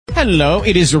Hello,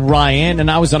 it is Ryan,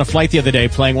 and I was on a flight the other day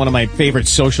playing one of my favorite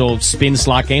social spin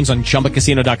slot games on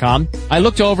ChumbaCasino.com. I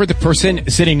looked over at the person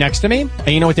sitting next to me, and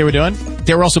you know what they were doing?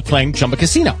 They were also playing Chumba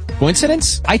Casino.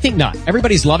 Coincidence? I think not.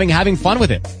 Everybody's loving having fun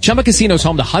with it. Chumba Casino is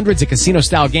home to hundreds of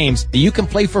casino-style games that you can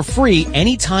play for free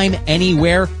anytime,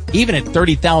 anywhere, even at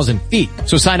 30,000 feet.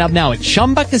 So sign up now at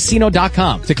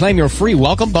ChumbaCasino.com to claim your free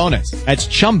welcome bonus. That's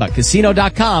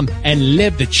ChumbaCasino.com and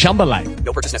live the Chumba life.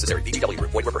 No purchase necessary. VGW.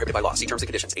 Void where prohibited by law. See terms and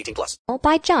conditions. 18+.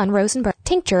 By John Rosenberg.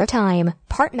 Tincture of Time,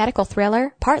 part medical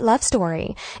thriller, part love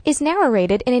story, is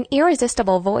narrated in an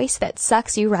irresistible voice that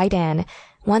sucks you right in.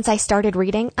 Once I started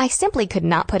reading, I simply could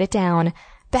not put it down.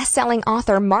 Best-selling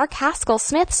author Mark Haskell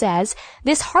Smith says,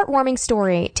 this heartwarming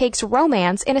story takes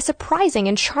romance in a surprising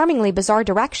and charmingly bizarre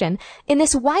direction in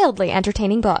this wildly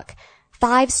entertaining book.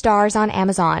 5 stars on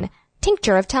Amazon.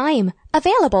 Tincture of Time,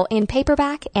 available in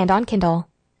paperback and on Kindle.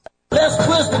 Let's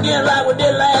twist again like we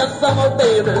did last summer,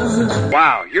 babies.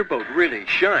 Wow, your boat really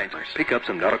shines. Pick up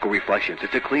some Nautical Reflections.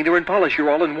 It's a cleaner and polisher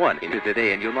all-in-one. Into the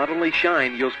day, and you'll not only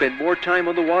shine, you'll spend more time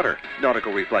on the water.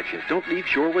 Nautical Reflections. Don't leave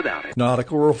shore without it.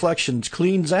 Nautical Reflections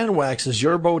cleans and waxes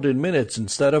your boat in minutes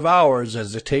instead of hours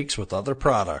as it takes with other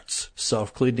products.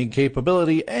 Self-cleaning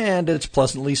capability, and it's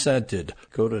pleasantly scented.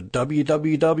 Go to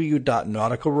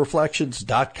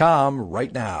www.nauticalreflections.com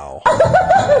right now.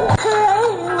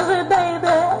 Crazy, baby.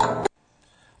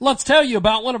 Let's tell you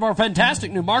about one of our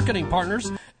fantastic new marketing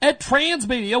partners at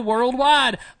Transmedia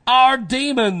Worldwide, Our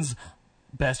Demons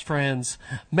Best Friends.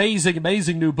 Amazing,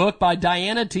 amazing new book by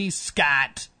Diana T.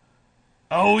 Scott.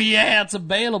 Oh, yeah, it's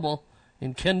available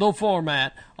in Kindle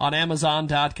format on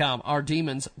Amazon.com. Our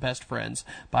Demons Best Friends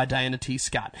by Diana T.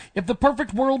 Scott. If the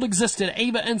perfect world existed,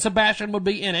 Ava and Sebastian would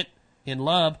be in it, in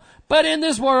love. But in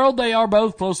this world, they are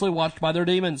both closely watched by their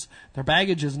demons. Their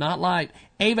baggage is not light.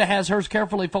 Ava has hers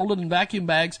carefully folded in vacuum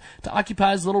bags to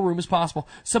occupy as little room as possible.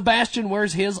 Sebastian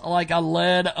wears his like a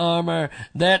lead armor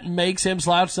that makes him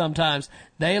slouch sometimes.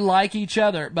 They like each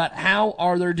other, but how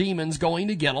are their demons going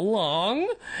to get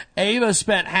along? Ava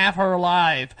spent half her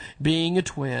life being a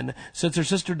twin. Since her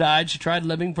sister died, she tried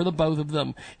living for the both of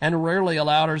them and rarely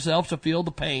allowed herself to feel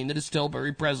the pain that is still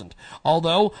very present.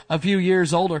 Although a few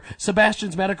years older,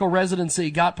 Sebastian's medical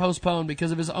residency got postponed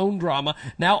because of his own drama.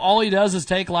 Now all he does is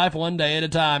take life one day at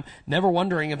a time, never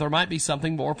wondering if there might be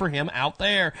something more for him out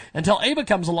there, until Ava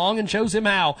comes along and shows him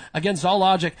how, against all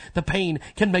logic, the pain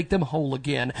can make them whole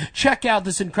again. Check out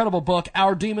this incredible book,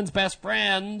 Our Demons Best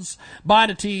Friends, by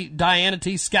Diana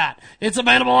T. Scott. It's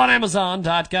available on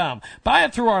Amazon.com. Buy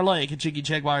it through our link at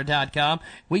JiggyJaguar.com.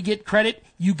 We get credit,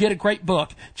 you get a great book.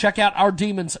 Check out Our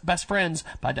Demons Best Friends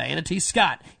by Diana T.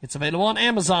 Scott. It's available on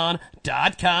Amazon.com.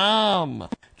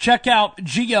 Check out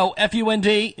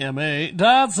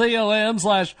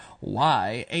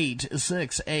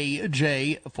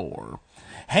GoFundMe.com/Y86AJ4.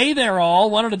 Hey there all,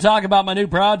 wanted to talk about my new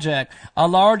project. A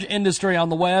large industry on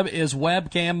the web is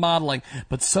webcam modeling,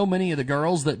 but so many of the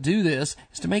girls that do this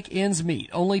is to make ends meet,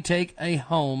 only take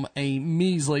home a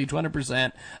measly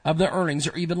 20% of their earnings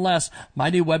or even less. My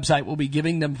new website will be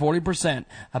giving them 40%,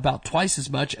 about twice as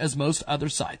much as most other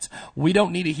sites. We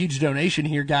don't need a huge donation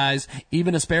here, guys.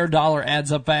 Even a spare dollar adds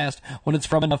up fast when it's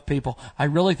from enough people. I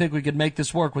really think we could make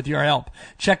this work with your help.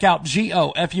 Check out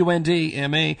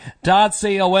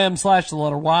GoFundMe.com/the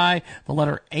letter Y, the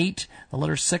letter 8, the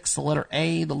letter 6, the letter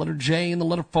A, the letter J, and the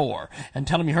letter 4. And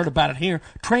tell them you heard about it here.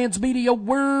 Transmedia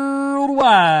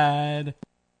Worldwide.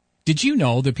 Did you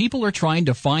know that people are trying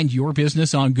to find your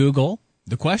business on Google?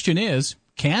 The question is,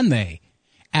 can they?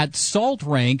 At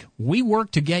SaltRank, we work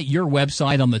to get your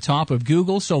website on the top of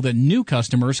Google so that new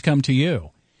customers come to you.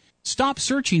 Stop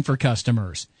searching for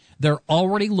customers. They're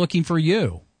already looking for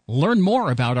you. Learn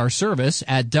more about our service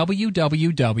at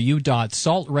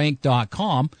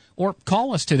www.saltrank.com or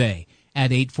call us today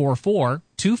at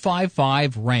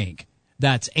 844-255-RANK.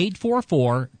 That's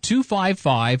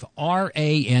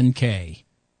 844-255-RANK.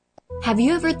 Have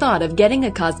you ever thought of getting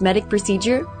a cosmetic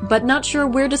procedure but not sure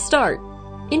where to start?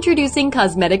 Introducing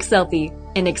Cosmetic Selfie,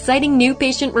 an exciting new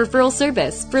patient referral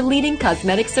service for leading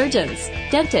cosmetic surgeons,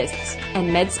 dentists,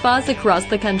 and med spas across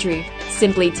the country.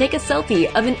 Simply take a selfie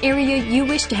of an area you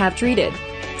wish to have treated.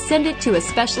 Send it to a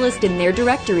specialist in their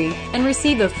directory and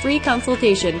receive a free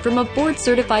consultation from a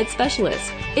board-certified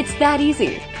specialist. It's that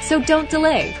easy, so don't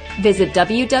delay. Visit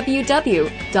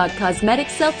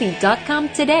www.cosmeticselfie.com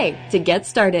today to get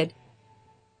started.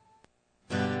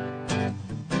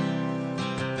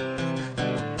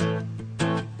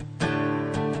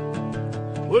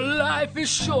 Well, life is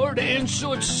short and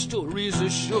short stories are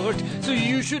short, so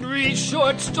you should read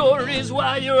short stories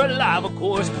while you're alive, of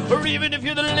course. Or even if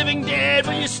you're the living dead,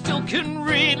 but you still can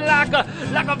read like a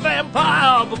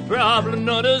vampire, but probably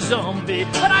not a zombie.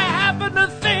 But I happen to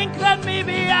think that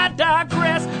maybe I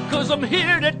digress, 'cause I'm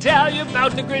here to tell you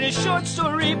about the greatest short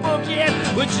story book yet,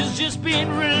 which is just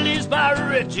being released by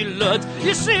Reggie Lutz.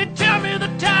 You see, tell me the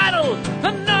title.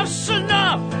 Enough's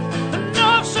enough.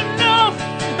 Enough's enough.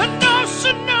 Enough's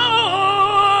enough.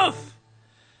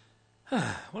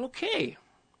 Well, okay.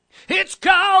 It's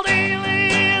called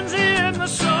Aliens in the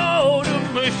Soda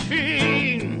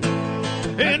Machine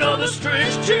and Other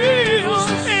Strange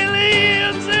Tales.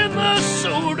 Aliens in the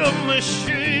Soda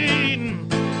Machine.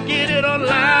 Get it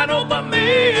online or by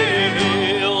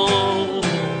mail.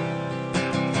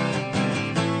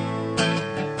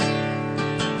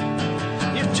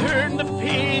 You turn the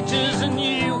pages and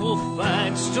you will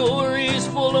find stories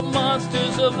full of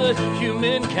monsters of the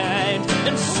humankind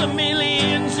and some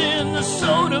aliens in the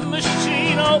soda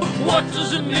machine. Oh, what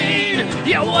does it mean?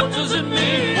 Yeah, what does it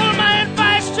mean? Well, my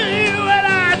advice to you, and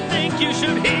I think you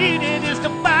should heed it, is to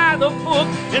buy the book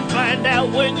and find out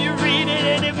when you read it.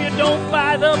 And if you don't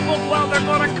buy the book, well, they're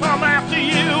gonna come after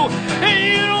you, and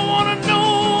you don't wanna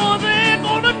know what they're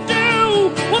gonna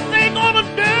do. What they gonna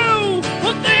do?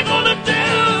 What they gonna do?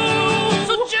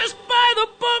 So just buy the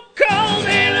book called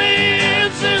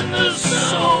Aliens in the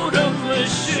Soda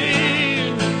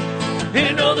Machine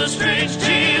and Other Strange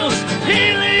Tales.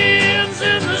 Aliens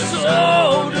in the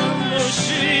Soda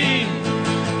Machine.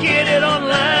 Get it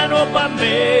online or by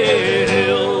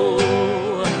mail.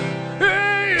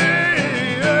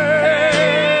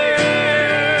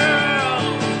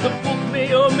 The book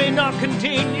may or may not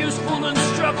contain useful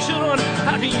instruction on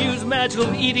how to use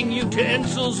magical eating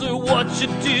utensils or what you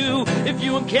do if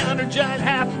you encounter giant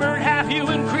half-bird,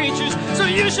 half-human creatures. So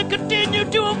you should continue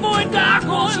to avoid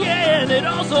goggles, yeah, and it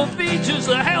also features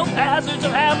the health hazards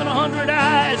of having 100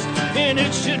 eyes. And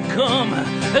it should come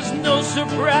as no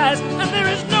surprise that there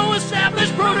is no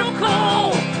established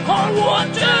protocol on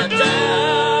what to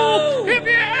do if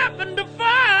you happen to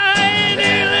find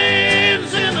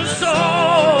aliens in the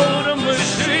soda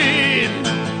machine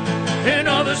and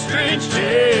other strange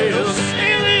tales.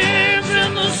 Aliens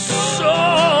in the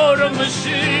soda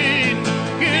machine.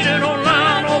 Get it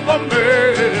online or by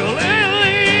mail.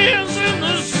 Aliens in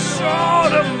the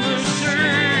soda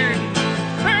machine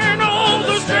and all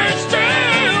the strange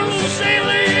tales.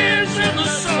 Aliens in the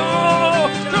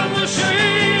soda machine.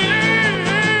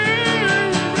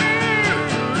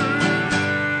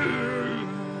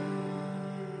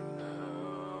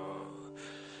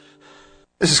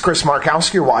 This is Chris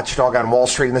Markowski, your watchdog on Wall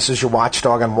Street, and this is your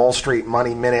watchdog on Wall Street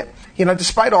Money Minute. You know,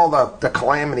 despite all the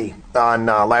calamity on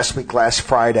last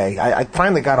Friday, I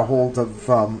finally got a hold of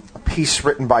a piece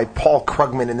written by Paul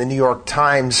Krugman in the New York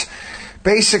Times,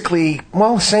 basically,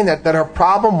 well, saying that our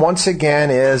problem once again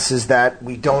is that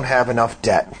we don't have enough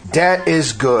debt. Debt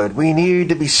is good. We need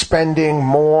to be spending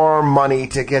more money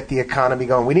to get the economy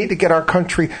going. We need to get our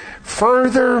country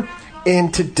further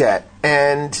into debt.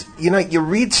 And, you know, you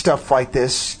read stuff like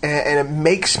this, and it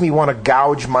makes me want to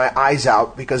gouge my eyes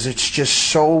out because it's just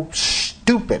so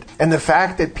stupid. And the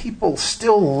fact that people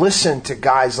still listen to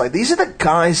guys like these are the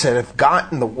guys that have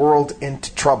gotten the world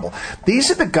into trouble.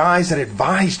 These are the guys that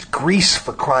advised Greece,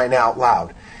 for crying out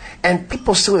loud. And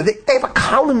people still, they have a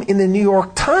column in the New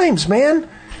York Times, man.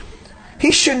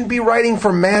 He shouldn't be writing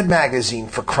for Mad Magazine,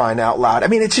 for crying out loud. I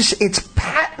mean, it's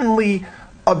patently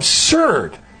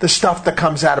absurd, the stuff that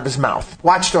comes out of his mouth.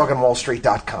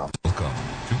 WatchdogOnWallStreet.com. Welcome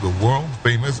to the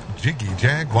world-famous Jiggy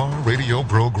Jaguar radio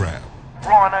program.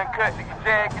 Raw and uncut, Jiggy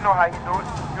Jag, you know how you do it. You know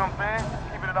what I'm saying?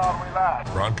 Keeping it all the way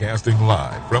live. Broadcasting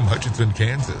live from Hutchinson,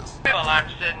 Kansas. Well, I'm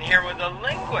sitting here with a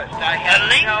linguist. I had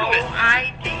no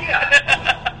idea.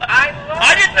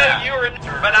 I didn't know you were,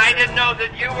 but I didn't know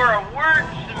that you were a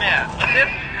wordsmith.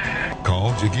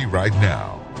 Call Jiggy right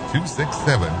now.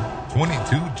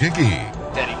 267-22-JIGGY.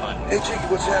 Daddy Fun. Hey, Jiggy,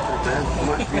 what's happening, man?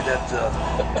 Reminds me of that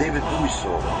David Bowie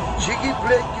song. Jiggy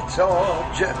play guitar.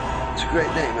 It's a great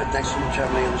name, man. Thanks so much for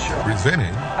having me on the show.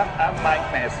 Presenting. I'm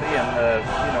Mike Massey, and,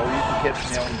 you can catch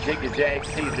me on Jiggy Jag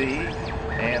TV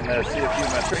and see a few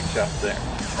of my trick shots there.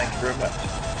 Thank you very much.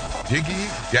 Jiggy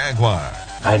Jaguar.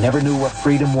 I never knew what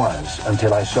freedom was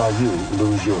until I saw you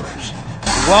lose yours.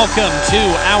 Welcome to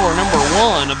hour number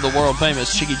 1 of the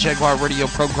world-famous Jiggy Jaguar radio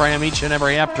program each and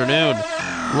every afternoon.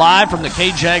 Live from the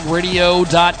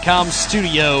KJagRadio.com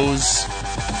studios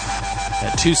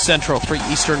at 2 Central, 3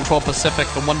 Eastern, 12 Pacific,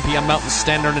 and 1 p.m. Mountain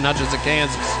Standard in Hutchinson,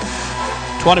 Kansas.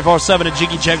 24/7 at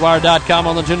JiggyJaguar.com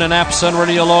on the TuneIn app, Sun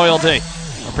Radio Loyalty.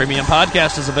 Our premium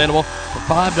podcast is available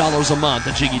for $5 a month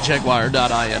at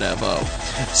JiggyJaguar.info.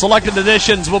 Selected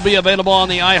editions will be available on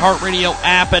the iHeartRadio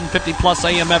app and 50-plus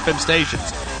AM/FM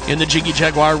stations in the Jiggy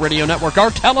Jaguar Radio Network.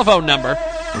 Our telephone number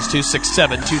is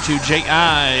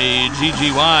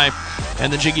 267-22-JIGGY.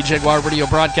 And the Jiggy Jaguar Radio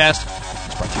broadcast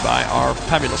is brought to you by our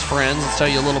fabulous friends. Let's tell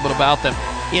you a little bit about them.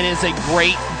 It is a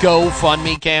great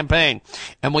GoFundMe campaign.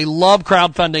 And we love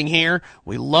crowdfunding here.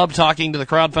 We love talking to the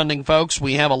crowdfunding folks.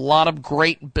 We have a lot of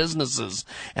great businesses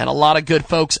and a lot of good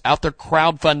folks out there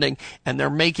crowdfunding, and they're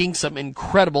making some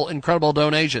incredible, incredible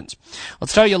donations.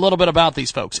 Let's tell you a little bit about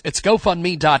these folks. It's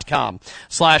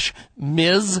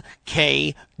GoFundMe.com/Ms.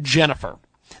 K. Jennifer.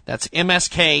 That's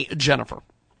MSK Jennifer.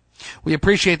 We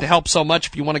appreciate the help so much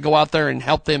if you want to go out there and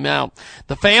help them out.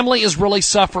 The family is really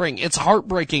suffering. It's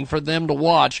heartbreaking for them to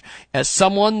watch as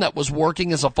someone that was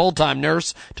working as a full-time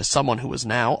nurse to someone who is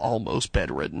now almost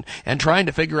bedridden and trying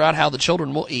to figure out how the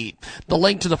children will eat. The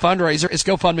link to the fundraiser is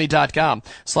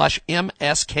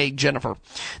GoFundMe.com/MSK Jennifer.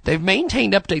 They've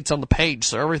maintained updates on the page,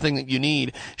 so everything that you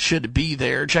need should be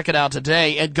there. Check it out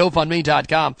today at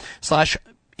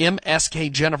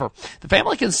GoFundMe.com/MSK Jennifer. The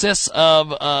family consists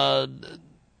of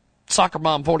Soccer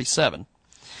Mom 47,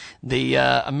 the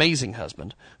amazing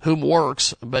husband, whom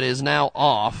works but is now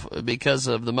off because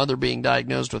of the mother being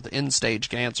diagnosed with end-stage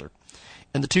cancer,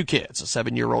 and the two kids, a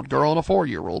 7-year-old girl and a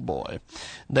 4-year-old boy.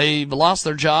 They've lost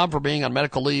their job for being on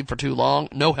medical leave for too long,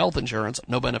 no health insurance,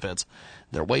 no benefits.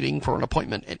 They're waiting for an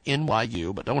appointment at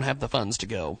NYU but don't have the funds to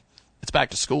go. It's back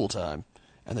to school time,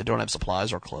 and they don't have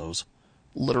supplies or clothes.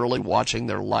 Literally watching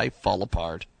their life fall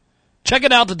apart. Check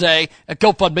it out today at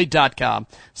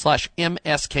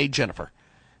GoFundMe.com/MSK Jennifer.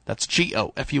 That's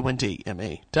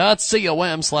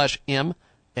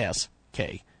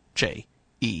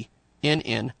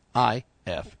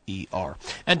GoFundMe.com/MSKJennifer.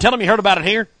 And tell them you heard about it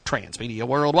here, Transmedia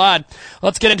Worldwide.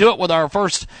 Let's get into it with our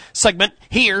first segment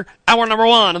here. Hour number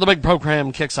 1 of the big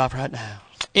program kicks off right now.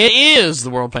 It is the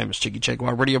world-famous Jiggy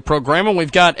Jaguar radio program, and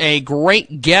we've got a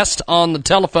great guest on the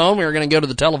telephone. We're going to go to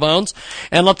the telephones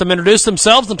and let them introduce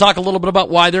themselves and talk a little bit about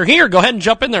why they're here. Go ahead and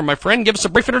jump in there, my friend. Give us a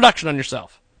brief introduction on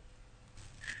yourself.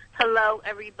 Hello,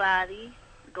 everybody.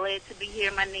 Glad to be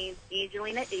here. My name's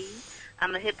Angelina E.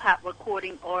 I'm a hip-hop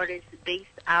recording artist based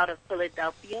out of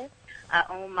Philadelphia. I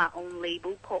own my own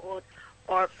label called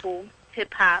Artful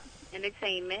Hip-Hop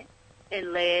Entertainment.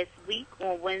 And last week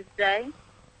on Wednesday,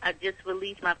 I just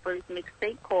released my first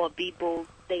mixtape called Be Bold,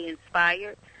 Stay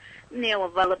Inspired. Now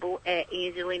available at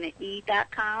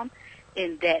AngelinaE.com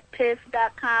and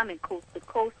ThatPiff.com and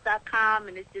CoastToCoast.com.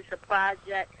 And it's just a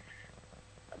project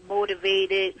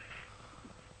motivated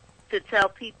to tell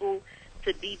people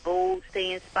to be bold,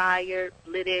 stay inspired,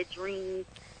 live their dreams.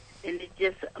 And it's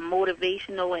just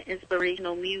motivational and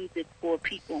inspirational music for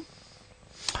people.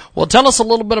 Well, tell us a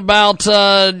little bit about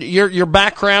your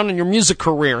background and your music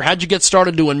career. How'd you get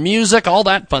started doing music, all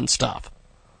that fun stuff?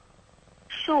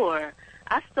 Sure.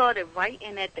 I started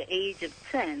writing at the age of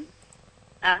 10.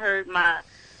 I heard a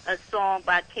song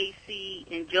by Casey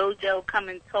and JoJo, Come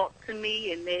and Talk to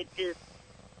Me, and it just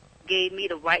gave me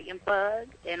the writing bug.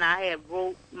 And I had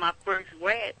wrote my first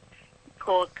rap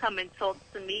called Come and Talk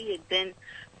to Me, and then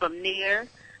from there,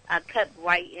 I kept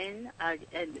writing, and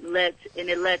it led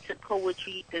to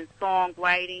poetry and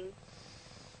songwriting.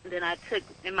 And then I took,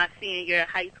 in my senior year of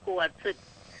high school, I took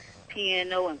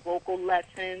piano and vocal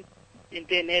lessons. And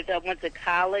then as I went to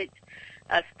college,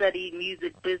 I studied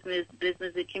music business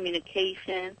and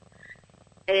communication.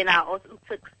 And I also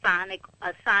took a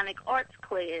sonic arts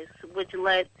class, which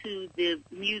led to the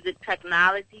music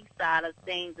technology side of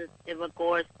things in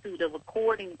regards to the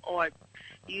recording arts,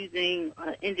 using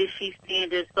industry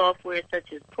standard software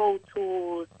such as Pro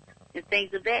Tools and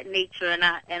things of that nature. And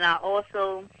I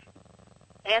also,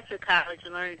 after college,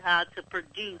 learned how to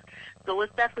produce. So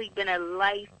it's definitely been a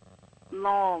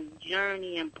lifelong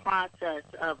journey and process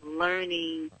of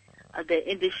learning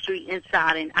the industry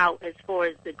inside and out as far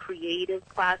as the creative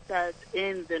process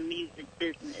in the music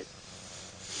business.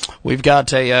 We've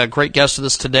got a great guest with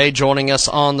us today joining us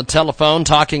on the telephone,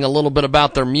 talking a little bit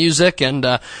about their music. And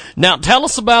now tell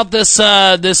us about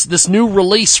this new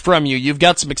release from you. You've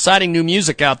got some exciting new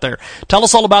music out there. Tell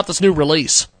us all about this new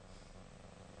release.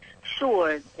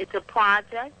 Sure. It's a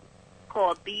project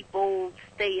called Be Bold,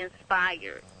 Stay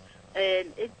Inspired.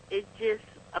 And it's just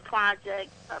a project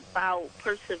about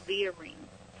persevering,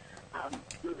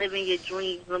 living your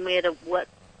dreams no matter what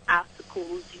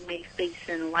obstacles you may face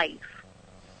in life.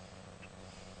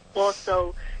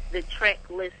 Also, the track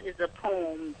list is a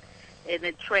poem, and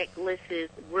the track list is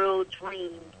Real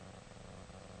Dreams,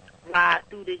 Ride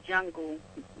Through the Jungle,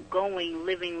 Going,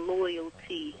 Living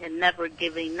Loyalty, and Never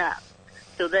Giving Up.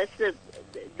 So that's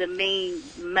the main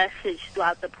message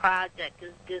throughout the project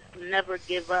is just never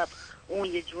give up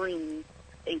on your dreams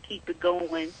and keep it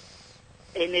going.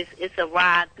 And it's a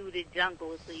ride through the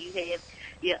jungle, so you have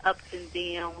your ups and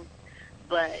downs,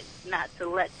 but not to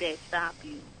let that stop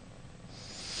you.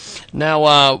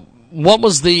 Now, what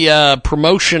was the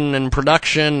promotion and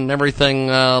production and everything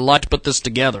like to put this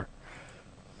together?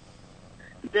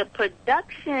 The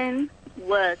production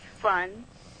was fun.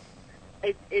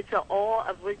 It's an all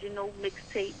original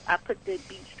mixtape. I put the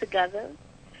beats together.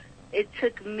 It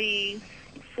took me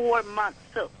 4 months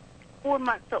to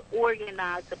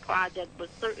organize the project, but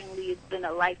certainly it's been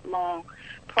a lifelong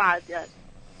project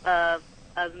of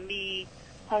me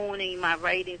honing my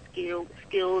writing skills,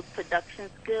 production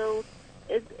skills.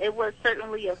 It was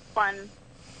certainly a fun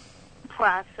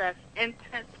process,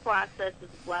 intense process as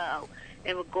well,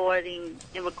 in regards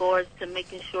to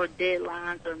making sure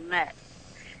deadlines are met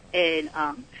and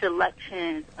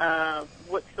selections of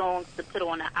what songs to put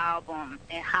on the album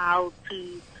and how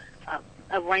to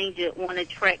arrange it on a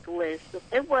track list.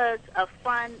 It was a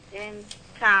fun and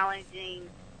challenging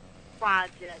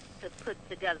project to put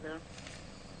together.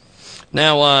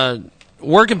 Now,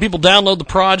 where can people download the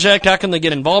project? How can they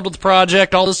get involved with the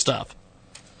project? All this stuff.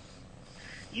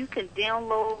 You can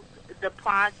download the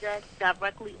project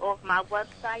directly off my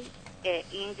website at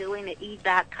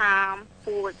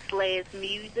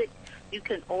angelinae.com/music. You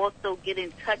can also get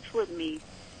in touch with me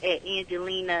at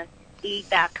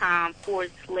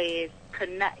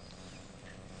angelinae.com/connect.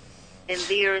 And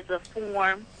there is a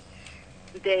form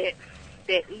that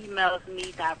emails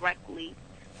me directly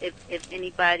if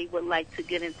anybody would like to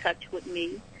get in touch with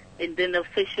me. And then the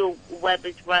official web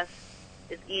address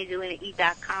is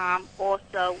angelinae.com.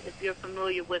 Also, if you're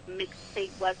familiar with mixtape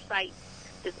websites,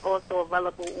 it's also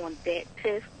available on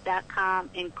datpiff.com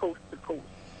and Coast to Coast.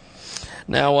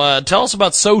 Now, tell us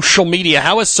about social media.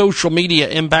 How has social media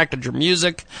impacted your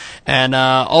music, and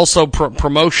also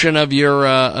promotion of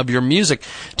your music?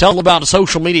 Tell them about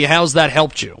social media. How has that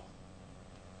helped you?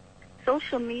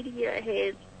 Social media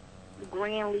has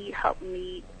grandly helped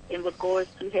me in regards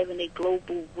to having a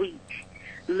global reach,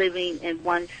 living in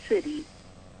one city.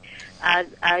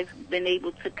 I've been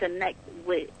able to connect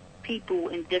with people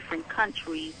in different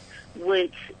countries,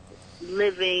 which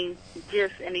living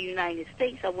just in the United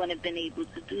States, I wouldn't have been able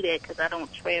to do that because I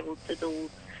don't travel to those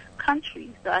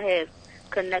countries. So I have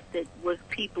connected with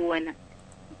people in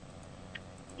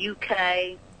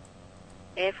UK,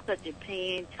 Africa,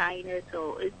 Japan, China.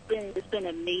 So it's been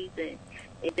amazing.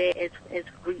 It's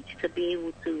reached to be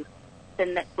able to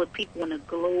connect with people on a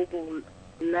global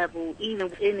level, even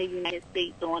within the United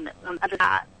States, on the other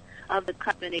side of the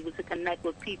country, and able to connect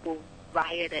with people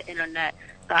via the internet.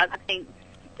 So I think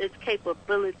its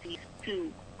capabilities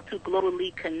to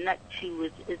globally connect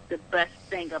you is the best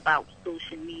thing about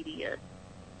social media.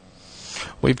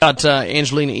 We've got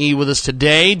Angelina E. with us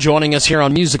today, joining us here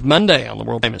on Music Monday on the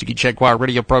world-famous Jiggy Jaguar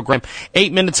radio program.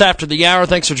 8 minutes after the hour.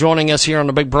 Thanks for joining us here on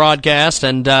the big broadcast.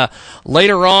 And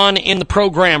later on in the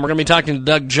program, we're going to be talking to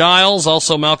Doug Giles.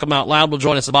 Also, Malcolm Out Loud will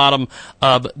join us at the bottom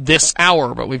of this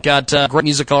hour. But we've got a great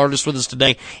musical artist with us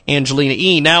today, Angelina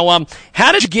E. Now,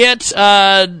 how did you get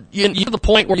to the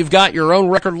point where you've got your own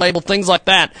record label, things like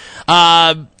that?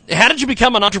 How did you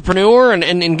become an entrepreneur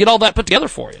and get all that put together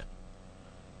for you?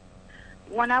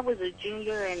 When I was a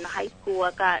junior in high school,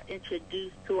 I got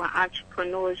introduced to an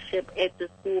entrepreneurship after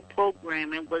school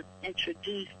program and was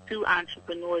introduced to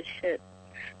entrepreneurship.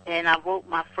 And I wrote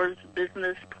my first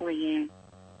business plan,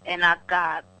 and I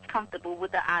got comfortable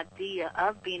with the idea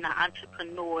of being an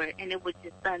entrepreneur, and it was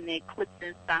just something that clicked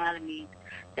inside of me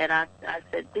that I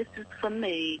said, this is for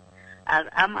me.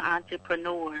 I'm an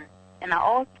entrepreneur. And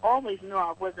I always knew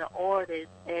I was an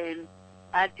artist, and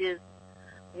I just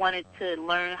wanted to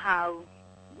learn how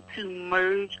to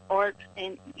merge art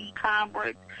and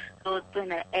e-commerce. So it's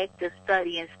been an active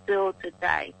study, and still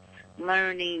today,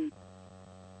 learning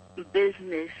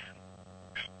business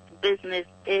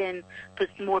in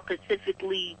more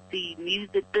specifically the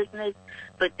music business,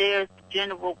 but there's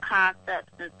general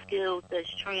concepts and skills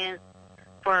that's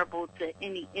transferable to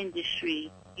any industry.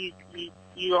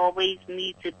 You always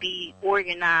need to be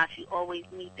organized. You always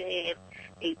need to have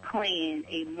a plan,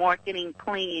 a marketing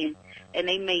plan, and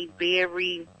they may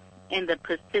vary in the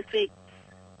specific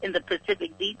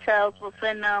details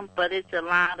within them, but it's a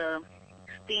lot of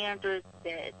standards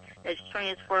that's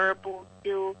transferable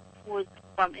still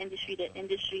from industry to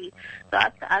industry. So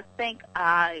I think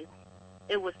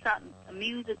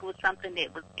music was something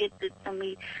that was gifted to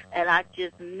me, and I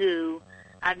just knew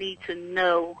I need to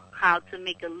know how to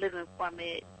make a living from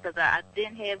it, because I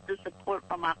didn't have the support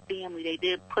from my family. They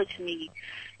did push me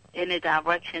in a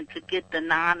direction to get the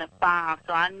 9 to 5.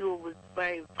 So I knew it was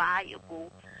very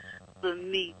valuable for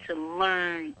me to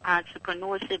learn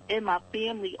entrepreneurship, and my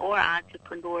family are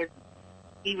entrepreneurs,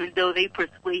 even though they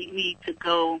persuade me to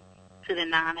go to the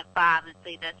 9 to 5 and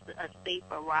say that's a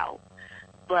safer route.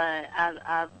 But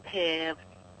I have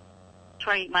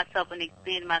trained myself and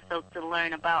expanded myself to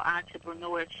learn about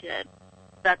entrepreneurship.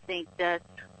 So I think that's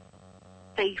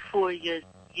safe for your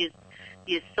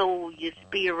soul, your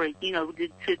spirit, you know,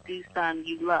 to do something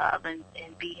you love and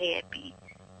be happy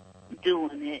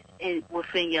doing it and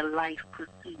within your life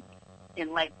pursuit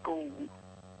and life goals.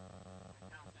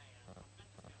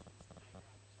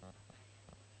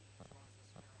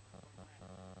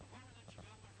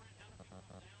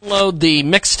 Download the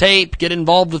mixtape, get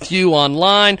involved with you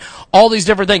online, all these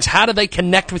different things. How do they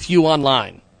connect with you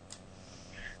online?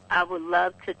 I would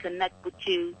love to connect with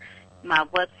you. My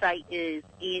website is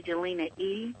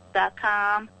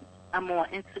AngelinaE.com. I'm on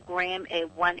Instagram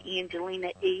at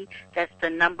 1AngelinaE. That's the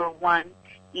number 1,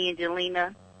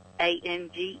 Angelina,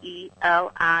 ANGELINAE.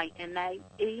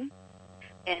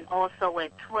 And also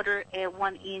at Twitter at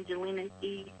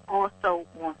 1AngelinaE. Also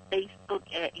on Facebook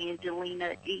at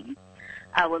Angelina E.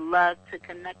 I would love to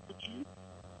connect with you.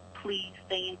 Please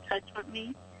stay in touch with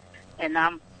me. And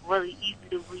I'm really easy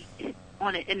to reach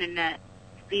on the internet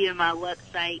via my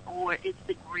website or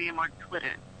Instagram or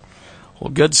Twitter. Well,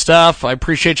 good stuff. I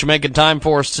appreciate you making time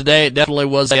for us today. It definitely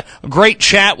was a great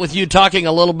chat with you, talking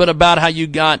a little bit about how you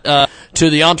got to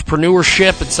the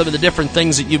entrepreneurship and some of the different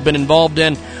things that you've been involved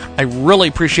in. I really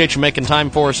appreciate you making time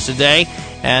for us today.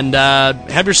 And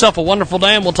have yourself a wonderful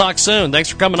day, and we'll talk soon. Thanks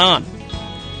for coming on.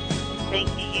 Thank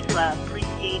you. You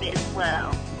appreciate it as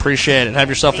well. Appreciate it. Have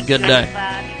yourself a good day.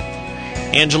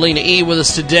 Angelina E. with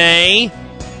us today.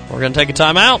 We're going to take a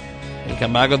time out and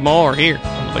come back with more here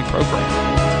on the big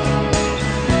program.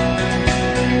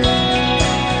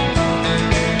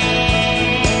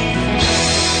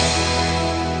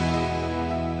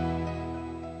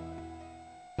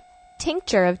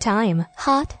 Tincture of Time.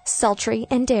 Hot, sultry,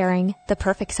 and daring. The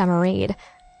perfect summer read.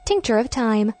 Tincture of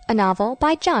Time, a novel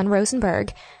by John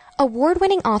Rosenberg.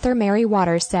 Award-winning author Mary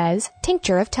Waters says,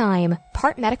 Tincture of Time,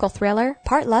 part medical thriller,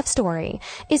 part love story,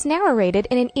 is narrated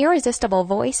in an irresistible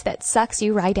voice that sucks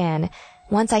you right in.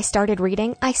 Once I started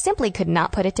reading, I simply could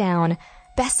not put it down.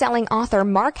 Best-selling author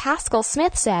Mark Haskell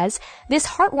Smith says, this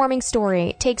heartwarming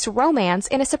story takes romance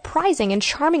in a surprising and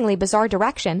charmingly bizarre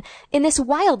direction in this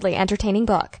wildly entertaining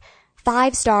book.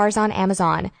 5 stars on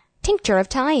Amazon. Tincture of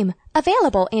Time,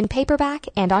 available in paperback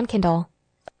and on Kindle.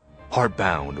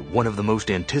 Heartbound, one of the most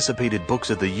anticipated books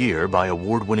of the year by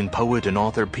award-winning poet and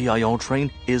author P.I. Train,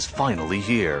 is finally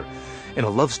here. In a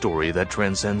love story that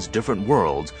transcends different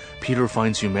worlds, Peter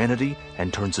finds humanity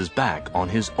and turns his back on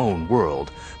his own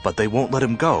world, but they won't let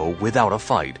him go without a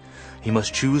fight. He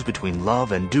must choose between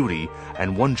love and duty,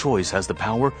 and one choice has the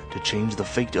power to change the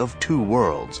fate of 2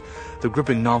 worlds. The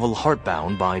gripping novel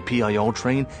Heartbound by P.I.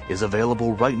 Train is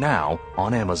available right now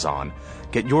on Amazon.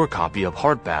 Get your copy of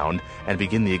Heartbound and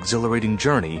begin the exhilarating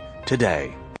journey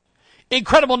today.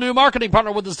 Incredible new marketing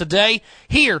partner with us today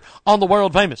here on the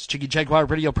world-famous Jiggy Jaguar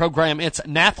radio program. It's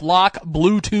Nathlock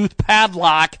Bluetooth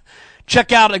Padlock.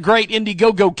 Check out a great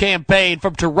Indiegogo campaign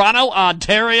from Toronto,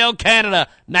 Ontario, Canada.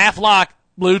 Nathlock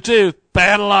Bluetooth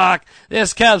Padlock.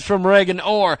 This comes from Reagan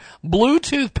Orr.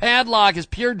 Bluetooth Padlock is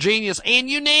pure genius and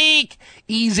unique.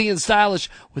 Easy and stylish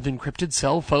with encrypted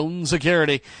cell phone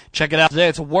security. Check it out today.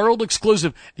 It's a world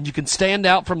exclusive and you can stand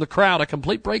out from the crowd. A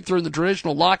complete breakthrough in the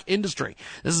traditional lock industry.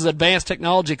 This is advanced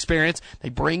technology experience they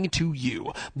bring to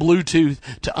you. Bluetooth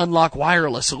to unlock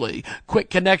wirelessly. Quick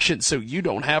connection so you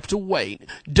don't have to wait.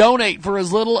 Donate for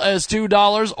as little as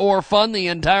 $2 or fund the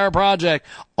entire project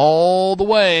all the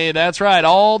way. That's right.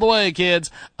 All the way,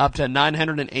 kids, up to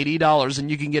 $980,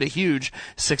 and you can get a huge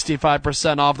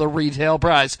 65% off the retail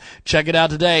price. Check it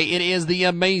out today. It is the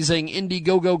amazing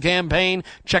Indiegogo campaign.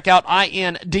 Check out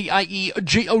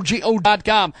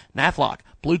INDIEGOGO.com. Nathlock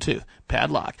Bluetooth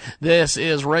Padlock. This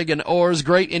is Reagan Orr's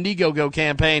great Indiegogo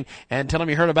campaign, and tell them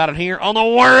you heard about it here on the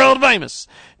world-famous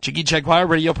Jiggy Jaguar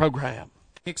radio program.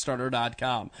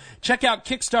 Kickstarter.com. Check out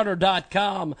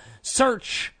Kickstarter.com.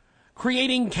 Search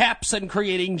Creating Caps and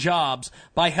Creating Jobs.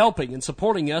 By helping and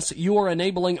supporting us, you are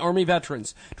enabling Army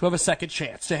veterans to have a second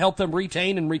chance to help them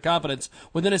retain and reconfidence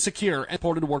within a secure and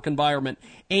supported work environment.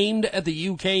 Aimed at the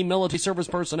UK military service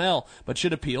personnel, but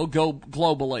should appeal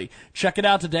globally. Check it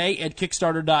out today at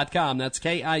Kickstarter.com. That's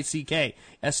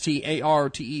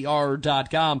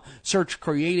KICKSTARTER.com. Search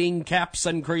Creating Caps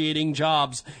and Creating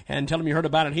Jobs and tell them you heard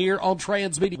about it here on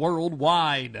Transmedia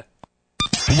Worldwide.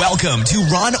 Welcome to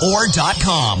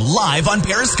RonOr.com, live on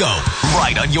Periscope.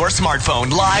 Right on your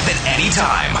smartphone, live at any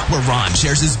time. Where Ron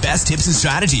shares his best tips and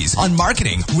strategies on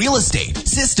marketing, real estate,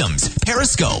 systems,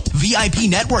 Periscope, VIP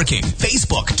networking,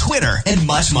 Facebook, Twitter, and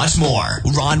much, much more.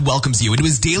 Ron welcomes you into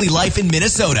his daily life in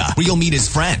Minnesota, where you'll meet his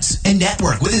friends and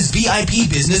network with his VIP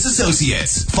business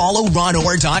associates. Follow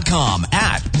RonOr.com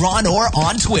at RonOr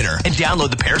on Twitter and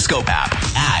download the Periscope app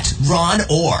at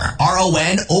RonOr,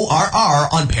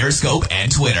 RonOrR on Periscope and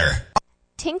Twitter.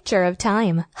 Tincture of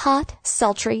Time. Hot,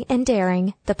 sultry, and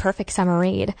daring. The perfect summer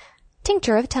read.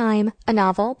 Tincture of Time, a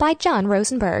novel by John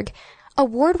Rosenberg.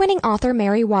 Award-winning author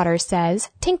Mary Waters says,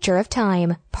 Tincture of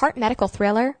Time, part medical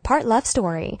thriller, part love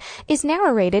story, is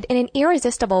narrated in an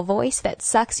irresistible voice that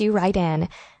sucks you right in.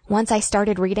 Once I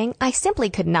started reading, I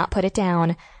simply could not put it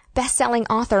down. Best-selling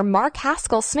author Mark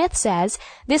Haskell Smith says,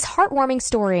 this heartwarming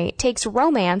story takes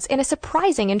romance in a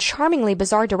surprising and charmingly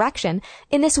bizarre direction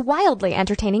in this wildly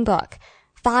entertaining book.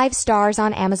 5 stars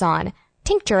on Amazon.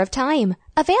 Tincture of Time.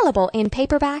 Available in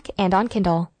paperback and on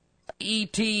Kindle.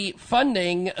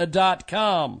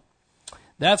 etfunding.com.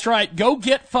 That's right,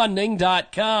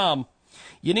 gogetfunding.com.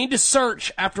 You need to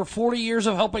search. After 40 years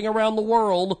of helping around the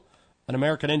world, an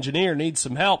American engineer needs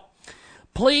some help.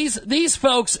 Please, these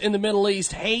folks in the Middle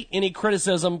East hate any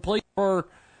criticism. Please refer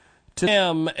to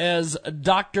them as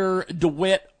Dr.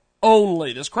 DeWitt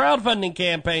only. This crowdfunding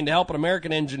campaign to help an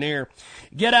American engineer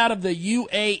get out of the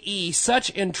UAE, such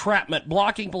entrapment,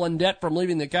 blocking people in debt from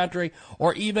leaving the country,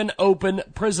 or even open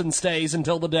prison stays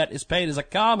until the debt is paid, is a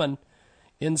common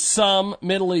in some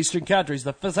Middle Eastern countries.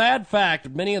 The sad fact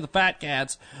of many of the fat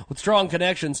cats with strong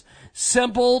connections,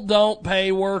 simple don't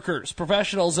pay workers.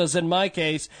 Professionals, as in my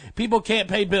case, people can't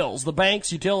pay bills. The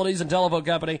banks, utilities, and telephone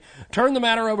company turn the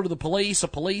matter over to the police. A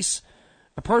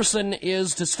person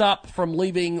is to stop from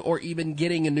leaving or even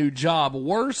getting a new job.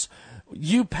 Worse,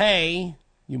 you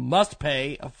must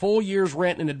pay a full year's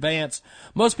rent in advance.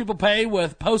 Most people pay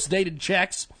with post-dated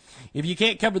checks. If you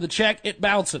can't cover the check, it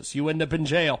bounces. You end up in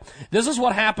jail. This is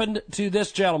what happened to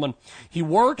this gentleman. He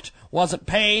worked, wasn't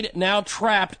paid, now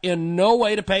trapped in no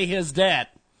way to pay his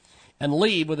debt and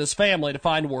leave with his family to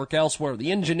find work elsewhere.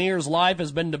 The engineer's life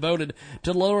has been devoted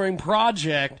to lowering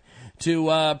project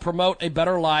to promote a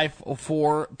better life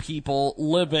for people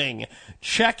living.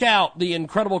 Check out the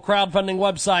incredible crowdfunding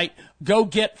website, Go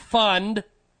Get Fund.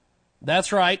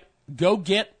 That's right, Go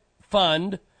Get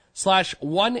Fund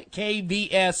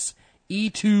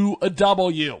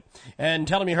 /1KVSE2W. And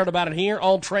tell them you heard about it here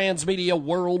on Transmedia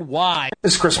Worldwide.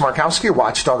 This is Chris Markowski, your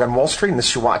watchdog on Wall Street, and this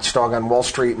is your watchdog on Wall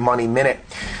Street Money Minute.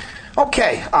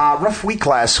 Okay, rough week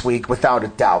last week, without a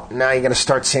doubt. Now you're going to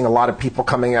start seeing a lot of people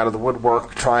coming out of the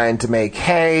woodwork trying to make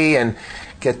hay and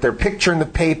get their picture in the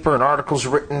paper and articles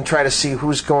written, try to see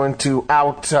who's going to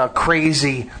out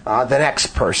crazy the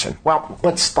next person. Well,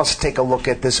 let's take a look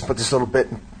at this and put this a little bit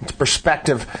into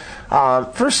perspective.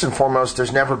 First and foremost,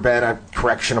 there's never been a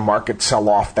correction, a market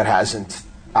sell-off that hasn't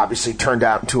obviously turned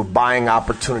out into a buying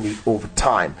opportunity over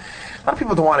time. A lot of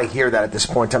people don't want to hear that at this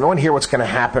point in time. They want to hear what's going to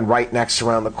happen right next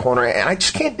around the corner, and I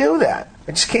just can't do that.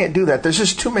 There's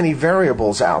just too many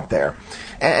variables out there.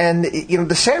 And,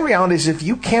 the sad reality is if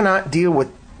you cannot deal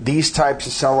with these types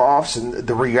of sell-offs and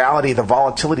the reality, the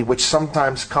volatility, which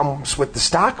sometimes comes with the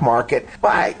stock market,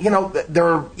 well, you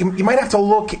might have to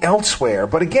look elsewhere.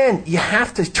 But again, you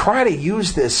have to try to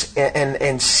use this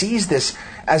and seize this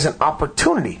as an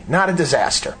opportunity, not a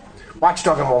disaster.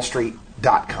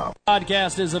 WatchdogOnWallStreet.com.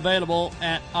 Podcast is available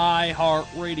at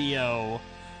iHeartRadio.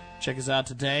 Check us out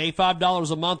today.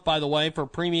 $5 a month, by the way, for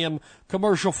premium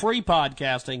commercial-free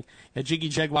podcasting at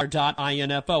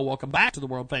JiggyJaguar.info. Welcome back to the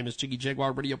world-famous Jiggy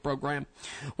Jaguar radio program.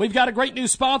 We've got a great new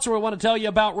sponsor we want to tell you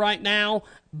about right now,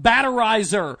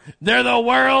 Batterizer. They're the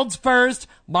world's first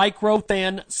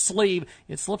micro-thin sleeve.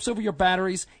 It slips over your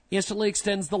batteries, instantly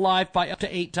extends the life by up to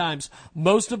 8 times.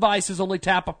 Most devices only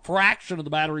tap a fraction of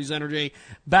the battery's energy.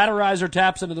 Batterizer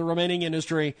taps into the remaining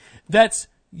industry that's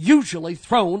usually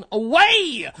thrown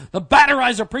away. The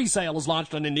Batterizer presale is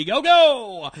launched on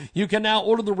Indiegogo. You can now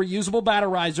order the reusable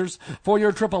Batterizers for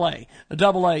your AAA,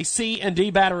 AA, C, and D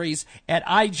batteries at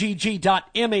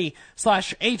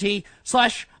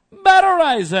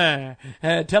igg.me/at/Batterizer.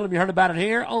 Tell them you heard about it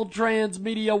here on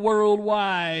Transmedia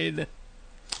Worldwide.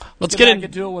 Let's get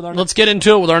into it with our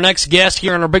next guest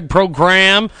here on our big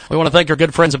program. We want to thank our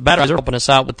good friends at Batterizer for helping us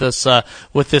out with this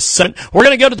segment. We're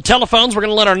going to go to the telephones. We're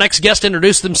going to let our next guest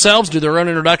introduce themselves, do their own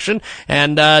introduction,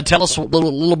 and tell us a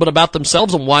little bit about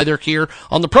themselves and why they're here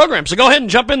on the program. So go ahead and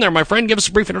jump in there, my friend. Give us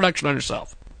a brief introduction on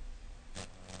yourself.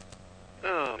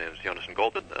 My name is Jonathan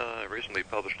Golden. I recently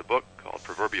published a book called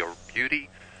Proverbial Beauty,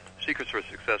 Secrets for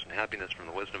Success and Happiness from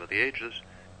the Wisdom of the Ages.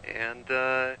 And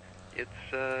it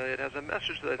has a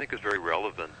message that I think is very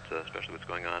relevant, especially what's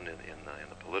going on in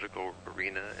the political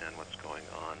arena and what's going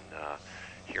on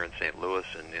here in St. Louis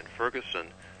and in Ferguson.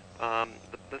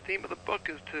 The theme of the book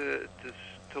is to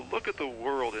look at the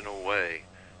world in a way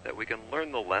that we can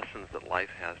learn the lessons that life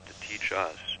has to teach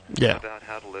us about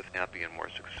how to live happy and more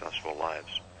successful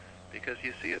lives. Because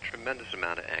you see a tremendous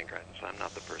amount of anger, and I'm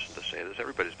not the person to say this.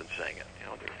 Everybody's been saying it.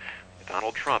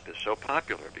 Donald Trump is so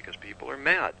popular because people are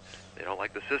mad. They don't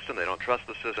like the system. They don't trust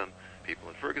the system. People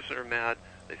in Ferguson are mad.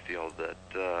 They feel that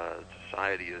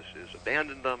society has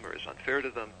abandoned them or is unfair to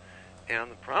them.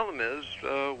 And the problem is,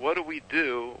 what do we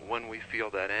do when we feel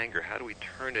that anger? How do we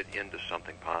turn it into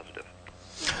something positive?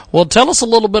 Well, tell us a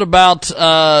little bit about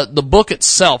the book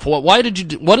itself. What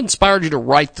inspired you to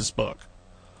write this book?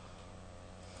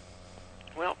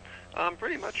 Well,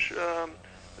 pretty much the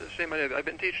same idea. I've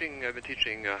been teaching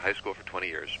high school for 20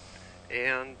 years,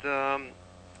 and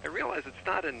I realize it's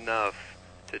not enough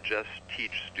to just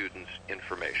teach students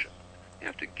information. You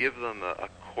have to give them a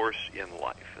course in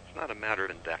life. It's not a matter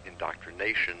of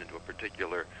indoctrination into a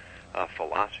particular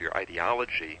philosophy or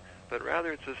ideology, but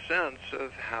rather it's a sense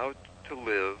of how to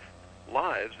live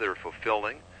lives that are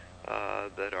fulfilling,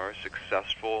 that are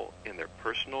successful in their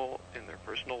personal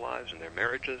lives, in their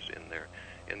marriages, in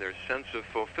their sense of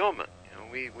fulfillment.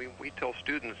 We tell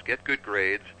students, get good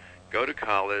grades, go to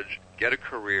college, get a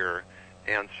career,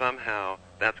 and somehow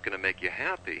that's going to make you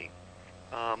happy.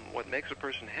 What makes a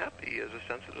person happy is a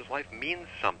sense that his life means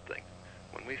something.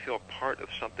 When we feel part of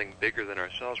something bigger than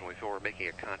ourselves, when we feel we're making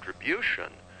a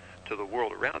contribution to the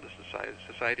world around us,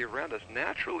 society around us,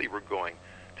 naturally we're going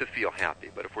to feel happy.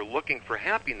 But if we're looking for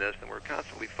happiness, then we're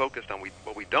constantly focused on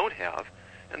what we don't have,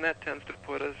 and that tends to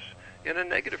put us in a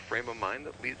negative frame of mind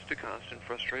that leads to constant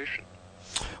frustration.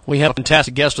 We have a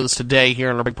fantastic guest with us today here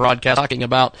on our big broadcast talking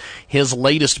about his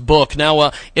latest book.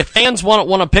 Now, if fans want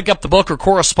to pick up the book or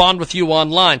correspond with you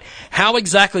online, how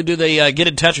exactly do they get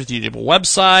in touch with you? Do you have a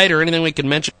website or anything we can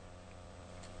mention?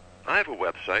 I have a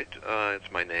website.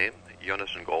 It's my name,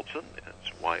 Jonason Goldson.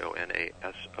 It's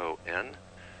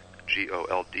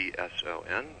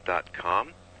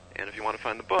YONASONGOLDSON.com. And if you want to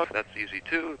find the book, that's easy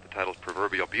too. The title's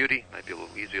Proverbial Beauty. Might be a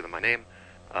little easier than my name.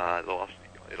 It'll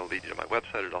lead you to my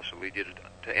website. It'll also lead you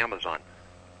to Amazon.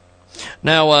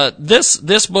 Now,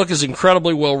 this book is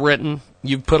incredibly well written.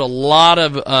 You've put a lot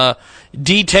of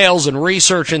details and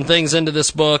research and things into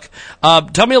this book.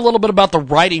 Tell me a little bit about the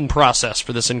writing process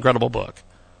for this incredible book.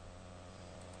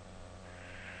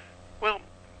 Well,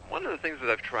 one of the things that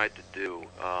I've tried to do,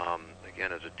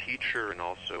 again, as a teacher and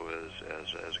also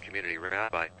as a community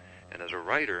rabbi and as a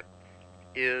writer,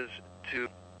 is to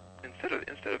instead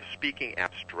of speaking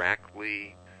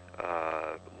abstractly,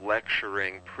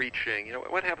 lecturing, preaching,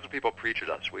 what happens when people preach at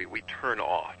us? We turn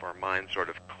off. Our minds sort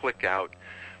of click out.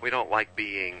 We don't like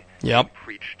being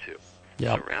preached to.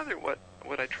 Yep. So rather, what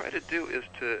I try to do is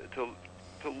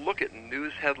to look at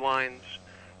news headlines,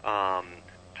 to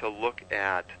look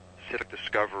at scientific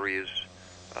discoveries,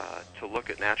 to look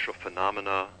at natural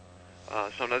phenomena.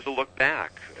 Sometimes to look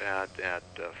back at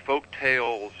folk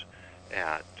tales,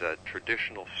 at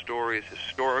traditional stories,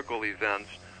 historical events.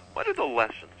 What are the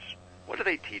lessons? What do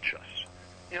they teach us?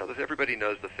 Everybody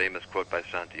knows the famous quote by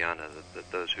Santayana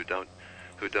that those who don't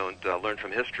learn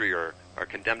from history are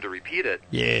condemned to repeat it.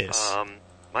 Yes.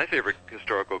 My favorite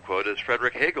historical quote is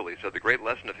Frederick Hegel. He said, "The great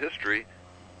lesson of history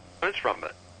learns from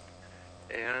it,"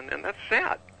 and that's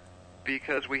sad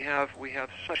because we have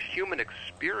such human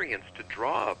experience to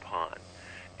draw upon.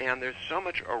 And there's so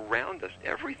much around us.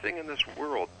 Everything in this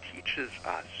world teaches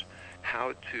us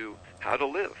how to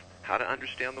live, how to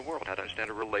understand the world, how to understand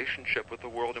a relationship with the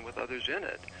world and with others in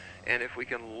it. And if we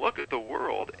can look at the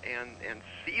world and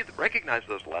recognize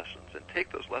those lessons and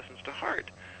take those lessons to heart,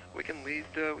 we can lead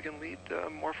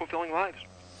more fulfilling lives.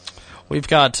 We've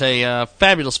got a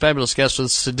fabulous guest with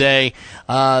us today.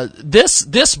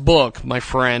 This book, my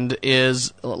friend,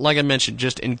 is, like I mentioned,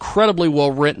 just incredibly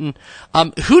well written.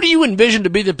 Who do you envision to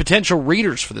be the potential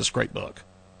readers for this great book?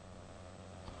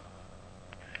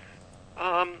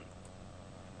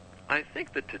 I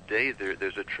think that today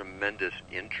there's a tremendous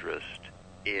interest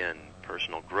in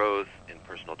personal growth, in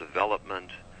personal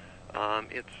development.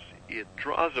 It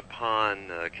draws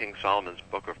upon King Solomon's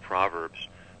Book of Proverbs,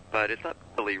 but it's not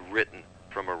really written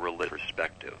from a religious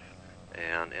perspective,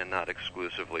 and not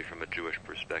exclusively from a Jewish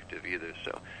perspective either.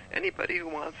 So anybody who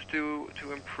wants to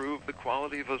improve the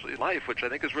quality of his life, which I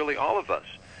think is really all of us.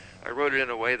 I wrote it in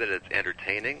a way that it's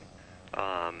entertaining.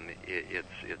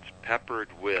 It's peppered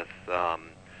with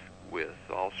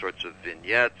all sorts of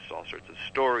vignettes, all sorts of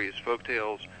stories,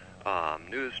 folktales,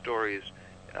 news stories,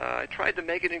 I tried to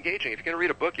make it engaging. If you're going to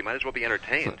read a book, you might as well be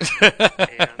entertained.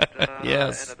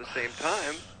 Yes. And at the same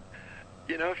time,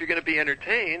 you know, if you're going to be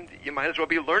entertained, you might as well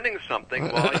be learning something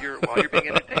while you're being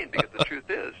entertained. Because the truth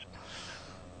is,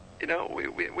 you know,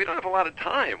 we don't have a lot of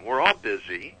time. We're all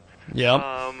busy. Yep.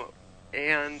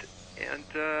 And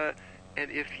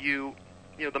if you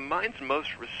know, the mind's most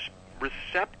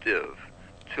receptive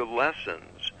to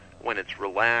lessons when it's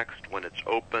relaxed, when it's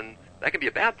open. That can be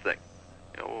a bad thing.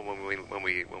 You know, when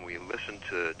we listen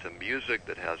to music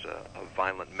that has a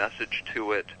violent message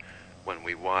to it, when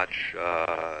we watch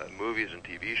movies and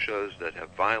TV shows that have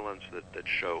violence, that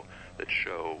show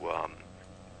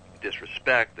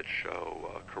disrespect, that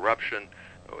show corruption,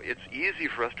 it's easy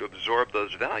for us to absorb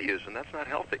those values, and that's not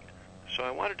healthy. So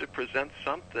I wanted to present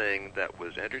something that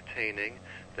was entertaining,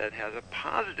 that has a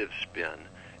positive spin,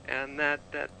 and that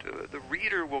the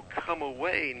reader will come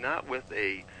away not with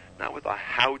a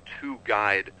how-to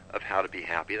guide of how to be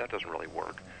happy. That doesn't really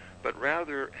work. But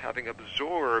rather having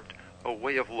absorbed a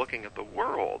way of looking at the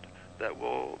world that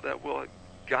will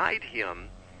guide him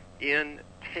in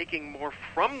taking more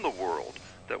from the world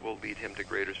that will lead him to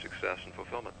greater success and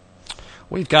fulfillment.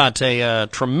 We've got a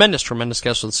tremendous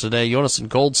guest with us today. Jonathan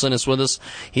Goldson is with us.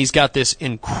 He's got this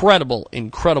incredible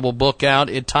book out.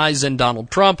 It ties in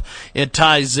Donald Trump. It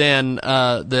ties in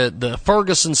the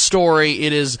Ferguson story.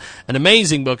 It is an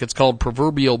amazing book. It's called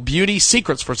Proverbial Beauty,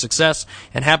 Secrets for Success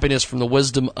and Happiness from the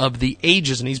Wisdom of the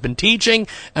Ages. And he's been teaching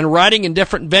and writing in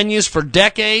different venues for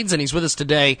decades, and he's with us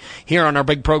today here on our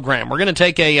big program. We're going to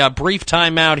take a brief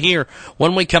time out here.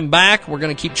 When we come back, we're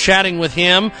going to keep chatting with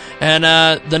him. And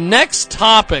the next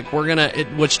topic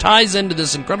which ties into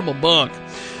this incredible book,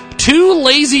 Too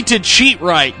Lazy to Cheat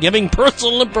Right, giving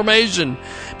personal information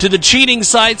to the cheating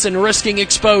sites and risking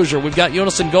exposure. We've got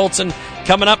Jonathan Goldson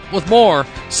coming up with more.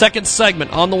 Second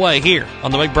segment on the way here on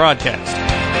the big broadcast.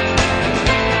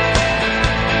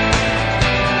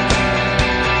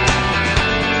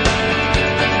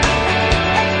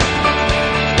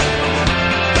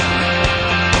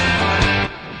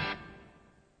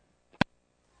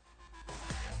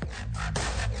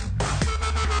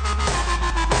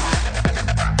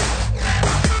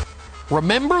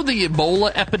 Remember the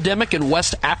Ebola epidemic in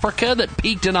West Africa that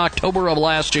peaked in October of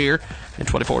last year, in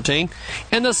 2014,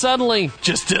 and then suddenly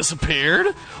just disappeared?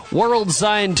 World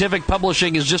Scientific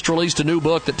Publishing has just released a new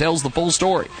book that tells the full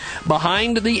story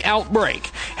behind the outbreak,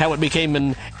 how it became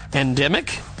an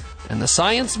endemic, and the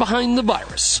science behind the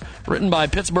virus. Written by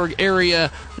Pittsburgh area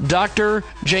Dr.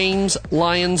 James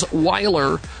Lyons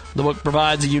Weiler. The book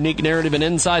provides a unique narrative and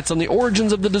insights on the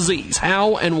origins of the disease,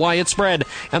 how and why it spread,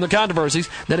 and the controversies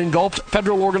that engulfed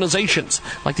federal organizations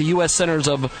like the U.S. Centers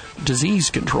of Disease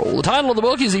Control. The title of the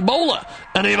book is Ebola,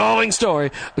 an Evolving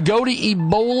Story. Go to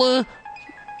Ebola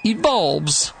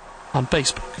Evolves on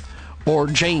Facebook or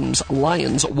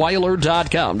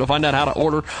JamesLyonsWeiler.com to find out how to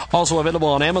order. Also available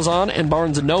on Amazon and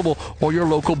Barnes & Noble or your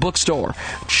local bookstore.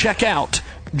 Check out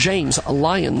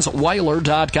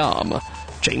JamesLyonsWeiler.com.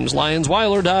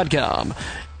 JamesLyonsWeiler.com.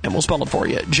 And we'll spell it for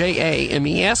you.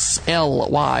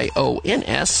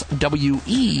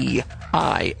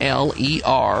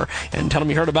 JamesLyonsWeiler. And tell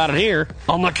them you heard about it here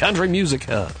on the Country Music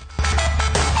Hub.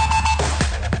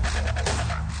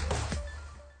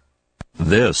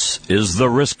 This is The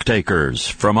Risk Takers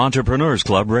from Entrepreneurs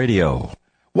Club Radio.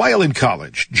 While in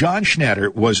college, John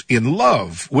Schnatter was in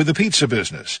love with the pizza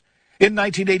business. In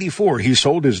 1984, he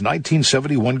sold his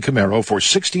 1971 Camaro for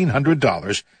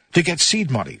 $1,600 to get seed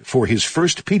money for his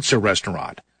first pizza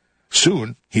restaurant.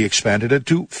 Soon, he expanded it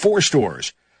to 4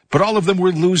 stores, but all of them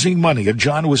were losing money and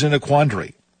John was in a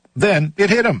quandary. Then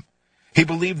it hit him. He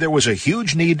believed there was a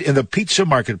huge need in the pizza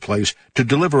marketplace to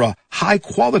deliver a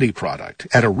high-quality product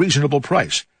at a reasonable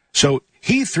price. So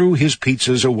he threw his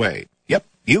pizzas away. Yep,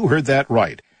 you heard that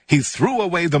right. He threw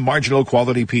away the marginal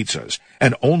quality pizzas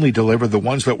and only delivered the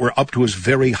ones that were up to his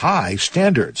very high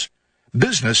standards.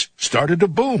 Business started to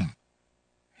boom.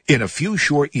 In a few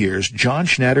short years, John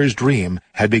Schnatter's dream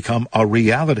had become a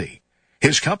reality.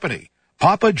 His company,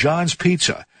 Papa John's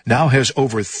Pizza, now has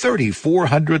over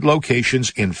 3,400 locations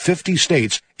in 50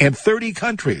 states and 30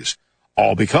 countries,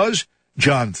 all because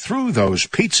John threw those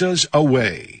pizzas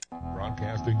away.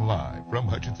 Broadcasting live from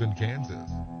Hutchinson,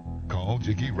 Kansas. Call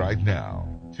Jiggy right now.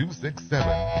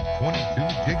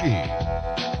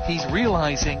 267-22-JIGGY. He's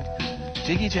realizing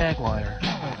Jiggy Jaguar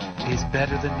is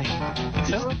better than me.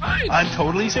 I'm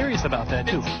totally serious about that,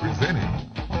 too. Presenting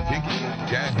Jiggy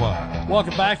Jaguar.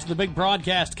 Welcome back to the big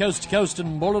broadcast, coast to coast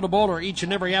and border to border, each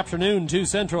and every afternoon, 2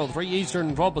 Central, 3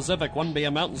 Eastern, 12 Pacific, 1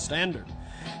 p.m. Mountain Standard.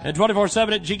 and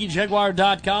 24/7 at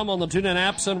JiggyJaguar.com on the TuneIn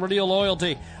apps and Radio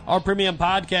Loyalty. Our premium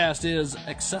podcast is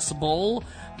accessible.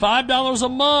 $5 a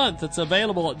month. It's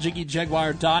available at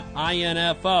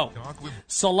JiggyJaguar.info.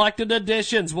 Selected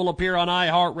editions will appear on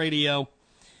iHeartRadio.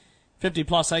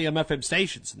 50-plus AM FM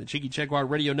stations in the Jiggy Jaguar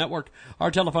Radio Network. Our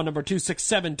telephone number,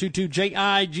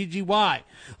 267-22-JIGGY.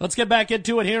 Let's get back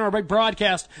into it here in our big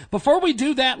broadcast. Before we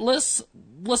do that, let's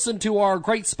listen to our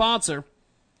great sponsor.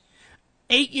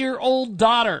 8-year-old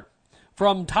daughter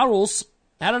from Taurus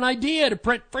had an idea to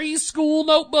print free school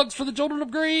notebooks for the children of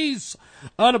Greece.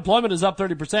 Unemployment is up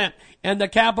 30%, and the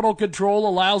capital control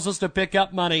allows us to pick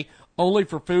up money only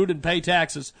for food and pay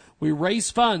taxes. We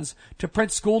raise funds to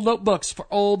print school notebooks for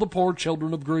all the poor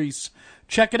children of Greece.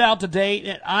 Check it out today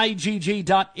at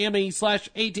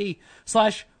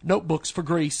igg.me/at/notebooks for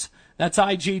Greece. That's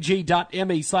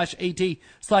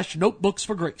igg.me/at/notebooks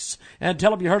for Greece. And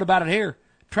tell them you heard about it here,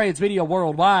 Transmedia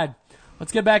Worldwide.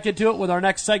 Let's get back into it with our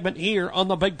next segment here on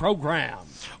the big program.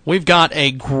 We've got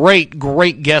a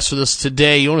great guest with us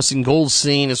today. Jonathan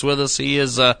Goldstein is with us. He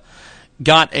is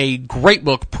got a great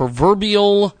book,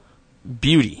 Proverbial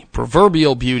Beauty.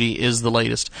 Proverbial Beauty is the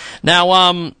latest.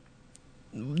 Now,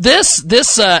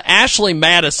 this Ashley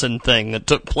Madison thing that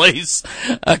took place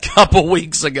a couple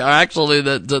weeks ago, actually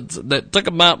that took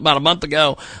about a month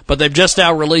ago, but they've just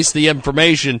now released the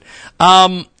information.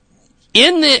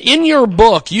 In your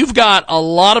book, you've got a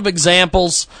lot of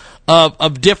examples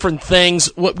of different things.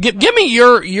 Give me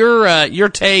your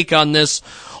take on this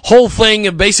whole thing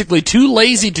of basically too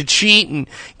lazy to cheat and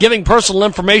giving personal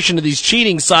information to these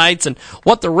cheating sites and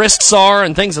what the risks are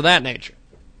and things of that nature.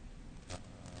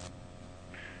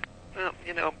 Well,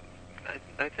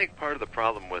 I think part of the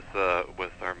problem with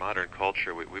our modern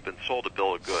culture, we've been sold a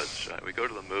bill of goods. We go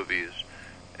to the movies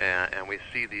and we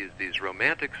see these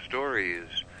romantic stories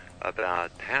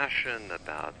about passion,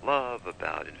 about love,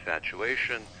 about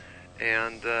infatuation,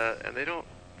 and they don't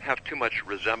have too much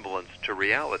resemblance to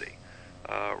reality.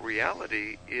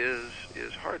 Reality is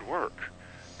hard work.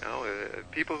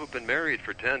 People who've been married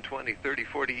for 10, 20, 30,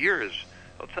 40 years,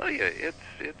 I'll tell you, it's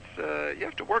you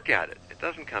have to work at it. It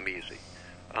doesn't come easy.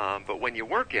 But when you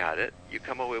work at it, you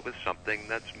come away with something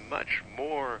that's much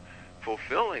more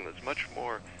fulfilling, that's much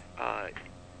more,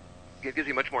 it gives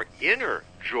you much more inner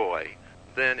joy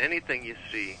than anything you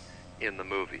see in the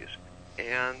movies.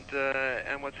 And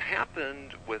what's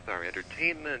happened with our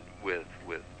entertainment, with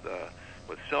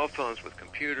cell phones, with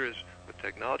computers, with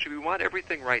technology, we want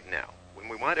everything right now.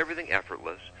 We want everything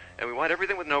effortless, and we want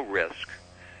everything with no risk.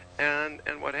 And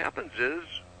what happens is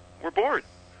we're bored,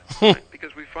 right?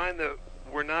 Because we find that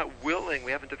we're not willing,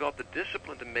 we haven't developed the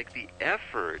discipline to make the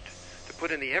effort, to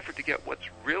put in the effort to get what's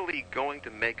really going to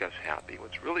make us happy,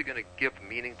 what's really going to give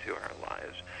meaning to our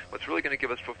lives, what's really going to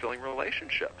give us fulfilling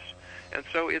relationships. And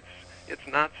so it's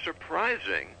not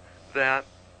surprising that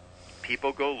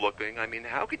people go looking. I mean,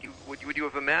 how could would you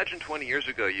have imagined 20 years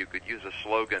ago you could use a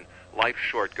slogan, "Life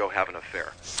short, go have an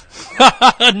affair"?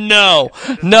 No.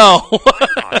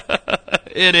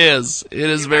 It is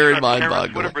very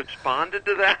mind-boggling. Would have responded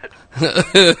to that?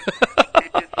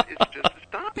 It's just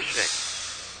astonishing.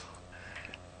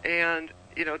 And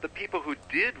the people who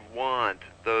did want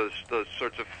those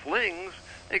sorts of flings,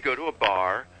 they go to a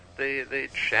bar, they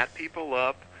chat people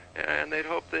up, and they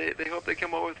hope they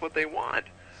come up with what they want.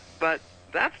 But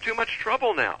that's too much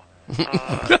trouble now.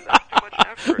 That's too much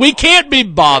effort. We can't be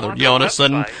bothered,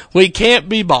 Jonathan. We can't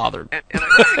be bothered. And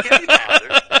I can't be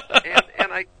bothered.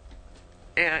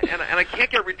 And I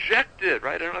can't get rejected,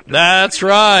 right? I don't have to. That's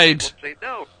right. Say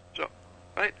no. So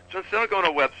instead of going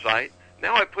to a website,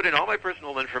 now I put in all my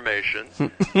personal information.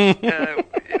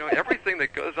 Everything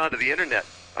that goes onto the internet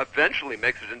eventually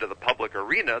makes it into the public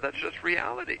arena. That's just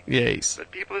reality. Yes. But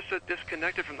people are so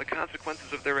disconnected from the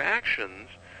consequences of their actions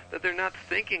that they're not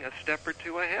thinking a step or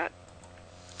two ahead.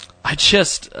 I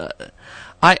just,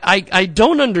 I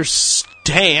don't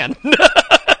understand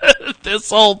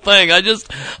this whole thing. I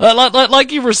just,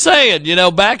 like you were saying,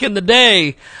 back in the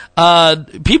day,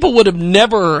 people would have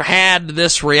never had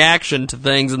this reaction to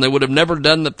things, and they would have never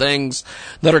done the things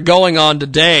that are going on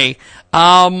today.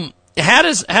 How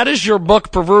does your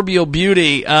book Proverbial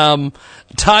Beauty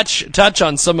touch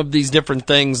on some of these different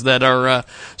things that are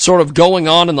sort of going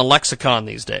on in the lexicon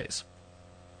these days?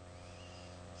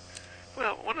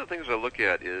 Well, one of the things I look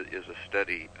at is a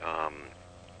study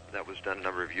that was done a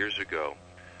number of years ago.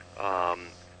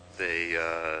 They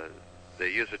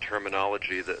use a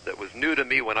terminology that was new to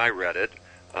me when I read it,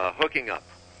 hooking up.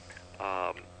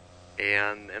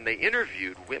 And they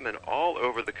interviewed women all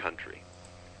over the country.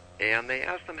 And they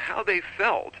asked them how they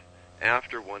felt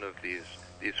after one of these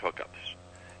hookups.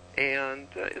 And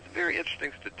it's very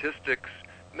interesting statistics.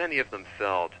 Many of them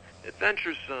felt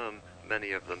adventuresome.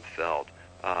 Many of them felt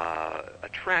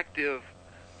attractive.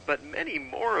 But many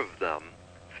more of them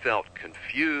felt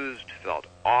confused, felt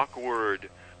awkward,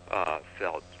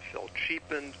 felt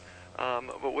cheapened.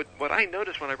 But what I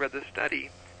noticed when I read this study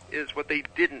is what they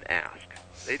didn't ask.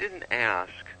 They didn't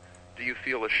ask, do you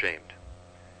feel ashamed?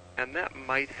 And that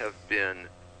might have been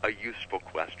a useful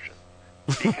question,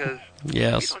 because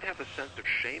yes. we don't have a sense of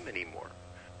shame anymore.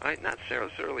 Right? Not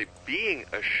necessarily being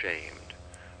ashamed,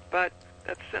 but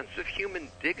that sense of human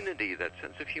dignity, that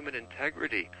sense of human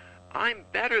integrity. I'm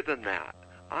better than that.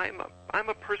 I'm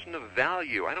a person of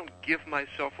value. I don't give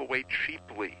myself away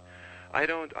cheaply. I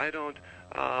don't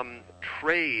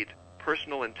trade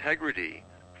personal integrity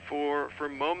for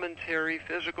momentary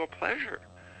physical pleasure.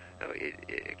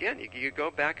 Again, you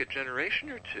go back a generation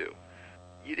or two.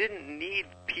 You didn't need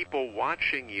people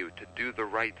watching you to do the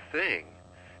right thing.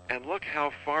 And look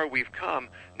how far we've come.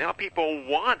 Now people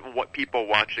want people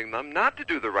watching them not to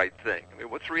do the right thing. I mean,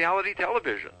 what's reality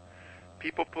television?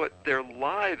 People put their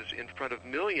lives in front of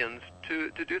millions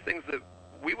to do things that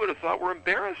we would have thought were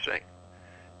embarrassing.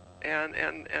 And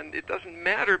it doesn't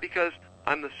matter because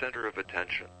I'm the center of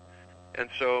attention. And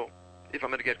so if I'm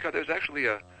going to get cut, there's actually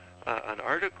an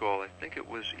article, I think it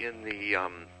was in the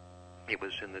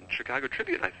Chicago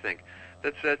Tribune, I think,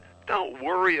 that said, don't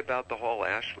worry about the whole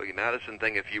Ashley Madison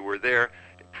thing. If you were there,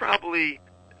 probably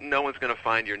no one's going to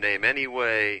find your name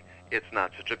anyway. It's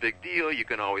not such a big deal. You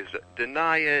can always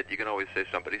deny it. You can always say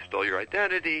somebody stole your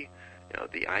identity. You know,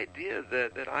 the idea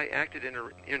that I acted in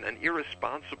an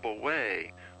irresponsible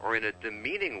way or in a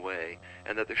demeaning way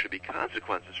and that there should be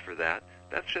consequences for that,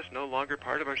 that's just no longer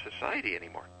part of our society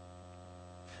anymore.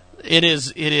 It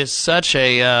is such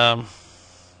a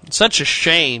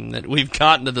shame that we've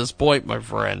gotten to this point, my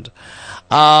friend.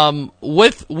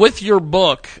 With your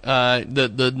book,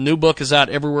 the new book is out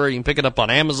everywhere. You can pick it up on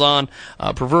Amazon,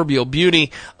 Proverbial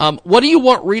Beauty. What do you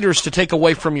want readers to take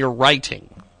away from your writing?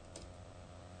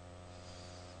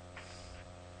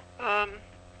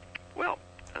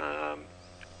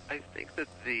 I think that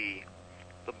the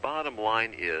bottom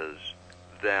line is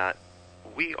that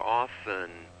we often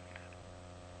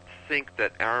think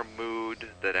that our mood,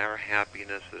 that our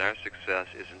happiness, that our success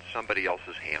is in somebody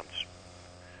else's hands.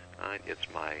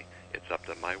 It's up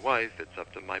to my wife, it's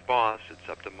up to my boss, it's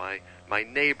up to my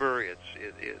neighbor.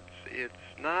 It's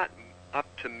not up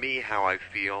to me how I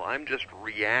feel. I'm just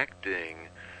reacting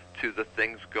to the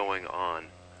things going on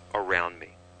around me.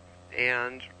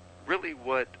 And really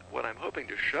what I'm hoping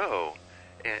to show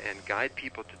and guide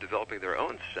people to developing their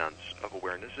own sense of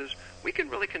awareness is we can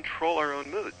really control our own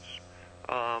moods.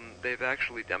 They've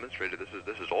actually demonstrated,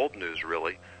 this is old news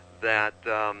really, that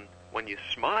when you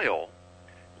smile,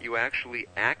 you actually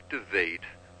activate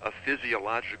a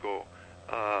physiological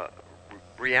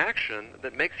reaction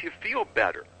that makes you feel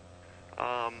better.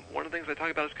 One of the things I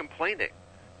talk about is complaining.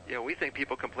 You know, we think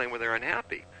people complain when they're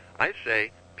unhappy. I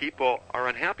say people are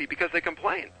unhappy because they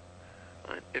complain.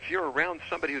 If you're around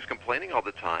somebody who's complaining all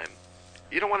the time,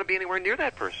 you don't want to be anywhere near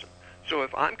that person. So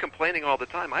if I'm complaining all the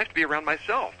time, I have to be around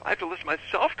myself. I have to listen to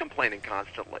myself complaining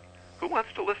constantly. Who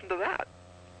wants to listen to that?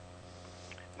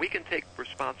 We can take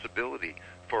responsibility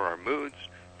for our moods,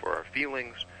 for our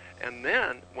feelings, and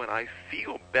then when I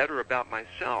feel better about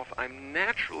myself, I'm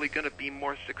naturally going to be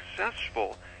more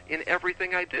successful in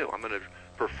everything I do. I'm going to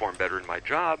perform better in my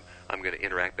job. I'm going to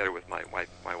interact better with my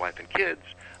wife and kids.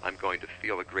 I'm going to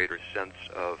feel a greater sense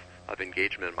of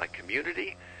engagement in my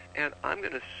community, and I'm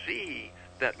going to see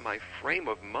that my frame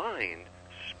of mind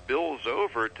spills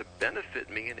over to benefit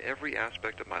me in every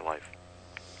aspect of my life.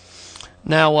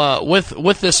 Now,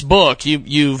 with this book,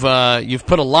 you've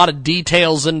put a lot of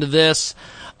details into this.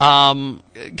 Kind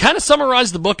of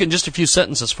summarize the book in just a few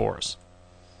sentences for us.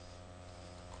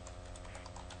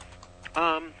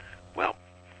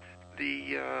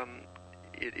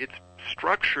 It's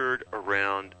structured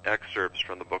around excerpts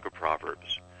from the Book of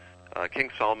Proverbs. King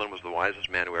Solomon was the wisest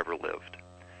man who ever lived,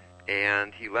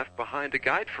 and he left behind a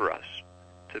guide for us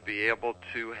to be able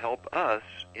to help us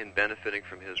in benefiting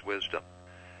from his wisdom.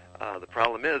 The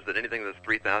problem is that anything that's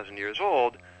 3,000 years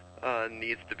old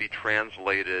needs to be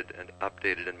translated and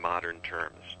updated in modern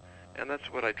terms. And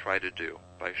that's what I try to do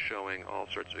by showing all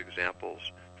sorts of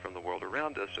examples from the world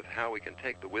around us of how we can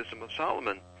take the wisdom of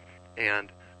Solomon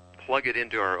and plug it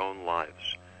into our own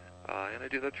lives. And I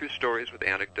do that through stories with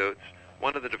anecdotes.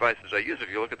 One of the devices I use, if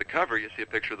you look at the cover, you see a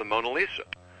picture of the Mona Lisa.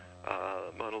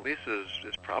 Mona Lisa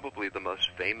is probably the most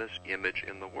famous image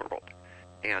in the world.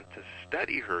 And to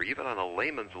study her, even on a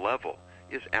layman's level,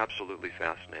 is absolutely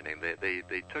fascinating.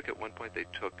 They took, at one point, they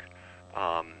took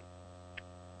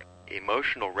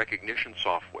emotional recognition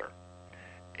software,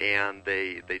 and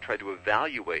they tried to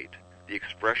evaluate the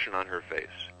expression on her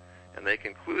face, and they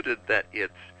concluded that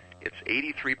it's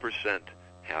 83%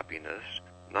 happiness,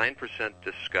 9%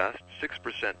 disgust,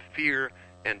 6% fear,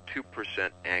 and 2%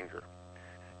 anger.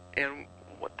 And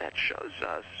what that shows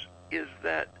us is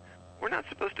that we're not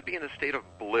supposed to be in a state of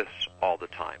bliss all the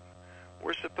time.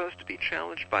 We're supposed to be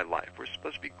challenged by life. We're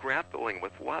supposed to be grappling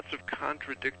with lots of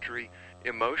contradictory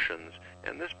emotions,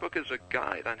 and this book is a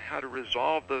guide on how to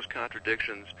resolve those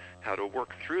contradictions, how to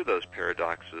work through those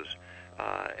paradoxes,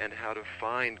 and how to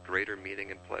find greater meaning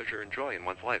and pleasure and joy in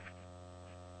one's life.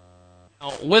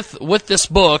 Now, with this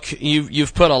book,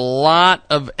 you've put a lot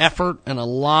of effort and a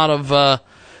lot of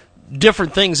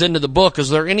different things into the book. Is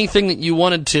there anything that you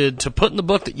wanted to put in the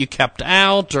book that you kept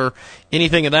out, or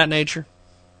anything of that nature?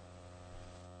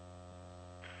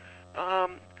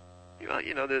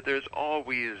 There's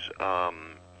always a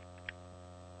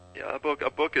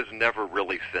book is never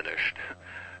really finished.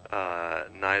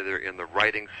 Neither in the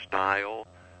writing style.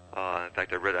 In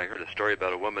fact, I heard a story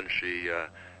about a woman. She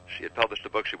had published a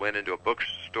book. She went into a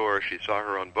bookstore. She saw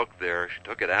her own book there. She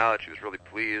took it out. She was really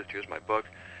pleased. Here's my book.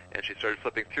 And she started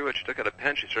flipping through it. She took out a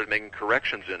pen. She started making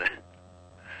corrections in it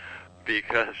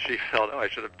because she felt, I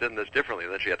should have done this differently.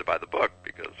 And then she had to buy the book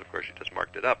because, of course, she just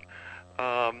marked it up.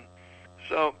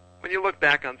 So when you look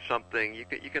back on something, you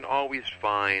can always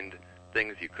find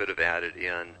things you could have added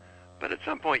in. But at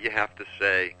some point you have to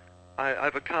say,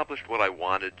 I've accomplished what I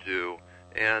wanted to,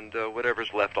 and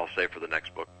whatever's left I'll save for the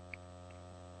next book.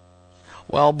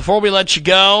 Well, before we let you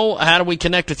go, how do we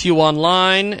connect with you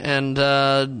online, and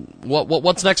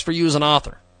what's next for you as an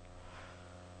author?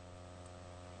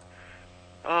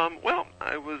 Well,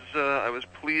 I was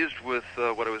pleased with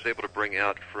what I was able to bring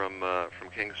out from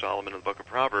King Solomon in the Book of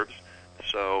Proverbs.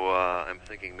 So I'm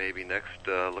thinking maybe next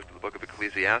look at the Book of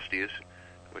Ecclesiastes,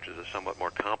 which is a somewhat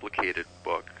more complicated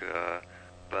book.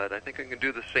 But I think I can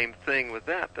do the same thing with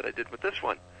that I did with this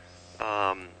one.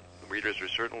 Readers are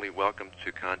certainly welcome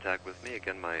to contact with me.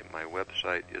 Again, my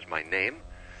website is my name.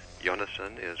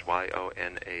 Yonason is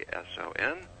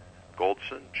Yonason.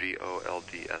 Goldson,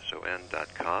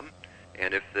 GOLDSON.com.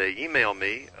 And if they email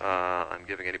me, I'm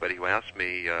giving anybody who asks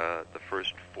me the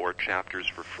first 4 chapters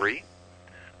for free.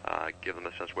 Give them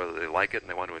a sense whether they like it and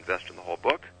they want to invest in the whole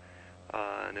book.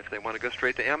 And if they want to go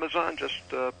straight to Amazon, just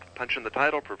punch in the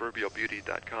title,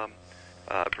 proverbialbeauty.com.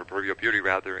 Proverbial Beauty,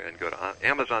 rather, and go to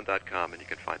Amazon.com, and you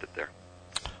can find it there.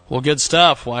 Well, good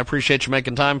stuff. Well, I appreciate you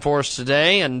making time for us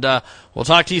today, and we'll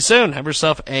talk to you soon. Have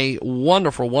yourself a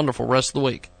wonderful, wonderful rest of the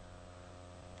week.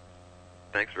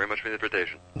 Thanks very much for the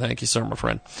invitation. Thank you, sir, my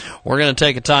friend. We're going to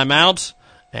take a time out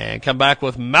and come back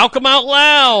with Malcolm Out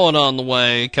Loud on the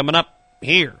way, coming up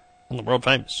here on the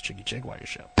world-famous Jiggy Jaguar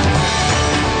Show.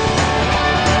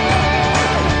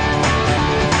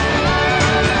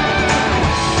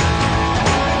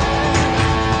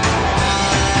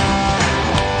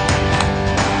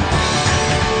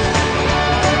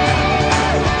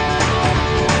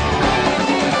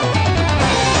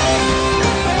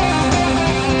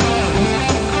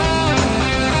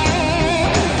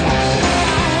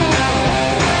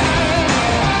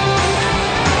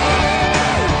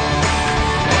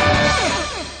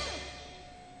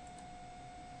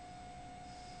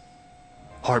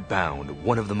 Heartbound,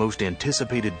 one of the most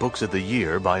anticipated books of the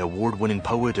year by award-winning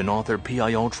poet and author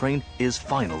P.I.L. Train, is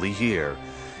finally here.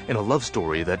 In a love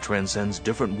story that transcends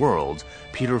different worlds,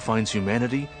 Peter finds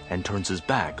humanity and turns his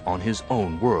back on his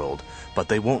own world, but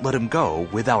they won't let him go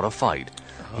without a fight.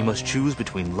 He must choose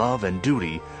between love and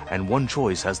duty, and one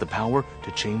choice has the power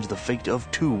to change the fate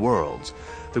of 2 worlds.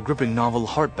 The gripping novel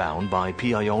Heartbound by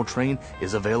P.I.L. Train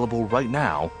is available right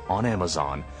now on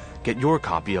Amazon. Get your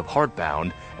copy of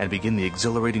Heartbound and begin the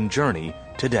exhilarating journey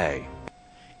today.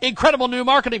 Incredible new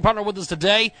marketing partner with us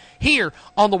today here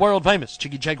on the world-famous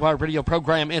Jiggy Jaguar radio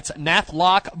program. It's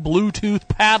Nathlock Bluetooth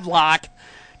Padlock.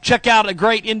 Check out a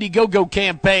great Indiegogo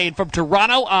campaign from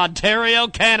Toronto, Ontario,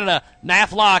 Canada.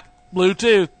 Nathlock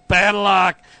Bluetooth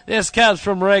Padlock. This comes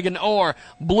from Reagan Orr.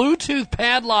 Bluetooth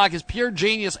Padlock is pure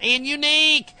genius and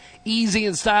unique. Easy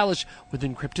and stylish with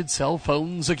encrypted cell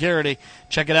phone security.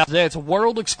 Check it out today. It's a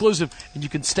world exclusive, and you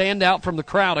can stand out from the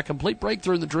crowd. A complete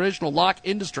breakthrough in the traditional lock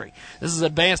industry. This is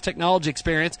advanced technology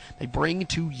experience they bring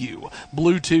to you.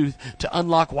 Bluetooth to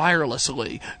unlock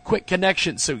wirelessly. Quick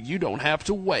connection so you don't have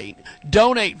to wait.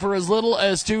 Donate for as little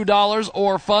as $2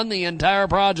 or fund the entire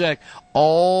project.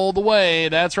 All the way,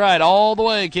 that's right, all the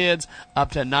way, kids,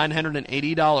 up to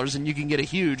 $980, and you can get a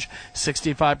huge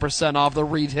 65% off the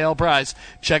retail price.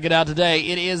 Check it out today.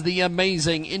 It is the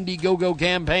amazing Indiegogo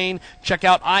campaign. Check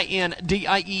out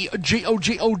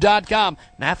INDIEGOGO.com.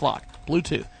 Nathlock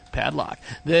Bluetooth padlock.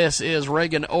 This is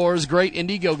Reagan Orr's great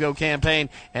Indiegogo campaign,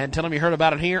 and tell them you heard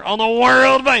about it here on the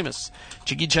world-famous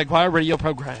Jiggy Jaguar radio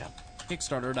program.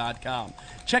 Kickstarter.com.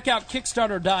 Check out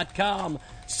Kickstarter.com.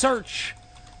 Search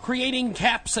Creating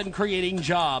Caps and Creating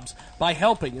Jobs. By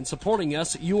helping and supporting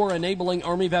us, you are enabling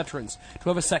Army veterans to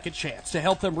have a second chance to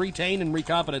help them retain and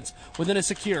reconfidence within a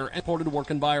secure and supported work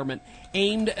environment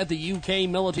aimed at the UK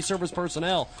military service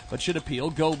personnel, but should appeal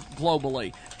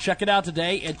globally. Check it out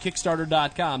today at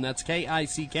Kickstarter.com. That's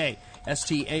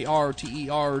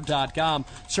KICKSTARTER.com.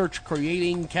 Search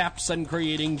Creating Caps and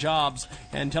Creating Jobs,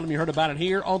 and tell them you heard about it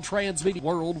here on Transmedia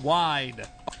Worldwide.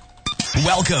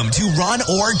 Welcome to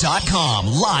RonOr.com,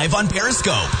 live on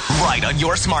Periscope. Right on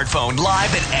your smartphone,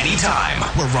 live at any time.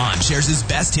 Where Ron shares his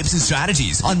best tips and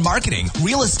strategies on marketing,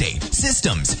 real estate,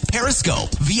 systems, Periscope,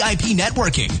 VIP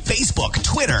networking, Facebook,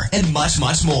 Twitter, and much,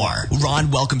 much more.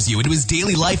 Ron welcomes you into his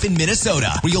daily life in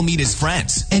Minnesota, where you'll meet his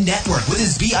friends and network with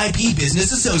his VIP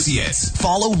business associates.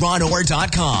 Follow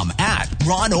RonOr.com at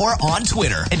RonOr on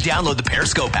Twitter and download the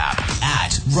Periscope app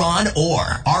at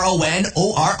RonOr,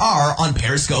 RONORR on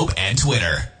Periscope and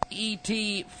Twitter.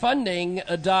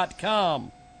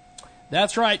 etfunding.com.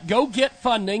 That's right,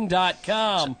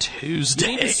 gogetfunding.com. Tuesday.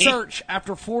 You need to search,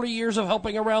 after 40 years of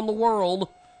helping around the world,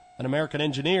 an American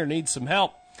engineer needs some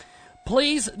help.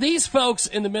 Please, these folks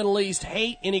in the Middle East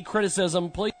hate any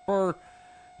criticism. Please refer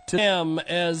to them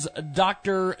as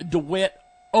Dr. DeWitt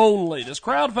only. This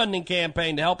crowdfunding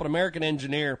campaign to help an American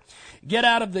engineer get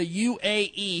out of the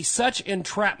UAE, such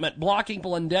entrapment, blocking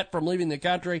people in debt from leaving the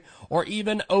country, or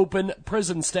even open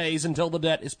prison stays until the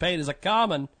debt is paid, is a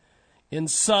common in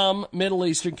some Middle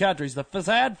Eastern countries. The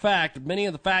sad fact of many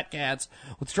of the fat cats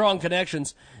with strong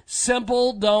connections,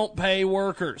 simple don't pay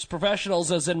workers.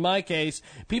 Professionals, as in my case,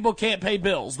 people can't pay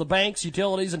bills. The banks,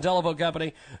 utilities, and telephone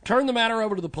company turn the matter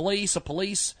over to the police. A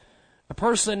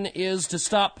person is to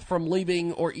stop from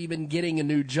leaving or even getting a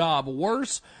new job.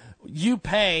 Worse, you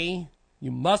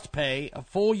must pay a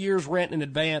full year's rent in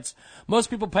advance. Most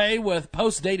people pay with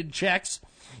post-dated checks.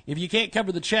 If you can't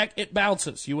cover the check, it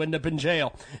bounces. You end up in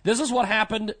jail. This is what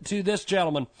happened to this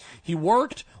gentleman. He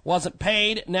worked, wasn't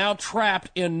paid, now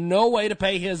trapped in no way to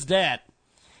pay his debt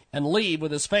and leave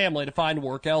with his family to find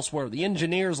work elsewhere. The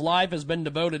engineer's life has been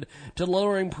devoted to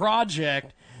delivering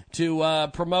project to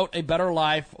promote a better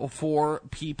life for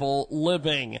people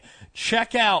living.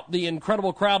 Check out the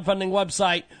incredible crowdfunding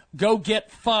website, Go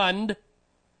Get Fund.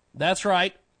 That's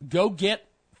right, Go Get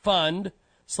Fund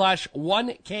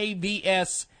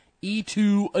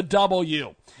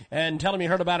 /1KVSE2W. And tell them you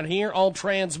heard about it here on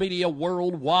Transmedia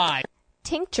Worldwide.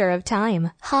 Tincture of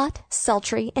Time. Hot,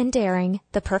 sultry, and daring.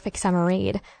 The perfect summer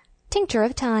read. Tincture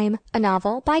of Time, a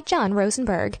novel by John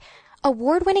Rosenberg.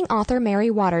 Award-winning author Mary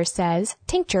Waters says,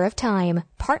 Tincture of Time,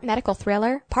 part medical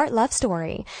thriller, part love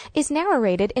story, is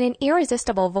narrated in an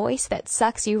irresistible voice that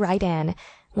sucks you right in.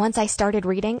 Once I started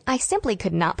reading, I simply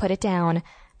could not put it down.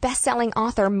 Best-selling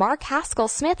author Mark Haskell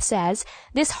Smith says,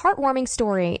 this heartwarming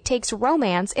story takes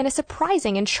romance in a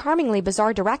surprising and charmingly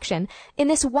bizarre direction in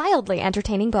this wildly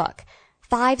entertaining book.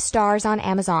 5 stars on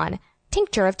Amazon.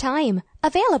 Tincture of Time,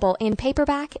 available in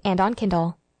paperback and on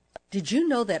Kindle. Did you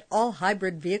know that all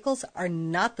hybrid vehicles are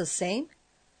not the same?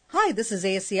 Hi, this is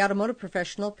ASC Automotive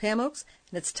Professional Pam Oakes,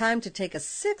 and it's time to take a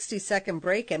 60-second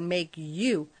break and make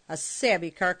you a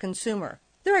savvy car consumer.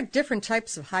 There are different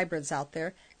types of hybrids out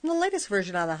there, and the latest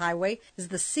version on the highway is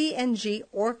the CNG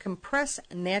or compressed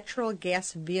natural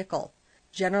gas vehicle.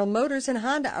 General Motors and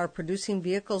Honda are producing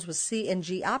vehicles with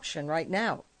CNG option right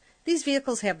now. These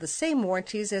vehicles have the same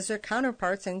warranties as their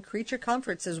counterparts and creature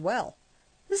comforts as well.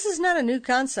 This is not a new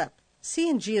concept.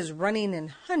 CNG is running in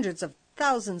hundreds of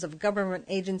thousands of government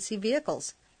agency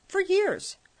vehicles for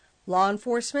years. Law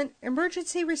enforcement,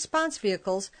 emergency response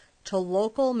vehicles to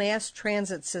local mass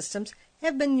transit systems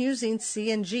have been using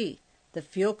CNG. The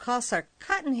fuel costs are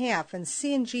cut in half, and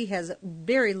CNG has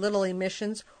very little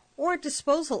emissions or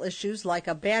disposal issues like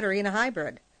a battery in a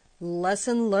hybrid.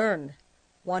 Lesson learned.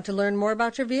 Want to learn more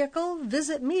about your vehicle?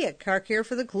 Visit me at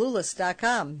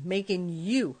CarCareForTheClueless.com, making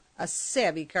you a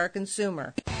savvy car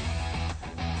consumer.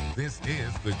 This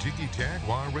is the Jiggy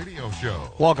Jaguar Radio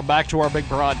Show. Welcome back to our big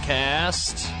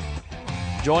broadcast.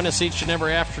 Join us each and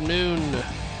every afternoon,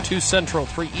 2 Central,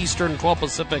 3 Eastern, 12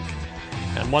 Pacific,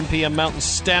 and 1 p.m. Mountain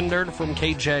Standard from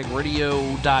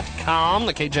KJagRadio.com,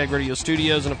 the KJag Radio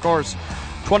Studios, and of course,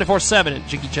 24/7 at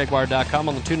JiggyJaguar.com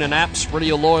on the TuneIn apps.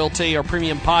 Radio Loyalty, our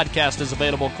premium podcast, is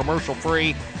available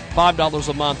commercial-free, $5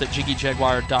 a month at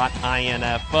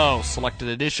JiggyJaguar.info. Selected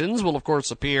editions will, of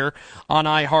course, appear on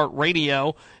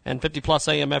iHeartRadio and 50-plus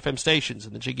AM/FM stations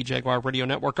in the Jiggy Jaguar Radio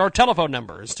Network. Our telephone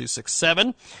number is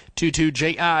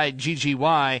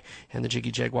 267-22-JIGGY, and the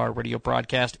Jiggy Jaguar Radio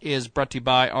broadcast is brought to you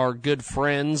by our good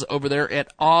friends over there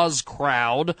at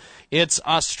OzCrowd. It's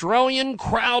Australian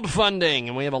crowdfunding,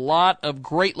 and we have a lot of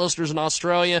great listeners in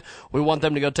Australia. We want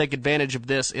them to go take advantage of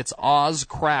this. It's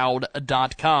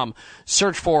OzCrowd.com.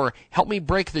 Search for Help Me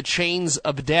Break the Chains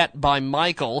of Debt by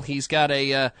Michael. He's got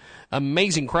a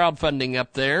amazing crowdfunding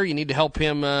up there. You need to help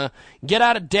him get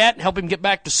out of debt, help him get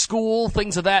back to school,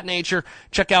 things of that nature.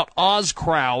 Check out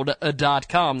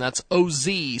OzCrowd.com. That's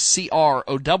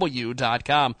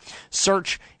OZCROW.com.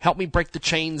 Search Help Me Break the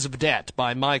Chains of Debt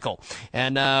by Michael.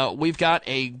 And we've got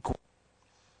a...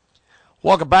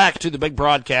 Welcome back to the big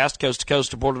broadcast, coast to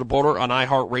coast, border to border on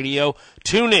iHeartRadio,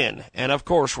 TuneIn, and of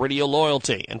course Radio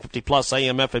Loyalty and 50-plus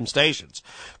AM/FM stations.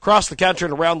 Across the country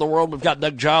and around the world, we've got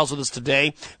Doug Giles with us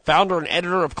today, founder and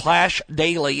editor of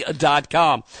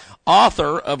ClashDaily.com,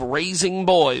 author of Raising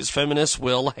Boys Feminists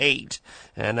Will Hate.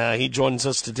 And he joins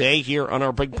us today here on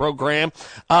our big program.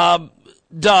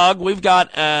 Doug, we've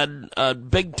got a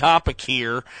big topic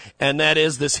here, and that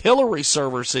is this Hillary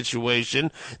server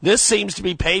situation. This seems to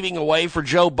be paving a way for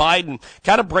Joe Biden.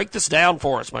 Kind of break this down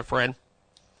for us, my friend.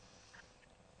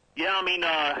 Yeah, I mean,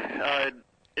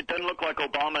 it doesn't look like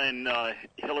Obama and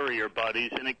Hillary are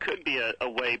buddies, and it could be a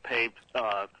way paved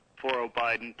for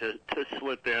Biden to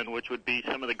slip in, which would be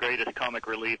some of the greatest comic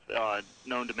relief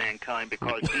known to mankind,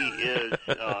 because he is,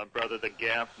 brother, the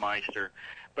Gaffmeister.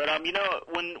 But,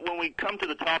 when we come to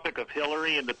the topic of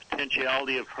Hillary and the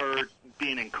potentiality of her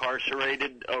being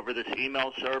incarcerated over this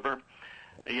email server,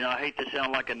 I hate to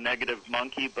sound like a negative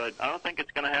monkey, but I don't think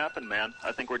it's going to happen, man.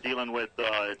 I think we're dealing with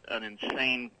an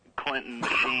insane Clinton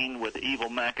machine with evil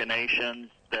machinations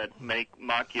that make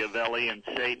Machiavelli and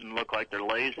Satan look like they're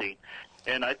lazy.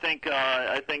 And I think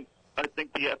the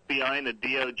FBI and the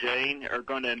DOJ are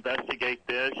going to investigate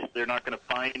this. They're not going to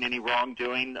find any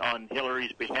wrongdoing on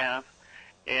Hillary's behalf.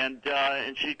 And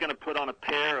she's going to put on a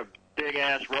pair of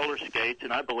big-ass roller skates,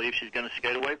 and I believe she's going to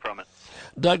skate away from it.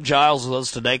 Doug Giles with us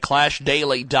today,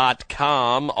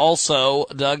 ClashDaily.com. Also,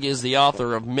 Doug is the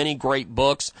author of many great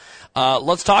books.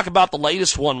 Let's talk about the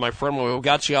latest one, my friend. We've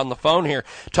got you on the phone here.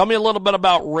 Tell me a little bit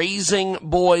about Raising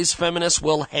Boys Feminists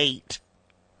Will Hate.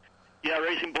 Yeah,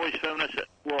 Raising Boys Feminists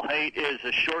Will Hate is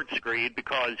a short screed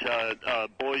because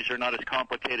boys are not as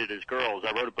complicated as girls.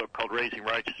 I wrote a book called Raising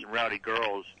Righteous and Rowdy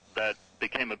Girls that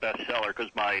became a bestseller because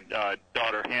my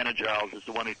daughter Hannah Giles is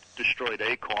the one who destroyed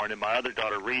Acorn, and my other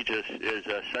daughter Regis is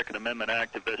a Second Amendment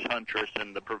activist, huntress,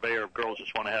 and the purveyor of girls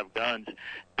just want to have guns.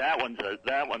 That one's a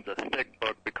thick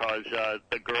book because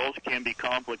the girls can be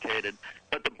complicated.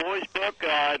 But the boys book,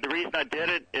 the reason I did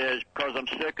it is because I'm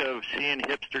sick of seeing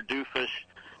hipster doofus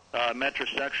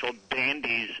metrosexual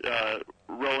dandies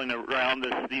rolling around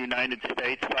the United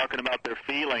States talking about their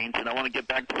feelings, and I want to get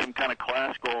back to some kind of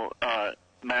classical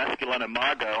masculine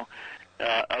imago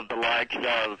of the likes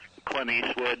of Clint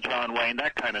Eastwood, John Wayne,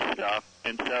 that kind of stuff.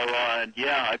 And so,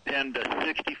 I penned a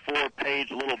 64-page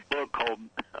little book called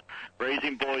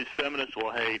Raising Boys Feminists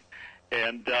Will Hate.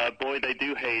 And, boy, they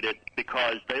do hate it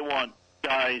because they want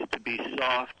guys to be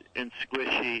soft and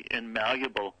squishy and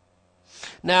malleable.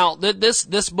 Now,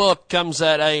 this book comes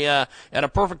at a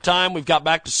perfect time. We've got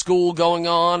back to school going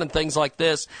on and things like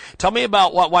this. Tell me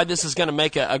about why this is going to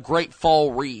make a great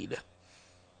fall read.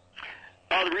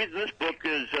 The reason this book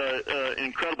is an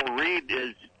incredible read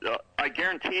is I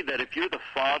guarantee that if you're the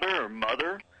father or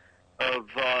mother of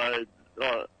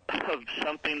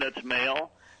something that's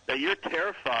male, that you're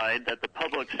terrified that the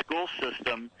public school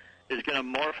system is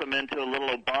going to morph them into a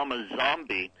little Obama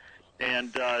zombie.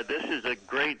 And this is a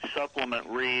great supplement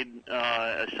read,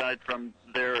 aside from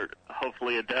their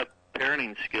hopefully adept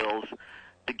parenting skills,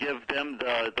 to give them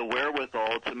the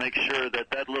wherewithal to make sure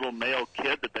that little male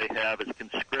kid that they have is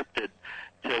conscripted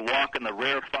to walk in the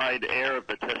rarefied air of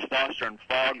the testosterone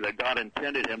fog that God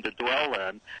intended him to dwell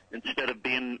in, instead of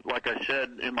being, like I said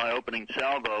in my opening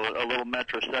salvo, a little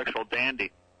metrosexual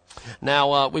dandy.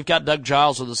 Now, we've got Doug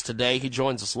Giles with us today. He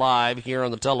joins us live here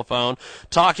on the telephone,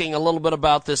 talking a little bit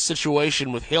about this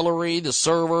situation with Hillary, the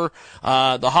server,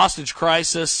 the hostage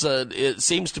crisis. It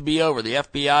seems to be over. The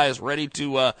FBI is ready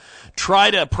to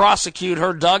try to prosecute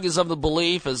her. Doug is of the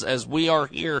belief, as we are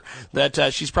here,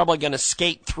 that she's probably going to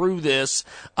skate through this.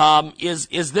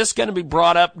 Is this going to be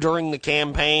brought up during the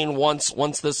campaign once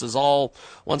this is all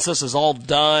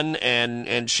done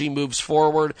and she moves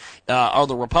forward? Are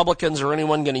the Republicans or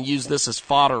anyone going to use this as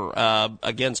fodder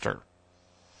against her?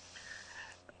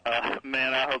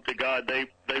 Man, I hope to God they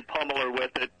pummel her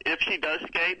with it. If she does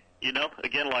skate,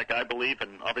 again, like I believe,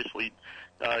 and obviously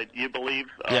you believe,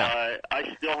 I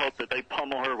still hope that they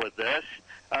pummel her with this.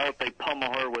 I hope they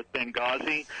pummel her with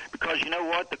Benghazi, because you know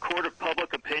what? The court of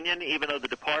public opinion, even though the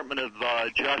Department of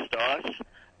Just Us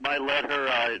might let her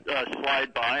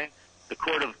slide by, the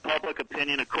court of public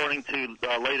opinion, according to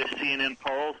the latest CNN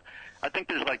polls, I think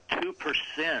there's like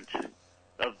 2%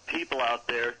 of people out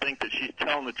there think that she's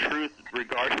telling the truth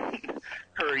regarding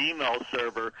her email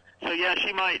server. So yeah,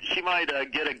 she might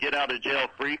get a get out of jail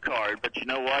free card. But you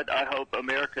know what? I hope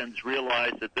Americans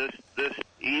realize that this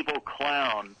evil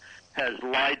clown has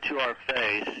lied to our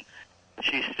face.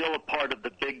 She's still a part of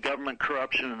the big government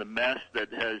corruption and the mess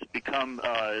that has become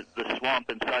the swamp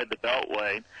inside the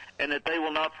Beltway, and that they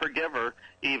will not forgive her,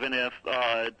 even if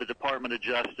the Department of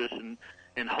Justice and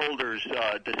Holder's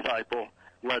disciple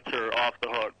lets her off the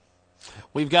hook.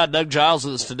 We've got Doug Giles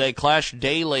with us today.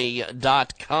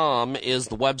 ClashDaily.com is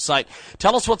the website.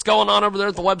 Tell us what's going on over there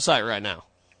at the website right now.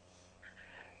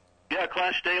 Yeah,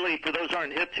 Clash Daily, for those who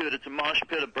aren't hip to it, it's a mosh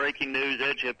pit of breaking news,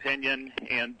 edgy opinion,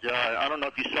 and I don't know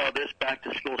if you saw this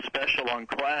back-to-school special on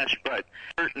Clash, but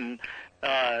a certain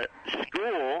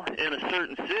school in a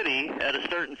certain city at a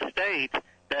certain state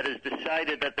that has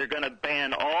decided that they're going to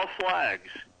ban all flags,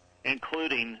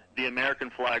 including the American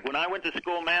flag. When I went to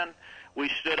school, man, we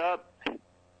stood up,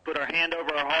 put our hand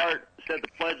over our heart, said the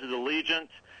Pledge of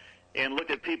Allegiance, and look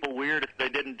at people weird if they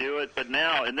didn't do it. But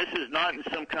now, and this is not in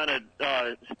some kind of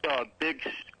big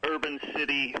urban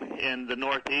city in the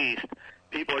Northeast,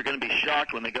 people are going to be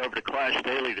shocked when they go over to Clash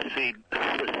Daily to see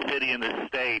the city and the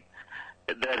state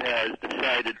that has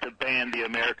decided to ban the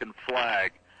American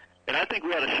flag. And I think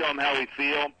we ought to show them how we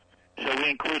feel. So we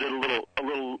included a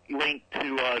little link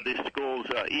to the school's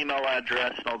email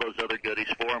address and all those other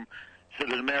goodies for them, so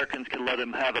that Americans can let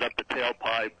them have it up the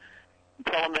tailpipe.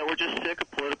 Tell them that we're just sick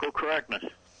of political correctness.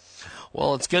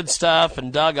 Well, it's good stuff,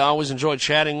 and Doug, I always enjoyed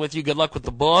chatting with you. Good luck with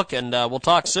the book, and we'll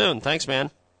talk soon. Thanks, man.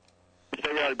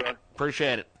 Stay right, bro.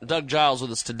 Appreciate it. Doug Giles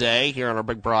with us today here on our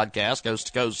big broadcast, coast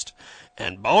to coast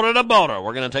and border to border.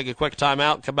 We're going to take a quick time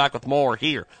out and come back with more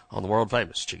here on the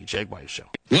world-famous Jiggy Jaguar Show.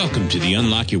 Welcome to the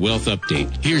Unlock Your Wealth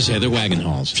Update. Here's Heather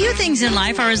Wagenhals. Few things in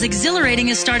life are as exhilarating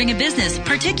as starting a business,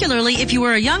 particularly if you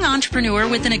are a young entrepreneur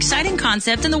with an exciting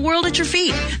concept and the world at your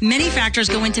feet. Many factors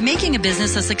go into making a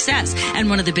business a success, and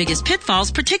one of the biggest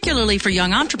pitfalls, particularly for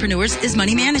young entrepreneurs, is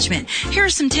money management. Here are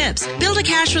some tips. Build a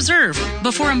cash reserve.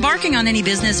 Before embarking on any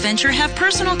business venture, have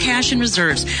personal cash in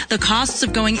reserves. The costs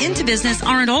of going into business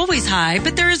aren't always high,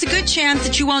 but there is a good chance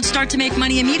that you won't start to make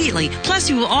money immediately. Plus,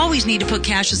 you will always need to put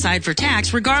cash aside for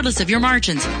tax, regardless of your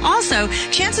margins. Also,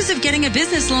 chances of getting a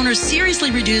business loan are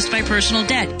seriously reduced by personal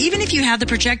debt, even if you have the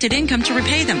projected income to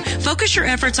repay them. Focus your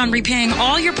efforts on repaying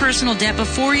all your personal debt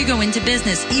before you go into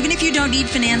business. Even if you don't need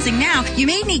financing now, you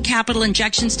may need capital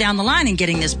injections down the line, and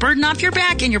getting this burden off your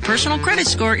back and your personal credit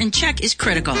score in check is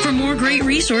critical. For more great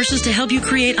resources to help you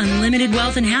create unlimited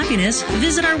wealth and happiness,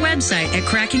 visit our website at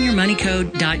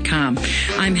crackingyourmoneycode.com.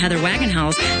 I'm Heather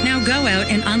Wagenhals. Now go out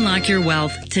and unlock your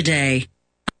wealth today.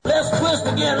 Let's twist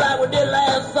again like we did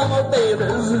last summer,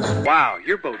 babies. Wow,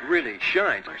 your boat really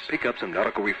shines. Pick up some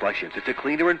Nautical Reflections. It's a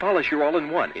cleaner and polisher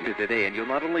all-in-one. Into the day, and you'll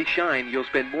not only shine, you'll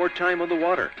spend more time on the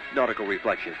water. Nautical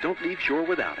Reflections. Don't leave shore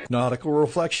without it. Nautical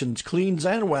Reflections cleans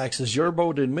and waxes your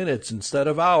boat in minutes instead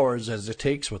of hours, as it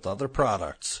takes with other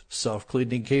products.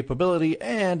 Self-cleaning capability,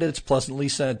 and it's pleasantly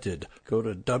scented. Go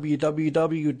to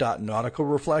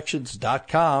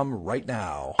www.nauticalreflections.com right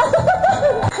now.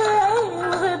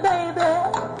 Crazy, baby.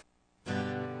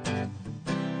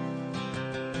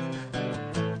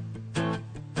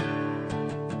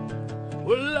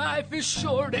 Well, life is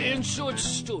short and short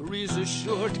stories are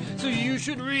short, so you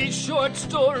should read short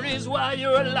stories while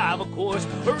you're alive, of course.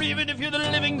 Or even if you're the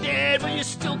living dead, but you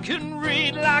still can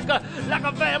read like a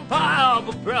vampire,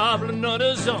 but probably not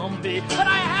a zombie. But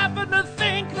I happen to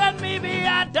think that maybe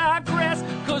I digress,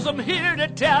 'cause I'm here to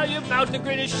tell you about the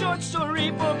greatest short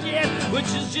story book yet, which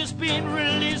is just being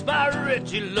released by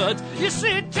Reggie Lutz. You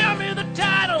see, tell me the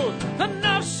title,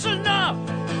 Enough's Enough,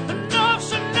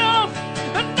 Enough's Enough,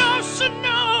 Enough's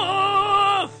Enough.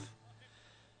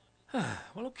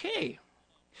 Well, okay.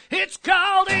 It's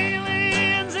called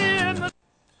Aliens in the...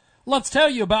 Let's tell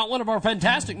you about one of our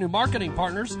fantastic new marketing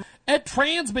partners at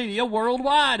Transmedia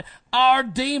Worldwide, Our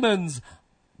Demons,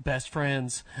 Best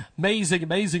Friends. Amazing,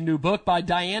 amazing new book by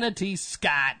Diana T.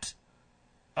 Scott.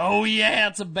 Oh, yeah,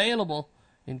 it's available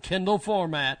in Kindle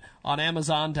format on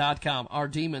Amazon.com. Our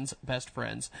Demons, Best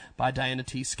Friends by Diana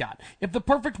T. Scott. If the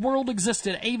perfect world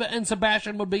existed, Ava and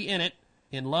Sebastian would be in it,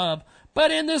 in love, But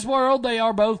in this world, they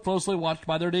are both closely watched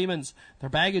by their demons. Their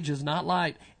baggage is not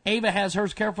light. Ava has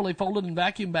hers carefully folded in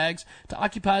vacuum bags to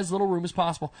occupy as little room as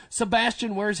possible.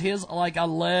 Sebastian wears his like a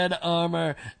lead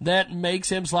armor that makes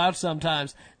him slouch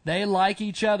sometimes. They like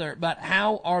each other, but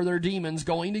how are their demons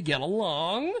going to get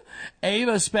along?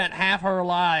 Ava spent half her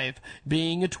life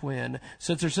being a twin.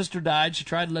 Since her sister died, she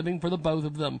tried living for the both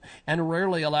of them and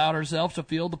rarely allowed herself to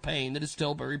feel the pain that is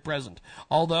still very present.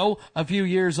 Although a few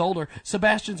years older,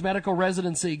 Sebastian's medical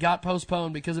residency got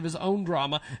postponed because of his own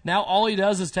drama. Now all he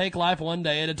does is take life one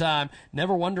day at a time,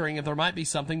 never wondering if there might be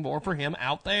something more for him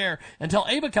out there, until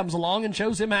Ava comes along and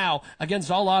shows him how,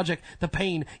 against all logic, the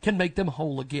pain can make them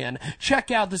whole again. Check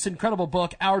out this incredible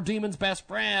book, Our Demon's Best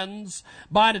Friends,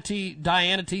 by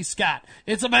Diana T. Scott.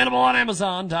 It's available on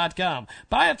Amazon.com.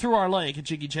 Buy it through our link at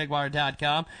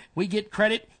JiggyJaguar.com. We get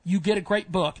credit. You get a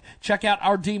great book. Check out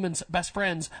Our Demon's Best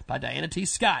Friends by Diana T.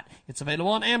 Scott. It's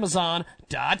available on Amazon.com.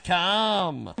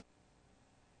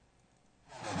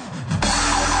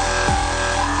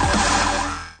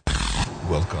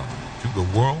 Welcome to the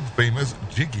world-famous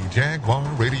Jiggy Jaguar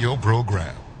radio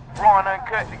program. Ron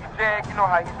Uncut, Jiggy Jag, you know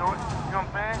how you do it. You know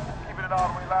what I'm saying? Keeping it all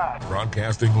the way live.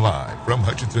 Broadcasting live from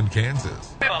Hutchinson,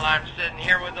 Kansas. Well, I'm sitting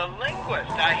here with a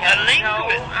linguist. I had no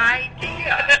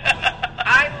idea.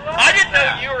 I didn't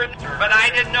know you were, but I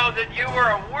didn't know that you were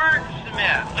a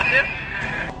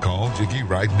wordsmith. Call Jiggy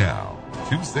right now.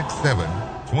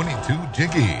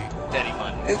 267-22-JIGGY. Daddy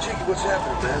fun. Hey, Jiggy, what's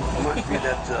happening, man? Reminds me of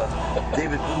that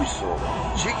David Bowie song.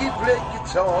 Jiggy play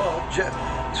guitar.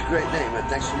 It's a great name, man.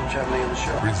 Thanks so much for having me on the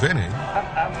show. Presenting.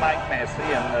 I'm Mike Massey,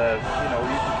 and,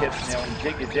 you can catch me on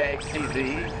Jiggy Jag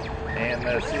TV and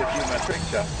see a few of my trick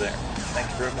shots there.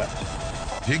 Thanks very much.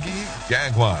 Jiggy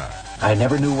Jaguar. I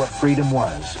never knew what freedom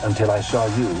was until I saw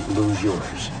you lose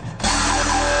yours.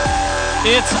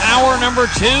 It's hour number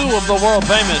 2 of the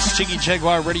world-famous Jiggy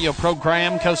Jaguar radio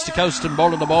program, coast to coast and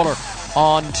border to border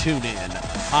on TuneIn,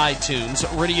 iTunes,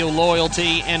 Radio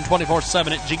Loyalty, and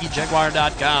 24/7 at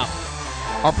JiggyJaguar.com.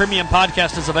 Our premium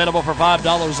podcast is available for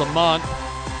 $5 a month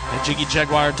at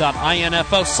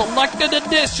JiggyJaguar.info. Selected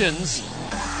editions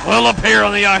will appear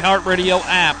on the iHeartRadio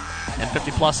app and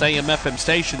 50-plus AM/FM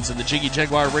stations in the Jiggy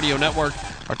Jaguar Radio Network.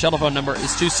 Our telephone number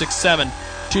is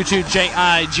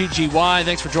 267-22-JIGGY.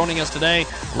 Thanks for joining us today.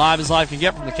 Live as live can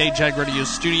get from the K-Jag Radio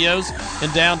Studios in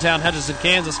downtown Hutchinson,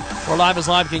 Kansas, where live as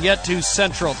live can get 2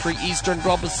 Central, 3 Eastern,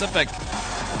 12 Pacific,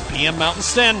 1 p.m. Mountain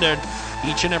Standard,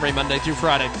 each and every Monday through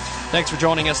Friday. Thanks for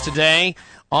joining us today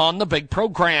on the big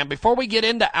program. Before we get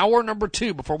into hour number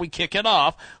 2, before we kick it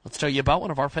off, let's tell you about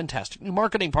one of our fantastic new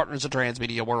marketing partners at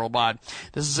Transmedia Worldwide.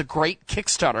 This is a great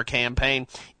Kickstarter campaign.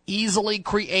 Easily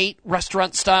create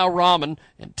restaurant-style ramen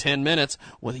in 10 minutes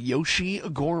with Yoshi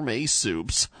Gourmet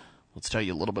Soups. Let's tell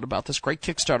you a little bit about this great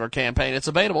Kickstarter campaign. It's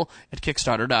available at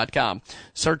Kickstarter.com.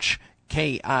 Search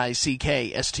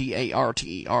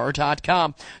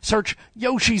KICKSTARTER.com. Search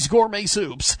Yoshi's Gourmet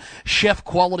Soups. Chef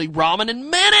quality ramen in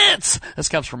minutes. This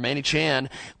comes from Manny Chan.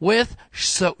 With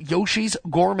Yoshi's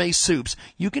Gourmet Soups,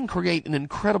 you can create an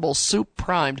incredible soup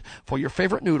primed for your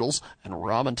favorite noodles and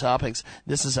ramen toppings.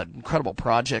 This is an incredible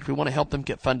project. We want to help them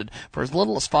get funded. For as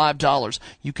little as $5,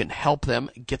 you can help them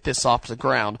get this off the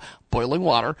ground. Boiling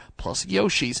water plus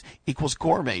Yoshi's equals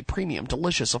gourmet, premium,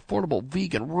 delicious, affordable,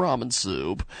 vegan ramen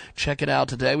soup. Check it out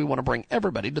today. We want to bring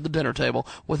everybody to the dinner table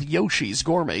with Yoshi's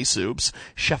Gourmet Soups.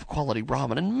 Chef-quality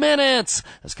ramen in minutes.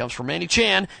 This comes from Manny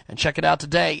Chan. And check it out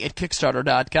today at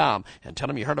Kickstarter.com. And tell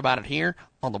them you heard about it here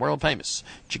on the world-famous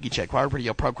Jiggy Jaguar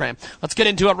radio program. Let's get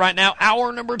into it right now.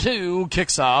 Hour number 2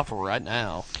 kicks off right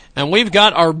now. And we've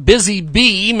got our busy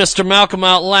bee, Mr. Malcolm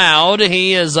Out Loud.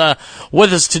 He is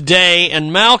with us today.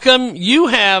 And Malcolm, you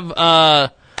have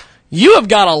got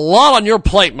a lot on your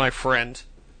plate, my friend.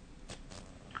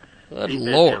 Good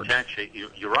Lord. It's actually,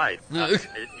 you're right. It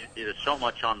is so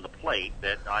much on the plate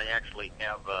that I actually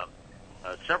have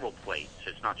several plates.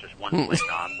 It's not just one plate.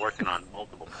 I'm working on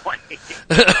multiple plates.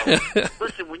 So,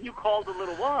 listen, when you called a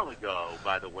little while ago,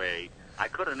 by the way, I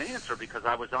couldn't answer because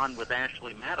I was on with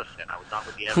Ashley Madison. I was on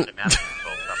with the Ashley Madison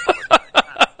show.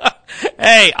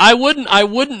 Hey, I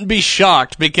wouldn't be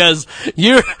shocked because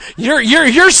you're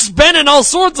spinning all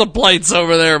sorts of plates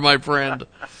over there, my friend.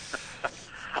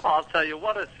 I'll tell you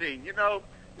what a scene. You know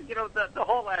the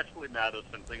whole Ashley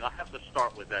Madison thing. I have to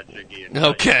start with that, Jiggy.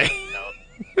 Okay.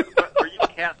 For you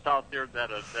cats out there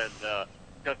that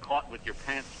got caught with your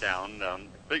pants down,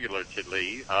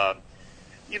 figuratively,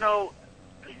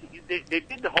 they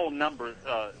did the whole numbers,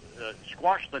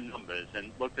 squashed the numbers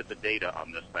and looked at the data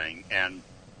on this thing, and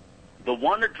the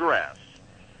one address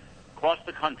across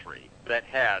the country that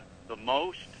had the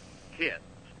most hits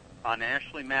on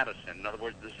Ashley Madison, in other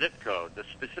words, the zip code, the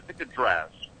specific address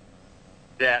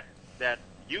that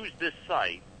use this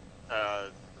site,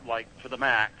 like for the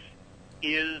max,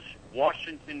 is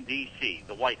Washington, D.C.,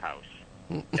 the White House.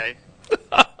 Okay?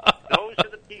 Those are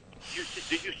the people.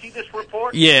 Did you see this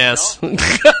report? Yes. No?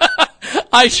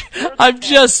 I'm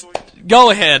just...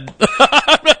 Go ahead.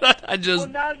 Well,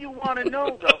 now you want to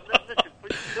know, though. Listen, for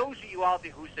those of you out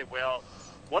there who say, well,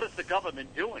 what is the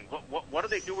government doing? What do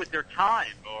they do with their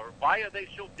time? Or why are they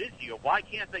so busy? Or why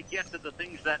can't they get to the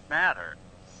things that matter?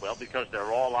 Well, because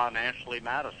they're all on Ashley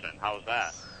Madison. How's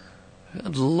that?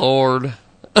 Good Lord.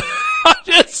 Can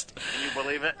you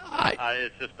believe it?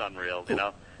 It's just unreal, you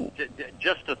know.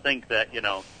 Just to think that, you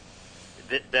know,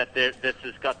 that this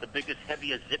has got the biggest,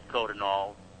 heaviest zip code and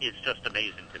all is just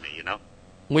amazing to me, you know.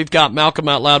 We've got Malcolm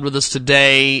Out Loud with us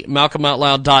today.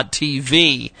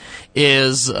 MalcolmOutLoud.tv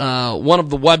is one of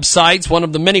the websites, one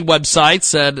of the many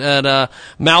websites that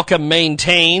Malcolm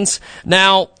maintains.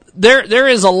 Now, there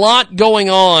is a lot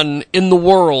going on in the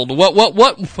world.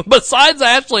 What besides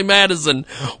Ashley Madison,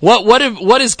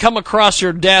 what has come across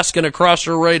your desk and across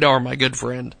your radar, my good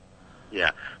friend? Yeah.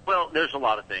 Well, there's a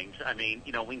lot of things. I mean,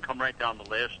 you know, we can come right down the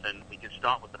list, and we can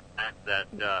start with the fact that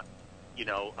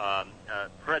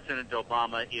President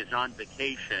Obama is on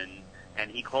vacation,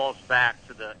 and he calls back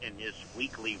in his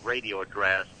weekly radio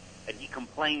address, and he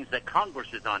complains that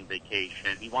Congress is on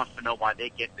vacation. He wants to know why they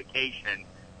get vacation,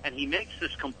 and he makes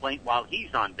this complaint while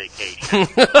he's on vacation.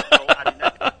 So, I mean,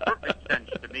 that makes perfect sense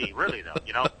to me, really, though,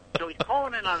 you know. So he's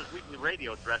calling in on his weekly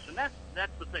radio address, and that's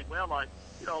the thing. Well,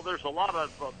 you know, there's a lot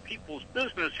of people's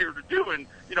business here to do, and,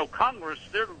 you know, Congress,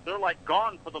 they're like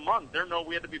gone for the month. They're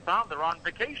nowhere to be found. They're on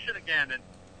vacation again, and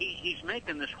he's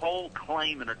making this whole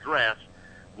claim and address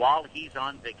while he's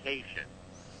on vacation.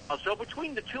 So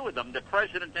between the two of them, the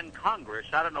president and Congress,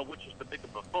 I don't know which is the bigger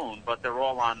buffoon, but they're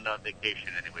all on vacation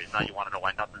anyways. Now you want to know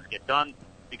why nothing's get done?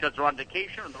 Because they're on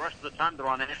vacation, and the rest of the time they're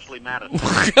on Ashley Madison.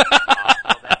 So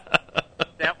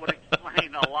that would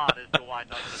explain a lot as to why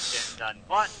nothing's getting done.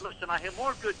 But listen, I have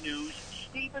more good news.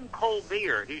 Stephen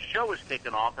Colbert, his show is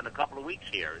kicking off in a couple of weeks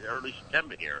here, early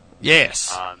September here.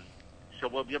 Yes. So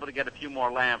we'll be able to get a few more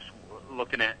laughs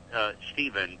looking at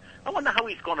Stephen. I wonder how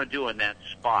he's going to do in that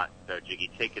spot, Jiggy.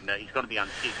 He's going to be on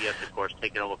CBS, of course,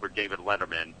 taking over for David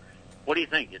Letterman. What do you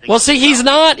think? Well, see, he's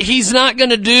not going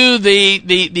to do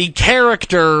the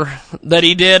character that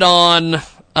he did on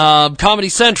Comedy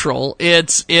Central.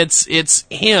 It's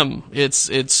him.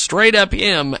 It's straight up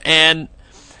him, and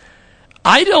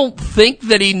I don't think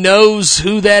that he knows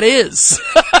who that is.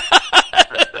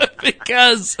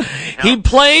 Because he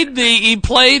played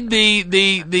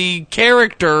the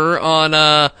character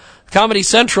on Comedy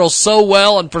Central so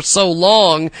well and for so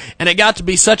long, and it got to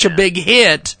be such a big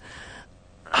hit.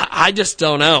 I just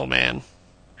don't know, man.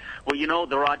 Well, you know,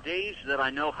 there are days that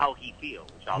I know how he feels.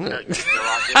 I'll tell you. There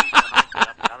are days when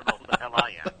I don't know who the hell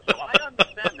I am. So I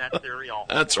understand that theory all.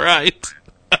 That's right.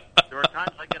 There are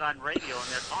times I get on radio and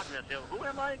they're talking and I say, who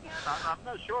am I again? I'm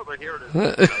not sure, but here it is.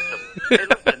 Hey,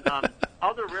 listen,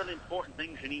 other really important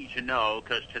things you need to know,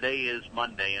 because today is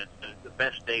Monday, and the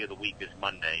best day of the week is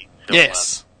Monday. So,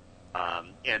 yes.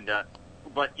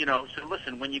 But, you know, so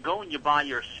listen, when you go and you buy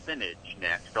your spinach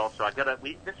next, also,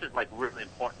 this is like really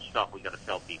important stuff we got to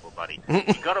tell people, buddy.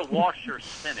 You got to wash your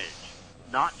spinach,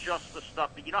 not just the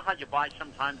stuff, you know how you buy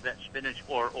sometimes that spinach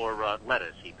or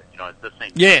lettuce even, you know, it's the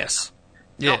same. Yes.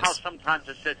 You know how sometimes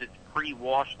it says it's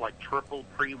pre-washed, like triple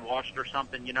pre-washed or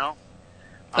something, you know?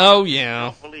 Oh, yeah. I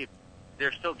don't believe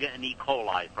they're still getting E.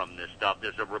 coli from this stuff.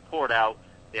 There's a report out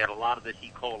that a lot of this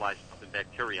E. coli stuff and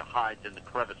bacteria hides in the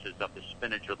crevices of the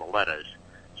spinach or the lettuce.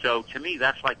 So to me,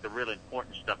 that's like the really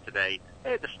important stuff today.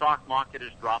 Hey, the stock market is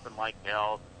dropping like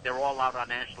hell. They're all out on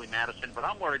Ashley Madison, but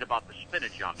I'm worried about the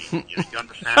spinach I'm eating. You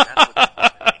understand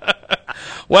that?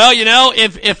 Well, you know,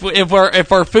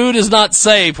 if our food is not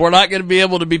safe, we're not going to be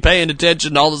able to be paying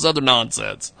attention to all this other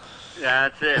nonsense. Yeah,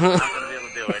 that's it. We're not going to be able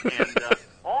to do it. And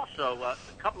also, a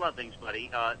couple other things, buddy.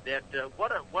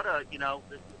 You know,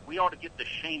 we ought to get the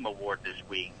shame award this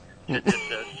week to this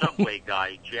Subway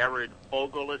guy, Jared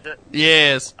Fogle, is it?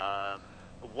 Yes.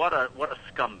 What a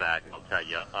scumbag, I'll tell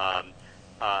you.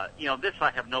 You know, this I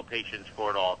have no patience for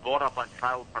at all. Brought up on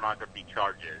child pornography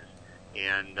charges,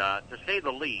 and to say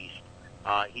the least,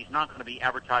 he's not going to be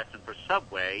advertising for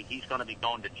Subway. He's going to be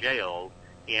going to jail.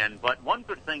 But one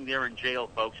good thing there in jail,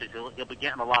 folks, is he'll be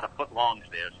getting a lot of footlongs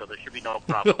there, so there should be no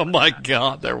problem. Oh my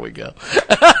God! There we go.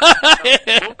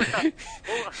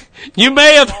 You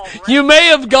may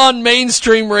have gone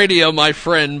mainstream radio, my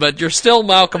friend, but you're still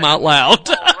Malcolm Out Loud.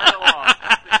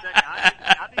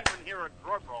 I didn't even hear a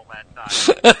drum roll that time.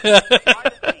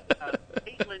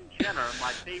 Caitlyn Jenner,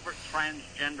 my favorite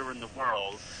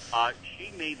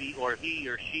he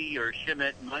or she or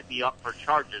Schmidt might be up for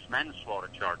charges, manslaughter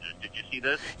charges. Did you see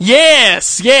this?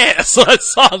 Yes, I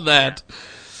saw that.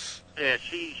 Yeah,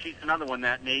 she's another one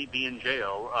that may be in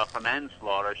jail for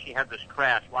manslaughter. She had this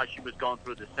crash while she was going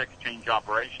through the sex change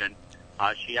operation.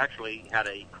 She actually had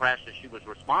a crash that she was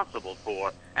responsible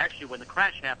for. Actually, when the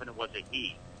crash happened, it was a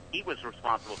he. He was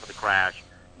responsible for the crash.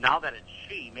 Now that it's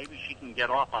she, maybe she can get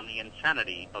off on the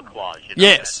insanity clause. You know,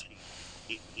 yes.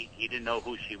 He didn't know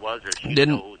who she was, or she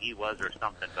didn't know who he was, or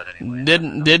something. But anyway,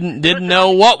 didn't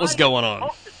know what was going on. The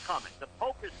Pope is coming. The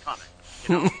Pope is coming.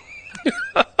 You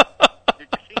know? Did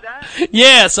you see that?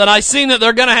 Yes, and I seen that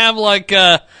they're going to have like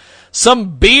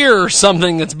some beer or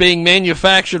something that's being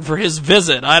manufactured for his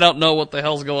visit. I don't know what the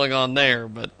hell's going on there,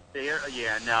 but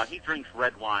yeah, no, he drinks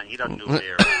red wine. He doesn't do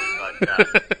beer.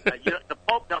 But you know, the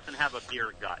Pope doesn't have a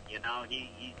beer gut. You know,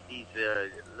 he's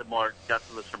the more got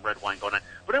some red wine going on.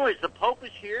 But anyways, the Pope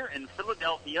is here in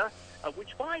Philadelphia,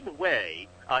 which, by the way,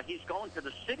 he's going to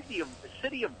the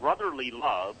city of brotherly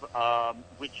love,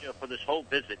 which for this whole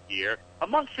visit here.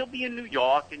 Amongst, he'll be in New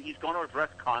York, and he's going to address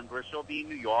Congress. He'll be in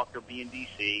New York. He'll be in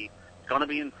D.C. He's going to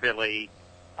be in Philly.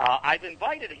 I've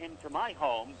invited him to my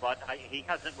home, but he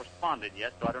hasn't responded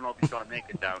yet, so I don't know if he's going to make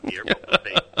it down here. But we'll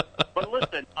see. But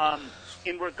listen,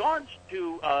 in regards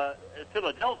to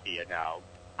Philadelphia now,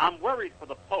 I'm worried for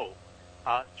the Pope.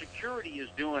 Security is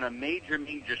doing a major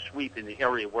sweep in the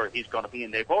area where he's going to be,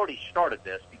 and they've already started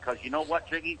this because you know what,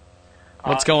 Jiggy?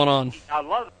 What's going on? I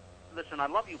love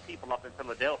you people up in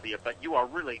Philadelphia, but you are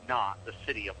really not the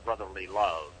city of brotherly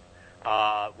love.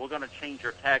 We're going to change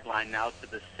your tagline now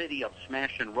to the city of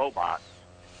smashing robots.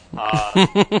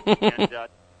 And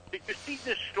did you see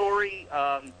this story?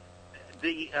 I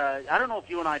don't know if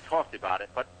you and I talked about it,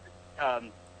 but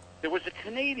there was a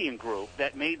Canadian group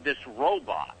that made this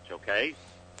robot, okay?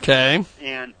 Okay.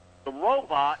 And the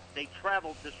robot,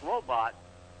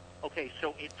 okay,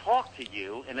 so it talked to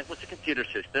you, and it was a computer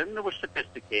system, and it was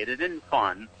sophisticated and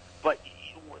fun, but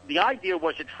the idea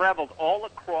was it traveled all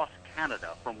across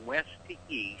Canada from west to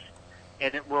east,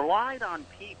 and it relied on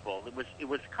people. It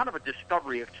was kind of a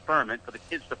discovery experiment for the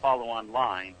kids to follow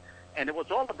online, and it was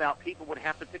all about people would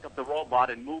have to pick up the robot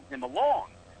and move him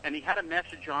along. And he had a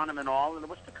message on him and all, and it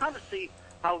was to kind of see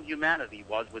how humanity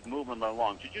was with moving them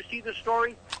along. Did you see this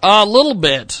story? A little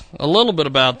bit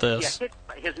about this. Yeah,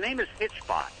 his name is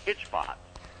Hitchbot.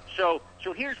 So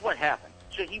here's what happened.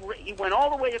 So he went all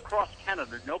the way across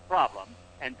Canada, no problem,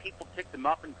 and people picked him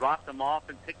up and dropped him off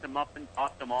and picked him up and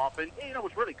tossed him off, and you know, it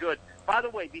was really good. By the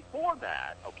way, before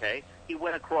that, okay, he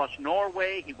went across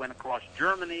Norway, he went across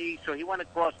Germany, so he went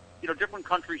across, you know, different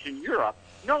countries in Europe,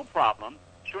 no problem.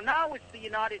 So now it's the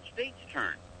United States'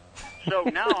 turn. So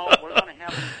now we're going to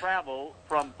have him travel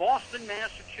from Boston,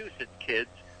 Massachusetts, kids,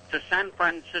 to San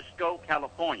Francisco,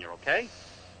 California, okay?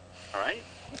 All right?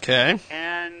 Okay.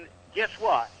 And guess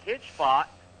what? Hitchbot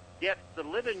gets the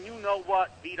living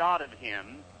you-know-what beat out of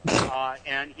him.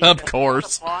 And he of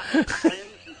course.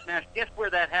 Guess where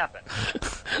that happened?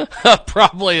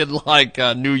 Probably in, like,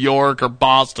 New York or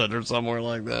Boston or somewhere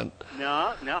like that.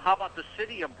 No. How about the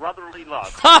city of brotherly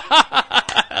love?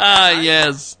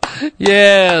 Yes.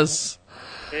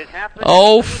 It happened.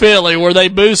 Oh, Philly, where they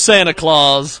boo Santa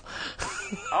Claus.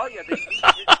 Oh, yeah, they beat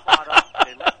Hitchbot up.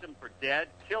 They left him for dead,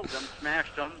 killed him,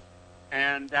 smashed him,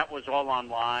 and that was all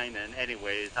online. And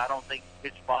anyways, I don't think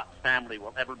Hitchbot's family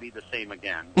will ever be the same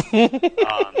again.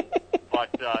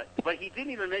 But he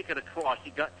didn't even make it across.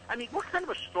 What kind of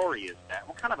a story is that?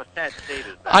 What kind of a sad state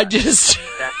is that?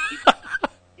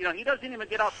 He doesn't even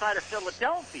get outside of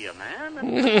Philadelphia, man.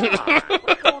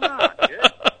 What's going on,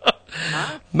 kid?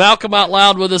 Huh? Malcolm out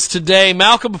loud with us today.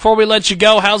 Malcolm, before we let you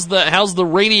go, how's the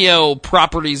radio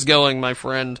properties going, my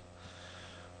friend?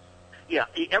 Yeah,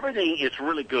 everything is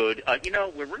really good.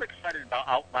 We're really excited about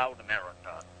Out Loud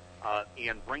America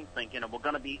and Bring Thinking, and we're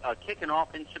going to be kicking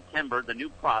off in September the new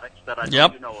products that I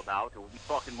know you know about. We'll be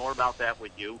talking more about that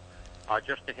with you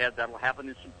just ahead. That'll happen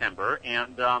in September.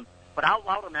 And but Out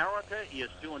Loud America is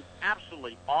doing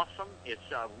absolutely awesome. It's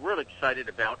really excited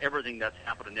about everything that's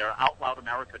happening there.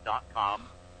 OutLoudAmerica.com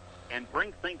and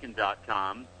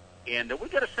BringThinking.com. And we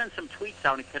got to send some tweets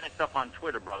out and connect up on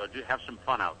Twitter, brother. Do have some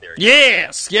fun out there.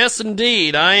 Yes,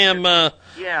 indeed. I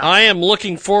am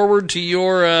looking forward to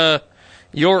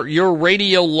your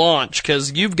radio launch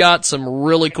because you've got some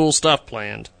really cool stuff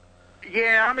planned.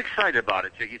 Yeah, I'm excited about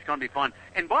it, Jiggy. It's going to be fun.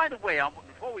 And by the way,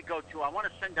 before we go to, I want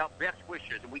to send out best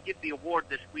wishes, and we give the award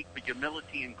this week for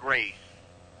humility and grace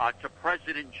to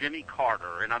President Jimmy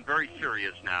Carter, and I'm very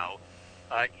serious now.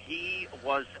 He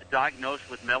was diagnosed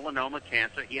with melanoma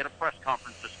cancer. He had a press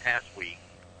conference this past week.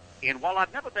 And while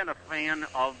I've never been a fan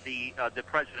of the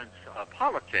president's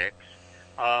politics,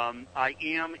 I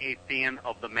am a fan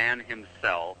of the man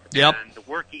himself. Yep. And the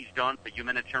work he's done for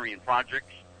humanitarian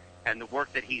projects and the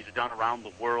work that he's done around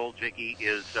the world, Jiggy,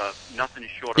 is nothing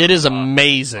short of... It is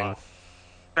amazing.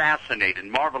 Fascinating,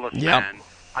 marvelous Yep. man.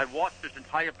 I watched his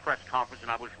entire press conference,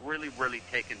 and I was really, really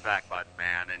taken back by the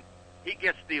man. And he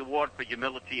gets the award for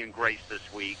humility and grace this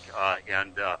week.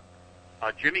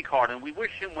 Jimmy Carter, and we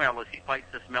wish him well as he fights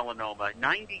this melanoma.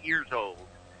 90 years old.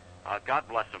 God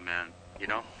bless him, man. You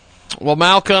know? Well,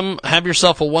 Malcolm, have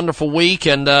yourself a wonderful week,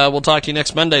 and we'll talk to you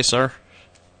next Monday, sir.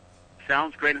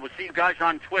 Sounds great. And we'll see you guys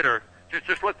on Twitter.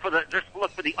 Just look for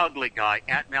the ugly guy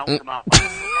at Malcolm Out.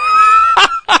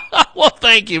 Well,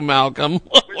 thank you, Malcolm.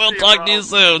 We'll talk to you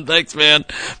soon. Thanks, man.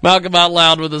 Malcolm Out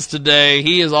Loud with us today.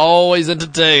 He is always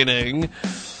entertaining.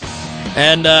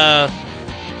 And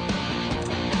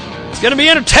it's going to be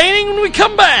entertaining when we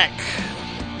come back.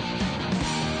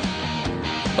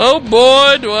 Oh,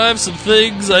 boy, do I have some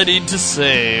things I need to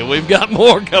say. We've got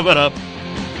more coming up.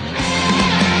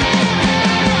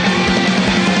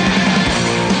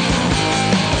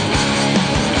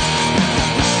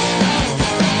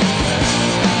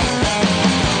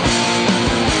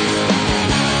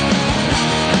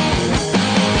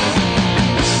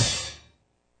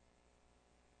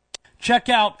 Check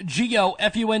out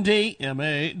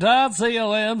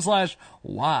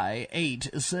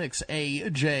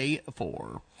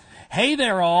gofundme.com/Y86AJ4. Hey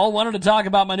there all, wanted to talk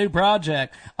about my new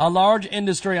project. A large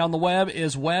industry on the web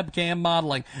is webcam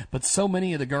modeling, but so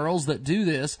many of the girls that do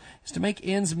this is to make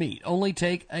ends meet, only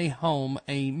take home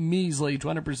a measly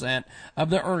 20% of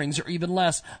their earnings or even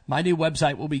less. My new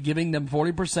website will be giving them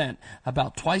 40%,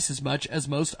 about twice as much as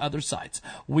most other sites.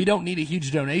 We don't need a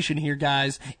huge donation here,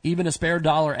 guys. Even a spare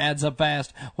dollar adds up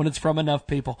fast when it's from enough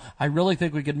people. I really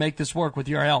think we could make this work with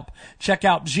your help. Check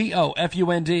out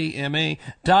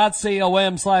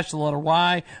gofundme.com/the letter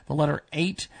Y, the letter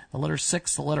 8, the letter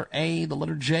 6, the letter A, the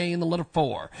letter J, and the letter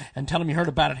 4. And tell them you heard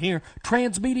about it here.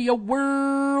 Transmedia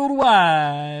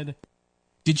Worldwide.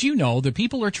 Did you know that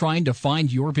people are trying to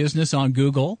find your business on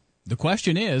Google? The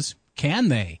question is, can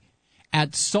they?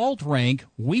 At SaltRank,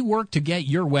 we work to get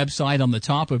your website on the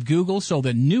top of Google so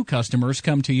that new customers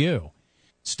come to you.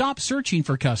 Stop searching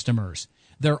for customers.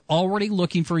 They're already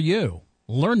looking for you.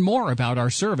 Learn more about our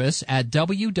service at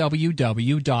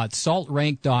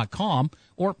www.saltrank.com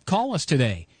or call us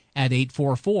today at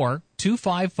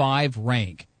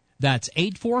 844-255-RANK. That's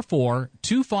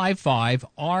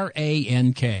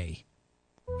 844-255-RANK.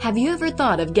 Have you ever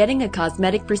thought of getting a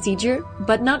cosmetic procedure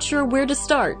but not sure where to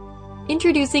start?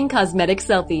 Introducing Cosmetic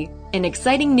Selfie, an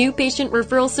exciting new patient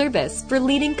referral service for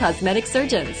leading cosmetic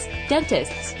surgeons,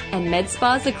 dentists, and med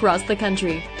spas across the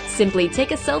country. Simply take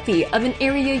a selfie of an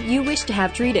area you wish to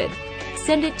have treated.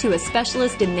 Send it to a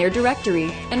specialist in their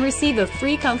directory and receive a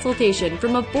free consultation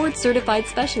from a board-certified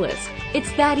specialist.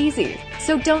 It's that easy,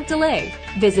 so don't delay.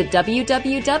 Visit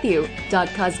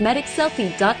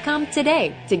www.cosmeticselfie.com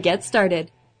today to get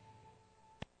started.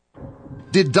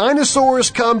 Did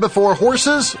dinosaurs come before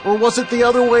horses, or was it the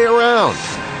other way around?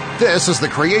 This is the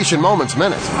Creation Moments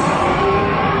Minute.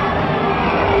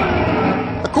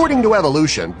 According to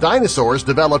evolution, dinosaurs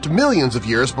developed millions of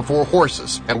years before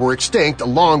horses and were extinct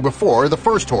long before the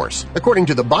first horse. According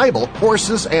to the Bible,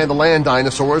 horses and the land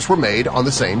dinosaurs were made on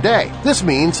the same day. This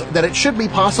means that it should be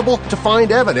possible to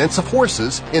find evidence of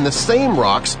horses in the same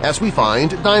rocks as we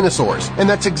find dinosaurs. And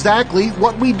that's exactly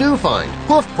what we do find.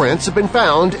 Hoof prints have been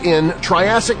found in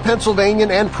Triassic Pennsylvanian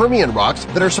and Permian rocks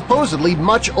that are supposedly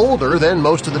much older than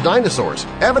most of the dinosaurs.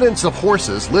 Evidence of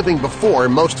horses living before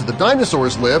most of the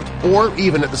dinosaurs lived, or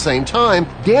even at the same time,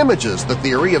 damages the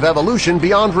theory of evolution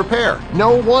beyond repair.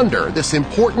 No wonder this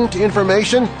important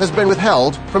information has been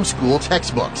withheld from school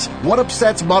textbooks. What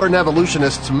upsets modern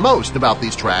evolutionists most about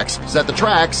these tracks is that the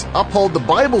tracks uphold the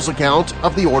Bible's account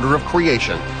of the order of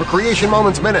creation. For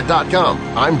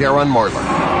CreationMomentsMinute.com, I'm Darren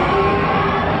Marlar.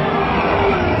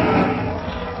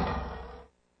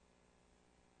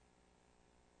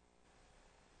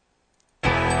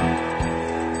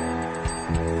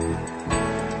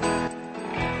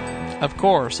 Of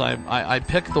course, I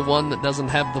pick the one that doesn't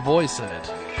have the voice in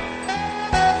it.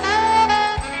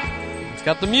 It's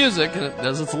got the music, and it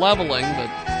does its leveling, but...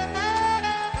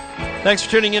 Thanks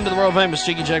for tuning into the world-famous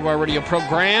Jiggy Jaguar radio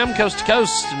program, coast to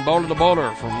coast and border to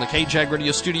border, from the K-Jag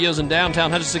Radio Studios in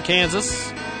downtown Hutchinson,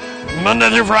 Kansas.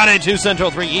 Monday through Friday, 2 Central,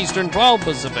 3 Eastern, 12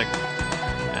 Pacific,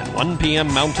 and 1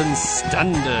 p.m. Mountain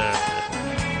Standard.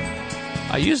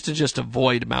 I used to just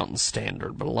avoid Mountain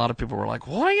Standard, but a lot of people were like,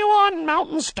 "What are you on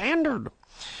Mountain Standard?"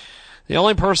 The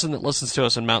only person that listens to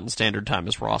us in Mountain Standard Time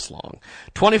is Ross Long.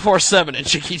 24/7 at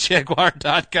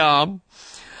JiggyJaguar.com.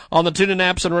 on the TuneIn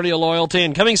apps and Radio Loyalty,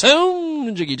 and coming soon,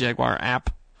 the Jiggy Jaguar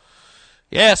app.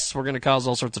 Yes, we're going to cause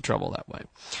all sorts of trouble that way.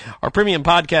 Our premium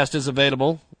podcast is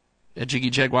available at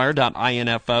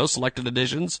jiggyjaguar.info. Selected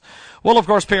editions will, of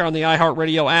course, appear on the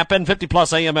iHeartRadio app and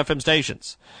 50-plus AM/FM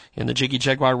stations in the Jiggy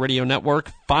Jaguar Radio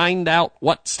Network. Find out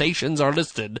what stations are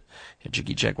listed at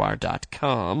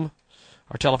jiggyjaguar.com.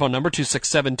 Our telephone number,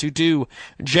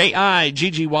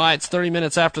 267-22-JIGGY. It's 30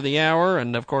 minutes after the hour,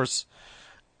 and, of course,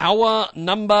 hour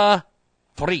number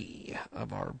 3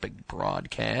 of our big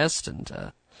broadcast.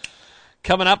 And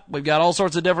coming up, we've got all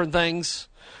sorts of different things.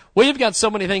 We've got so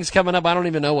many things coming up, I don't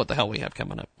even know what the hell we have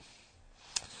coming up.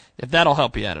 If that'll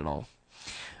help you out at all.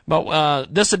 But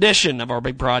this edition of our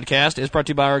big broadcast is brought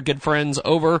to you by our good friends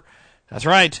over, that's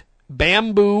right,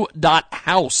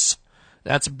 bamboo.house.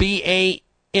 That's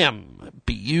BAMBU.HOUSE.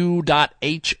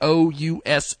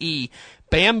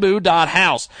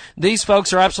 Bamboo.house. These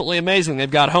folks are absolutely amazing.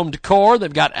 They've got home decor.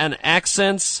 They've got an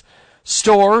accents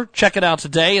store. Check it out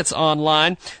today. It's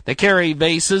online. They carry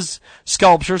vases,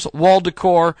 sculptures, wall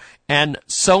decor, and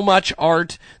so much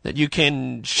art that you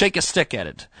can shake a stick at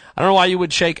it. I don't know why you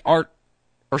would shake art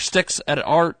or sticks at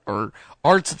art or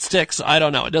arts at sticks. I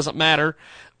don't know. It doesn't matter.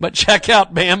 But check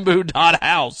out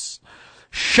bamboo.house.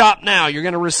 Shop now. You're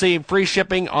going to receive free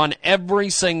shipping on every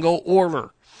single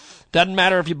order. Doesn't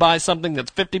matter if you buy something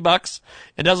that's $50.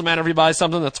 It doesn't matter if you buy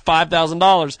something that's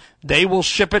 $5,000. They will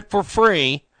ship it for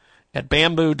free at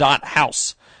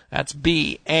bamboo.house. That's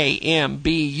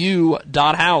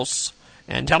BAMBU.house.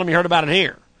 And tell them you heard about it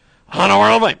here on our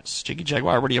world famous Jiggy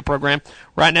Jaguar radio program.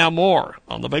 Right now, more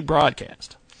on the big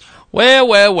broadcast.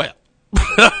 Well.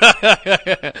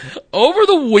 Over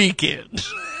the weekend,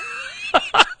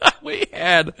 we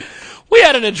had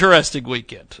an interesting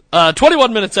weekend.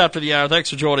 21 minutes after the hour. Thanks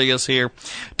for joining us here.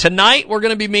 Tonight, we're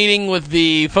going to be meeting with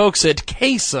the folks at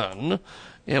K-Sun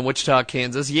in Wichita,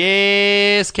 Kansas.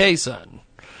 Yes, K-Sun.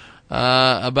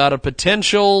 About a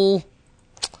potential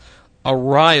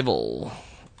arrival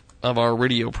of our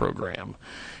radio program.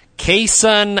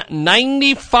 K-Sun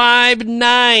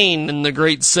 95.9 in the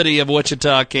great city of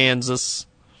Wichita, Kansas.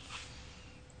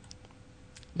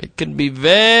 It can be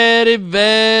very,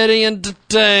 very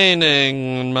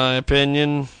entertaining, in my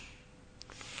opinion.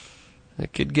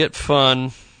 It could get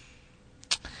fun.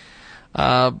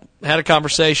 Had a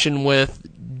conversation with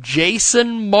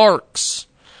Jason Marks,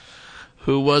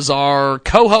 who was our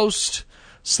co-host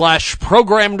 /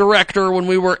 program director when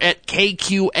we were at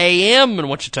KQAM in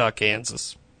Wichita,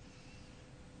 Kansas.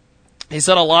 He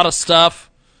said a lot of stuff.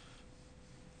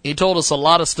 He told us a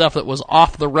lot of stuff that was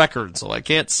off the record, so I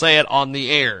can't say it on the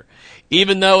air.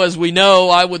 Even though, as we know,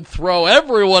 I would throw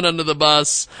everyone under the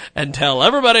bus and tell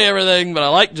everybody everything, but I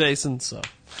like Jason, so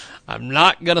I'm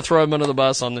not going to throw him under the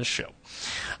bus on this show.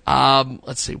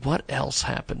 Let's see, what else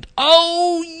happened?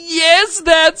 Oh, yes,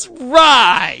 that's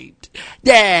right.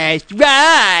 That's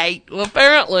right. Well,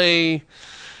 apparently,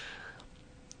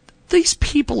 these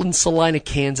people in Salina,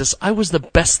 Kansas, I was the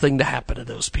best thing to happen to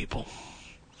those people.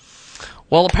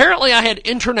 Well, apparently I had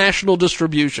international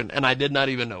distribution, and I did not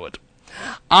even know it.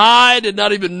 I did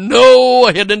not even know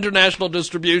I had international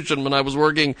distribution when I was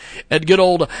working at good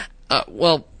old,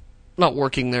 well, not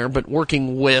working there, but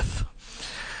working with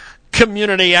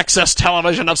Community Access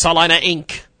Television of Salina,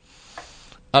 Inc.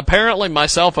 Apparently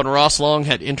myself and Ross Long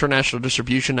had international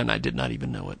distribution, and I did not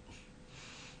even know it.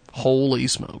 Holy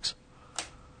smokes.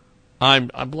 I'm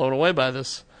blown away by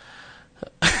this.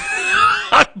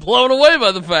 I'm blown away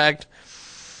by the fact.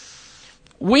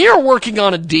 We are working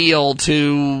on a deal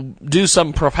to do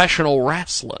some professional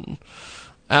wrestling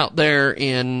out there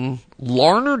in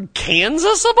Larned,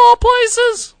 Kansas, of all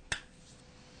places.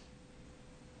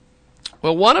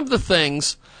 Well, one of the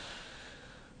things,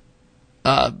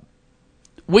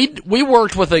 we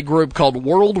worked with a group called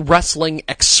World Wrestling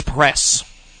Express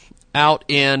out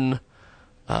in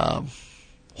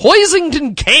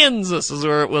Hoisington, Kansas, is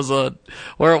where it was.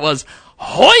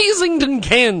 Hoisington,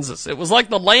 Kansas. It was like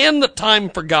the land that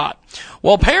time forgot.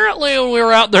 Well, apparently when we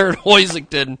were out there in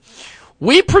Hoisington,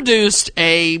 we produced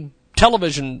a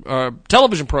television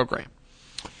program.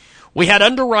 We had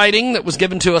underwriting that was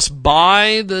given to us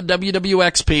by the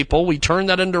WWX people. We turned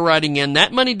that underwriting in.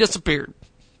 That money disappeared.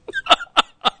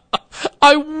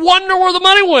 I wonder where the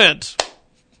money went.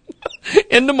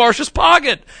 Into Marcia's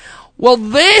pocket. Well,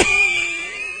 then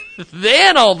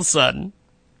all of a sudden,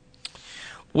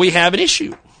 we have an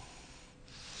issue.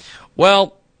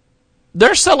 Well,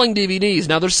 they're selling DVDs.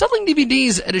 Now, they're selling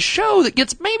DVDs at a show that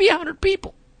gets maybe 100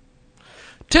 people.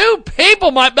 2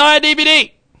 people might buy a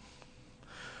DVD.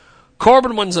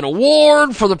 Corbin wins an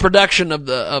award for the production of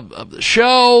the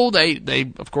show.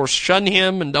 They of course shun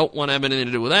him and don't want to have anything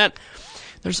to do with that.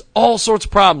 There's all sorts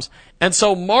of problems. And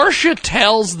so Marcia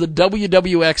tells the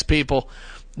WWX people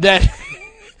that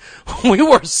we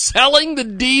were selling the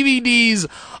DVDs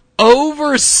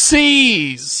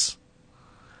overseas.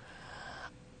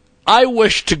 I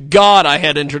wish to God I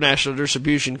had international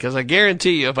distribution, because I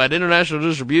guarantee you, if I had international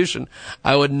distribution,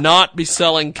 I would not be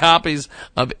selling copies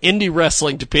of indie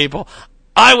wrestling to people.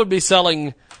 I would be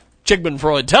selling Sigmund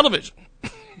Freud television.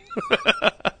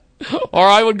 Or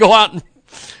I would go out and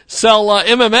sell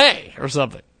MMA or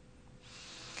something.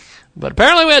 But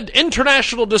apparently we had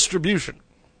international distribution.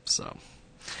 So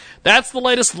that's the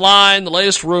latest line, the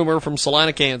latest rumor from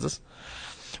Salina, Kansas.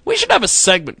 We should have a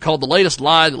segment called The Latest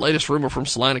Lie, The Latest Rumor from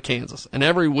Salina, Kansas. And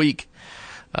every week,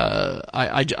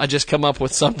 I just come up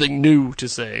with something new to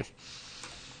say.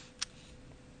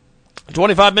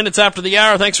 25 minutes after the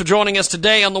hour. Thanks for joining us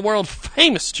today on the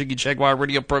world-famous Jiggy Jaguar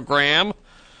radio program.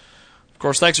 Of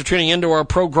course, thanks for tuning into our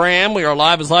program. We are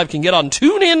live as live can get on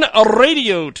TuneIn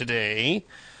Radio today.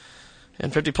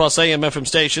 And 50-plus AM FM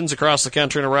stations across the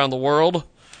country and around the world.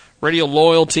 Radio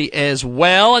Loyalty as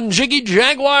well, and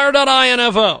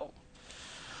JiggyJaguar.info.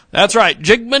 That's right,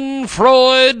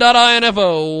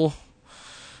 JigmundFreud.info.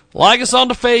 Like us on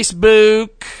the Facebook.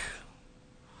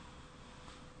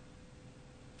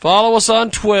 Follow us on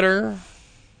Twitter.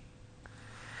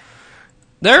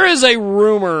 There is a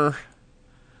rumor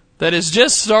that has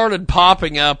just started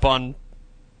popping up on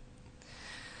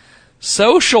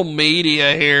social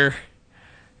media here.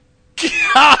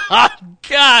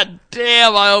 God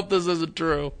damn, I hope this isn't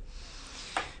true.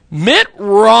 Mitt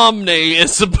Romney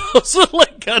is supposedly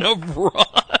going to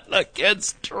run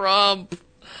against Trump.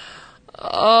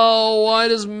 Oh, why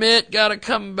does Mitt got to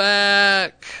come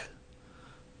back?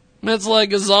 Mitt's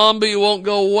like a zombie who won't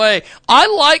go away. I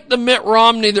like the Mitt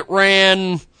Romney that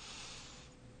ran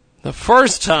the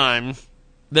first time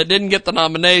that didn't get the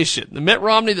nomination. The Mitt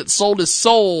Romney that sold his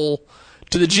soul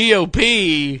to the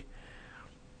GOP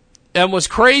and was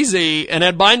crazy and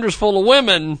had binders full of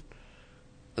women.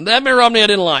 That Mitt Romney I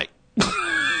didn't like.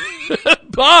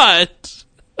 But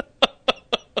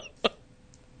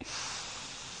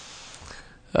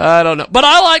I don't know. But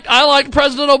I liked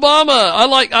President Obama. I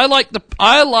liked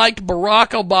Barack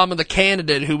Obama, the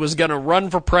candidate who was going to run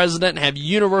for president and have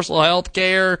universal health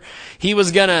care. He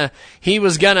was going to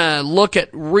look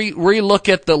at relook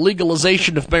at the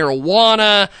legalization of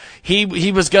marijuana.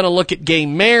 He was going to look at gay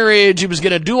marriage. He was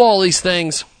going to do all these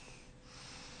things.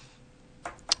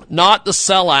 Not the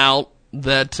sellout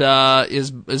that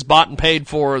is bought and paid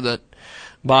for that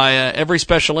by every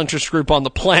special interest group on the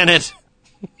planet.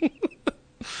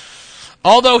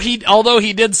 Although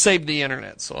he did save the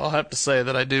internet, so I'll have to say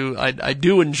that I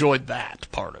do enjoy that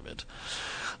part of it.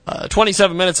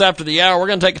 27 minutes after the hour, we're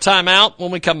going to take a time out.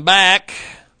 When we come back,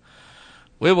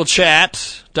 we will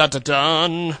chat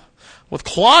with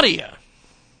Claudia.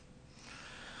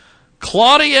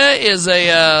 Claudia is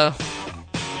a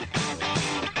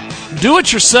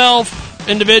do-it-yourself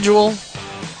individual.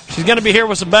 She's going to be here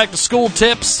with some back-to-school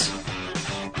tips.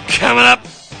 Coming up,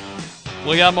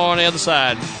 we got more on the other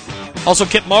side. Also,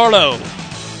 Kip Marlowe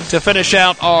to finish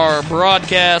out our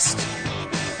broadcast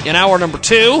in hour number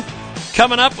 2.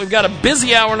 Coming up, we've got a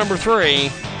busy hour number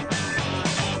 3.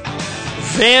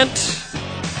 Vent,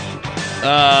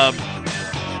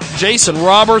 Jason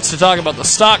Roberts to talk about the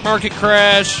stock market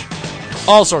crash,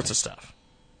 all sorts of stuff.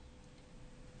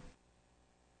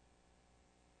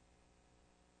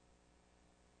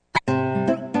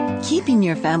 Keeping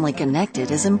your family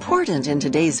connected is important in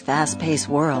today's fast-paced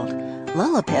world.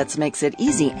 Lullapets makes it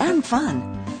easy and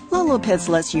fun. Lullapets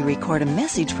lets you record a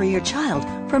message for your child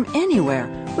from anywhere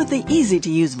with the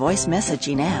easy-to-use voice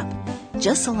messaging app.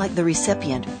 Just select the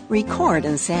recipient, record,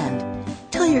 and send.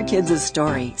 Tell your kids a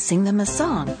story, sing them a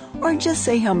song, or just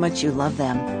say how much you love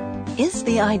them. It's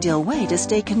the ideal way to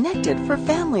stay connected for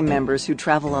family members who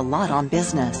travel a lot on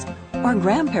business or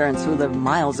grandparents who live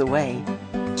miles away.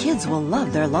 Kids will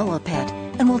love their Lullapet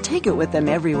and will take it with them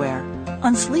everywhere.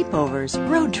 On sleepovers,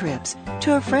 road trips,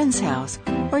 to a friend's house,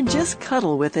 or just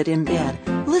cuddle with it in bed,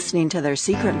 listening to their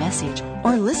secret message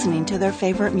or listening to their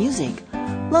favorite music.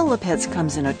 Lullapets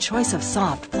comes in a choice of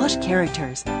soft, plush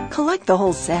characters. Collect the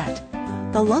whole set.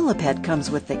 The Lullapet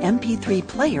comes with the MP3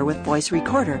 player with voice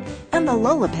recorder and the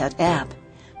Lullapet app.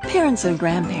 Parents and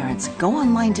grandparents, go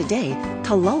online today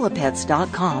to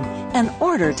lullapets.com and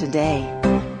order today.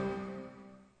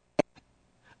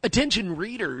 Attention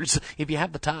readers, if you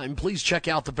have the time, please check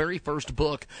out the very first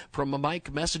book from a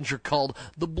Mike Messenger called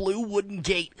The Blue Wooden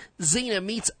Gate. Xena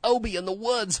meets Obi in the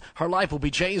woods. Her life will be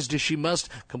changed as she must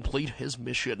complete his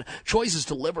mission. Choices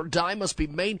to live or die must be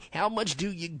made. How much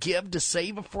do you give to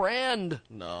save a friend?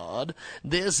 Nod.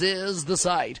 This is the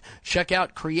site. Check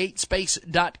out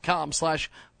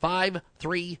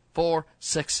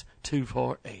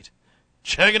createspace.com/5346248.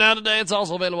 Check it out today. It's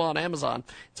also available on Amazon.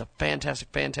 It's a fantastic,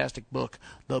 fantastic book,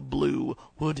 The Blue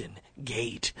Wooden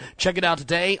Gate. Check it out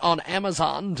today on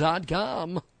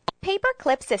Amazon.com.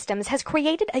 Paperclip Systems has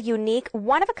created a unique,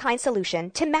 one-of-a-kind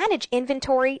solution to manage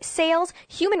inventory, sales,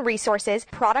 human resources,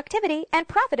 productivity, and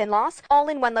profit and loss all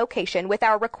in one location with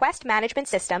our request management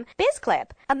system,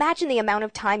 BizClip. Imagine the amount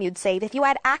of time you'd save if you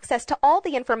had access to all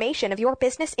the information of your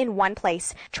business in one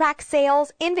place. Track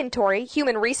sales, inventory,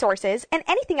 human resources, and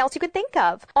anything else you could think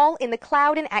of, all in the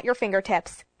cloud and at your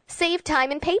fingertips. Save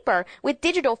time and paper with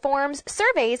digital forms,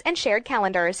 surveys, and shared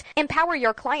calendars. Empower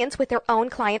your clients with their own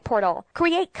client portal.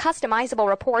 Create customizable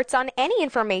reports on any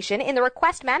information in the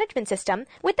request management system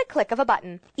with the click of a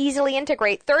button. Easily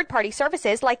integrate third-party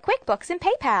services like QuickBooks and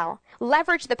PayPal.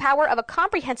 Leverage the power of a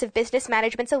comprehensive business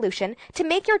management solution to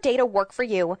make your data work for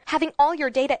you, having all your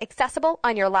data accessible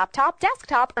on your laptop,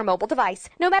 desktop, or mobile device,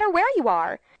 no matter where you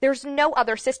are. There's no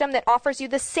other system that offers you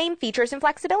the same features and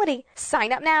flexibility.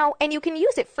 Sign up now, and you can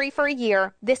use it free for a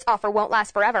year. This offer won't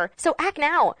last forever, so act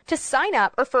now. To sign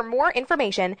up or for more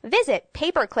information, visit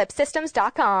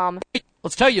paperclipsystems.com.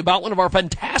 Let's tell you about one of our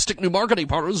fantastic new marketing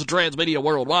partners, Transmedia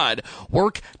Worldwide,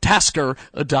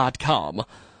 WorkTasker.com.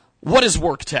 What is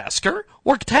WorkTasker?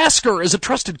 WorkTasker is a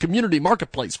trusted community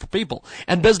marketplace for people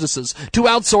and businesses to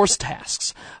outsource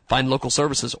tasks, find local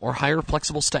services, or hire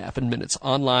flexible staff in minutes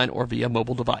online or via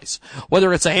mobile device.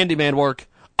 Whether it's a handyman work,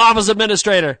 office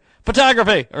administrator,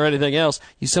 photography, or anything else,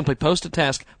 you simply post a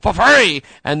task for free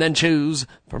and then choose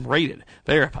from rated,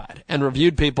 verified, and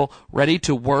reviewed people ready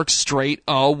to work straight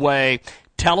away.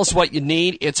 Tell us what you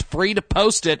need. It's free to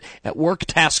post it at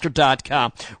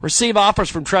WorkTasker.com. Receive offers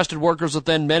from trusted workers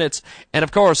within minutes. And,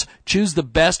 of course, choose the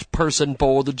best person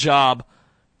for the job.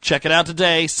 Check it out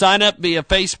today. Sign up via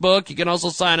Facebook. You can also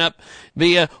sign up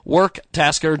via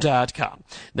WorkTasker.com.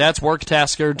 That's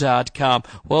WorkTasker.com.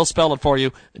 We'll spell it for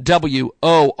you.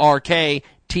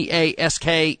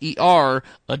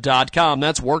 WorkTasker.com.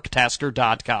 That's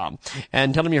WorkTasker.com.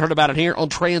 And tell them you heard about it here on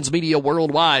Transmedia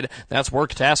Worldwide. That's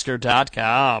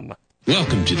WorkTasker.com.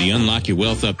 Welcome to the Unlock Your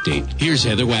Wealth Update. Here's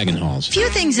Heather Wagenhals. Few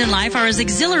things in life are as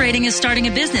exhilarating as starting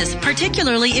a business,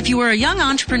 particularly if you are a young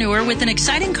entrepreneur with an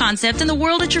exciting concept and the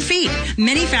world at your feet.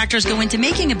 Many factors go into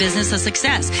making a business a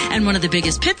success, and one of the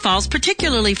biggest pitfalls,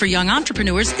 particularly for young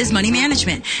entrepreneurs, is money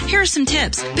management. Here are some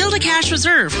tips. Build a cash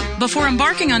reserve. Before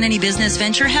embarking on any business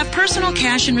venture, have personal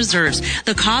cash in reserves.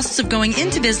 The costs of going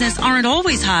into business aren't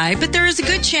always high, but there is a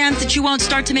good chance that you won't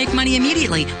start to make money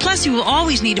immediately. Plus, you will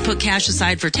always need to put cash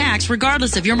aside for tax,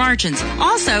 regardless of your margins.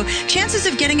 Also, chances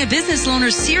of getting a business loan are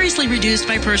seriously reduced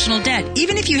by personal debt,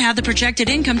 even if you have the projected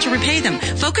income to repay them.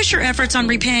 Focus your efforts on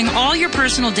repaying all your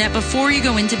personal debt before you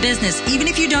go into business. Even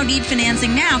if you don't need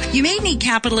financing now, you may need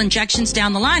capital injections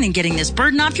down the line, and getting this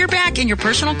burden off your back and your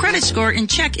personal credit score in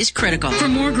check is critical. For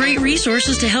more great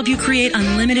resources to help you create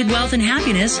unlimited wealth and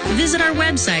happiness, visit our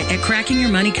website at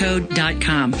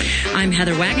crackingyourmoneycode.com. I'm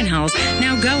Heather Wagenhals.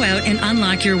 Now go out and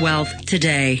unlock your wealth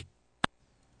today.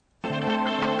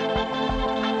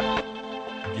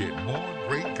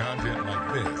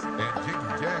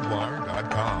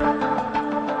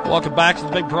 Welcome back to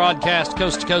the big broadcast,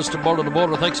 coast to coast and border to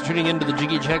border. Thanks for tuning in to the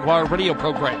Jiggy Jaguar radio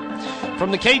program.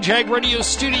 From the KJAG radio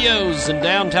studios in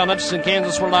downtown Hutchinson,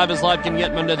 Kansas, where live is live can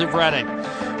get Monday through Friday.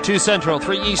 2 Central,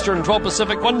 3 Eastern, 12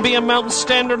 Pacific, 1 p.m. Mountain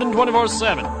Standard, and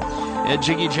 24/7 at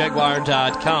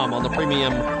JiggyJaguar.com. On the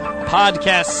premium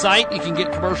podcast site, you can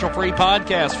get commercial-free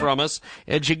podcasts from us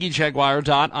at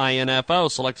JiggyJaguar.info.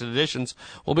 Selected editions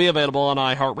will be available on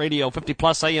iHeartRadio,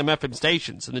 50-plus AM FM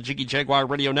stations, and the Jiggy Jaguar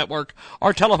Radio Network.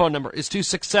 Our telephone number is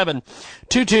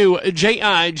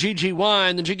 267-22-JIGGY,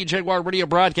 and the Jiggy Jaguar Radio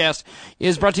broadcast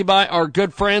is brought to you by our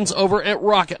good friends over at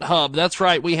Rocket Hub. That's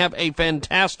right, we have a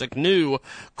fantastic new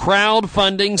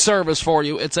crowdfunding service for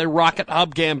you. It's a Rocket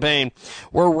Hub campaign.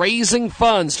 We're raising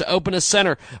funds to open a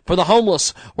center for the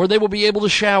homeless, where they will be able to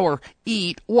shower,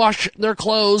 eat, wash their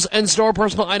clothes, and store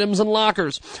personal items in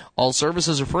lockers. All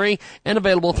services are free and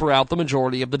available throughout the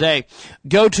majority of the day.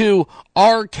 Go to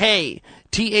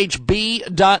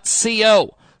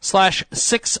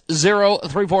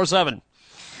rkthb.co/60347.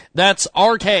 That's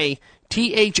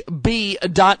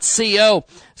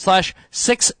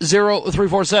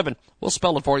rkthb.co/60347. We'll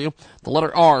spell it for you. The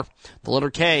letter R, the letter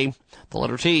K, the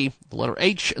letter T, the letter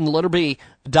H, and the letter B,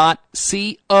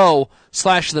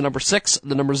 .co/the number 6,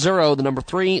 the number 0, the number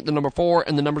 3, the number 4,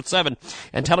 and the number 7.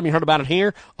 And tell them you heard about it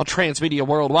here on Transmedia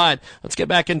Worldwide. Let's get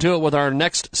back into it with our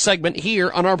next segment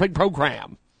here on our big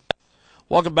program.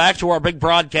 Welcome back to our big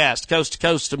broadcast, coast to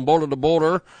coast and border to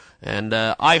border, and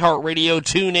iHeartRadio,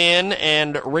 TuneIn,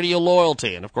 and Radio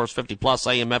Loyalty, and of course 50-plus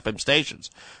AM FM stations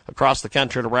across the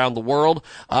country and around the world.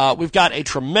 We've got a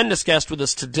tremendous guest with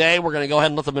us today. We're going to go ahead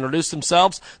and let them introduce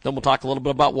themselves. Then we'll talk a little bit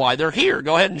about why they're here.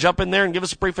 Go ahead and jump in there and give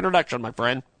us a brief introduction, my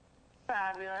friend.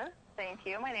 Fabulous. Thank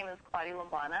you. My name is Claudia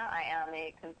Labana. I am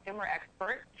a consumer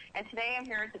expert, and today I'm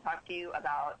here to talk to you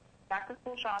about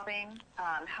back-to-school shopping,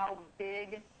 how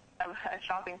big of a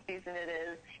shopping season it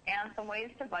is, and some ways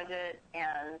to budget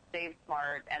and save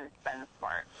smart and spend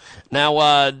smart.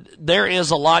 Now, there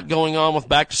is a lot going on with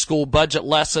back-to-school budget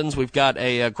lessons. We've got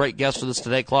a great guest with us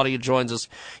today. Claudia joins us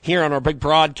here on our big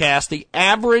broadcast. The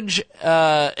average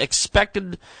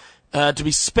expected to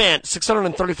be spent,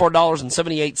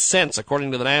 $634.78,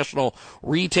 according to the National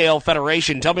Retail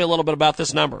Federation. Tell me a little bit about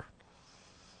this number.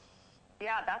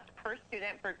 Yeah, that's per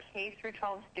student for K through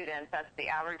 12 students. That's the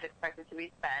average expected to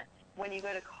be spent. When you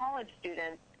go to college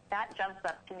students, that jumps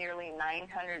up to nearly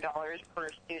 $900 per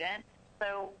student.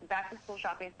 So back-to-school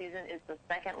shopping season is the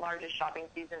second largest shopping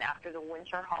season after the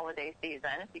winter holiday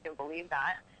season, if you can believe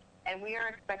that. And we are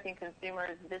expecting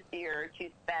consumers this year to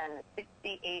spend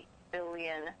 $68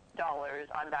 billion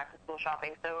on back-to-school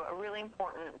shopping. So a really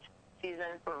important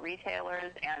season for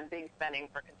retailers and big spending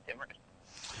for consumers.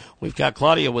 We've got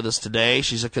Claudia with us today.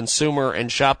 She's a consumer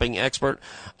and shopping expert.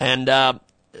 And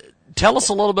tell us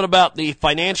a little bit about the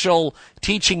financial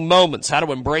teaching moments, how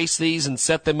to embrace these and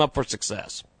set them up for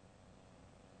success.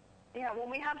 Yeah, when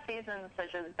we have seasons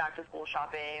such as back-to-school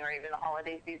shopping or even the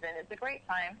holiday season, it's a great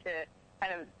time to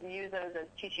kind of use those as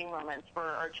teaching moments for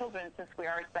our children since we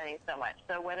are spending so much.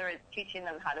 So whether it's teaching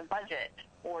them how to budget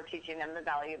or teaching them the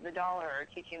value of the dollar or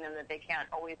teaching them that they can't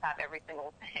always have every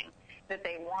single thing that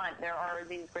they want, there are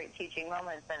these great teaching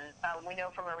moments. And we know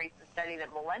from a recent study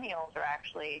that millennials are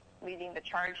actually leading the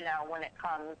charge now when it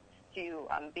comes to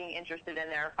being interested in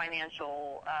their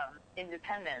financial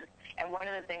independence. And one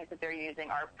of the things that they're using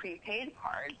are prepaid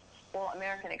cards. Well,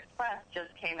 American Express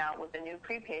just came out with a new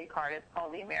prepaid card. It's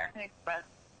called the American Express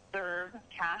Serve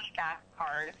Cashback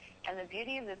Card. And the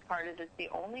beauty of this card is it's the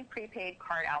only prepaid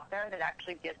card out there that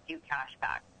actually gives you cash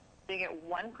back. So you get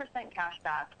 1% cash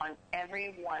back on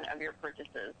every one of your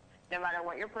purchases. No matter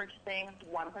what you're purchasing,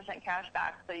 1% cash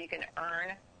back, so you can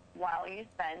earn while you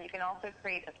spend. You can also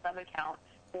create a sub-account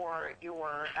for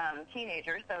your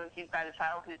teenagers. So if you've got a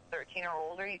child who's 13 or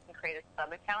older, you can create a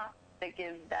sub-account that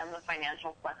gives them the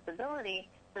financial flexibility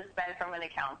to spend from an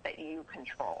account that you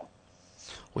control.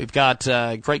 We've got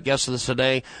great guests with us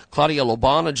today. Claudia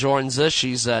Labana joins us.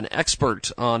 She's an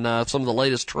expert on some of the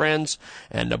latest trends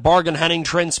and bargain hunting,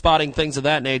 trend spotting, things of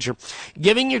that nature.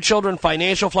 Giving your children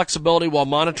financial flexibility while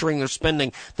monitoring their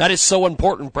spending, that is so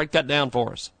important. Break that down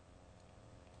for us.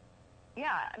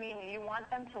 Yeah, I mean, you want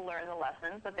them to learn the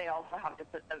lessons, but they also have to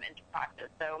put them into practice.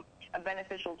 So a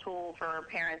beneficial tool for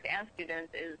parents and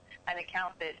students is an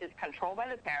account that is controlled by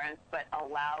the parents but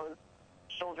allows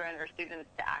children or students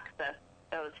to access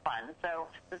those funds. So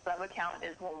the sub-account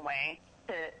is one way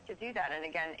to do that. And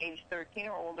again, age 13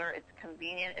 or older, it's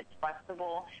convenient, it's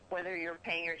flexible. Whether you're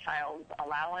paying your child's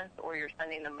allowance or you're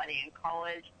sending them money in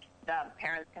college, the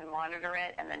parents can monitor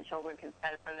it, and then children can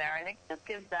spend from there. And it just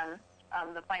gives them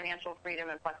the financial freedom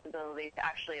and flexibility to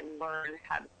actually learn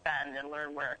how to spend and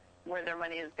learn where their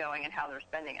money is going and how they're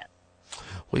spending it.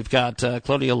 We've got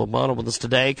Claudia Labana with us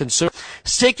today.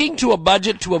 Sticking to a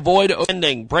budget to avoid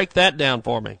spending. Break that down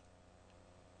for me.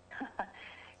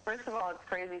 First of all, it's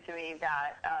crazy to me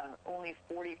that only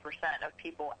 40% of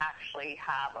people actually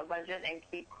have a budget and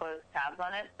keep close tabs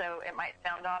on it. So it might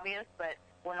sound obvious, but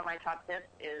one of my top tips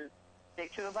is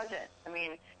stick to a budget. I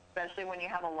mean, especially when you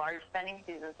have a large spending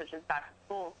season such as back to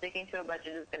school, sticking to a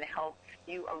budget is going to help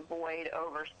you avoid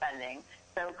overspending.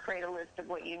 So create a list of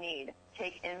what you need.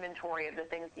 Take inventory of the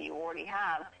things that you already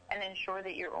have and ensure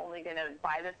that you're only going to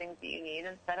buy the things that you need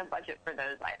and set a budget for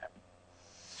those items.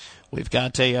 We've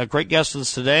got a great guest with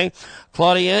us today.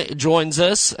 Claudia joins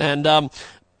us. And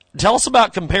tell us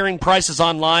about comparing prices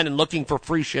online and looking for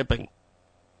free shipping.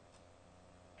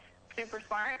 Super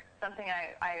smart. Something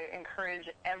I encourage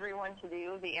everyone to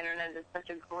do. The Internet is such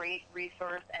a great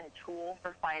resource and tool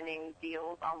for finding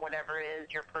deals on whatever it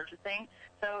is you're purchasing.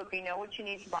 So if you know what you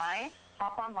need to buy,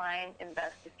 hop online,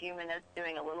 invest a few minutes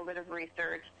doing a little bit of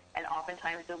research, and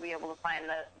oftentimes you'll be able to find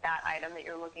that item that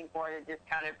you're looking for at a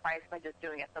discounted price by just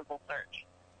doing a simple search.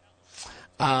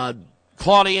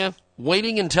 Claudia,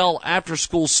 waiting until after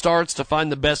school starts to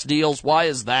find the best deals, why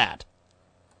is that?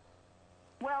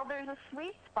 Well, there's a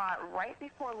sweet spot right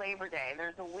before Labor Day.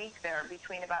 There's a week there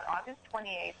between about August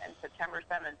 28th and September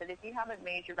 7th. And if you haven't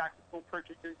made your back-to-school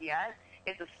purchases yet,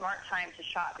 it's a smart time to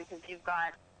shop because you've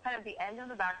got kind of the end of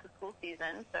the back-to-school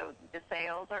season, so the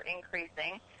sales are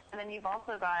increasing. And then you've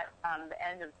also got the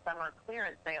end of summer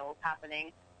clearance sales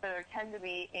happening, so there tend to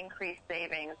be increased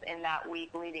savings in that week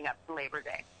leading up to Labor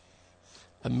Day.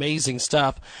 Amazing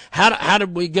stuff. How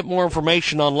did we get more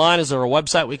information online? Is there a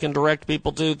website we can direct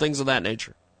people to, things of that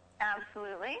nature?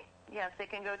 Absolutely. Yes, they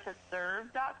can go to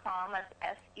serve.com. That's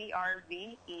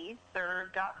S-E-R-V-E,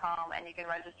 serve.com, and you can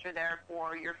register there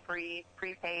for your free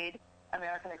prepaid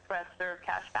American Express Serve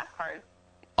cashback card.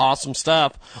 Awesome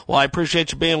stuff. Well, I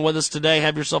appreciate you being with us today.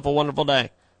 Have yourself a wonderful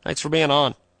day. Thanks for being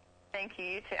on. Thank you.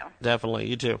 You too. Definitely.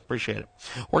 You too. Appreciate it.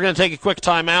 We're going to take a quick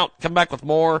time out, come back with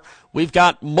more. We've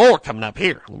got more coming up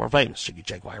here on the more famous Jiggy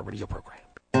Jaguar radio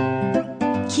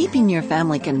program. Keeping your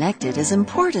family connected is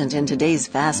important in today's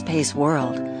fast-paced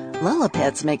world.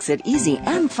 Lolopets makes it easy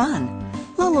and fun.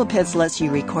 Lolopets lets you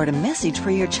record a message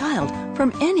for your child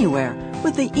from anywhere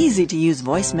with the easy-to-use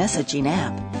voice messaging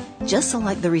app. Just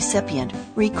select the recipient,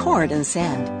 record, and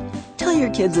send. Tell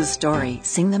your kids a story,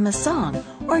 sing them a song,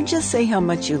 or just say how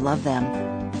much you love them.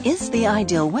 It's the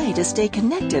ideal way to stay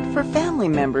connected for family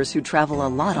members who travel a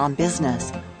lot on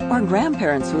business or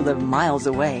grandparents who live miles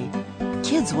away.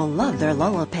 Kids will love their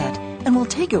Lolopet and will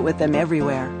take it with them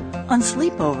everywhere, on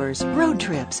sleepovers, road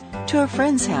trips, to a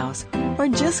friend's house, or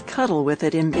just cuddle with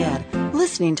it in bed,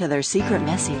 listening to their secret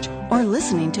message or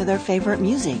listening to their favorite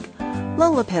music.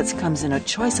 Lolopets comes in a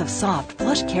choice of soft,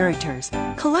 plush characters.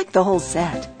 Collect the whole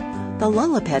set. The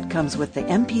Lolopet comes with the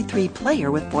MP3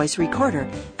 player with voice recorder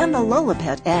and the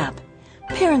Lolopet app.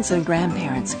 Parents and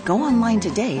grandparents, go online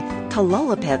today to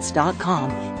lolopets.com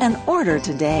and order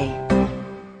today.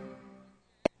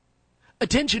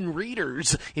 Attention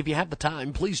readers, if you have the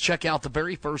time, please check out the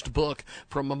very first book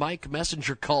from a Mike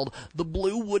Messenger called The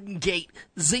Blue Wooden Gate.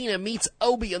 Xena meets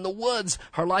Obi in the woods.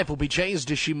 Her life will be changed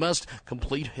as she must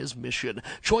complete his mission.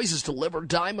 Choices to live or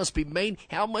die must be made.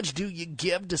 How much do you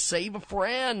give to save a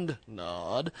friend?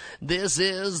 Nod. This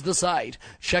is the site.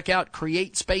 Check out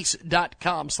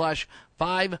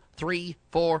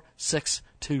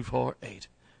createspace.com/5346248.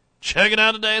 Check it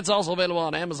out today. It's also available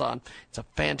on Amazon. It's a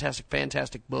fantastic,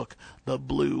 fantastic book, The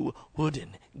Blue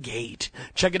Wooden Gate.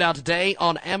 Check it out today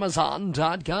on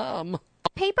Amazon.com.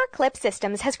 Paperclip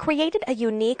Systems has created a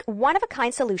unique,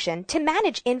 one-of-a-kind solution to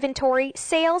manage inventory,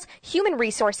 sales, human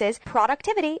resources,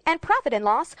 productivity, and profit and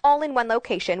loss all in one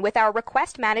location with our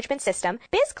request management system,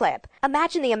 BizClip.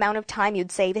 Imagine the amount of time you'd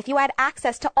save if you had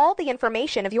access to all the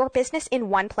information of your business in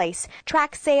one place.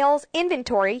 Track sales,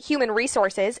 inventory, human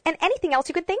resources, and anything else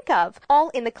you could think of, all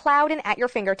in the cloud and at your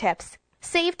fingertips.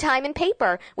 Save time and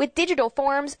paper with digital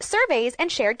forms, surveys,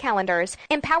 and shared calendars.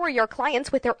 Empower your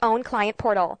clients with their own client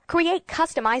portal. Create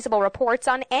customizable reports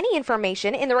on any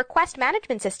information in the request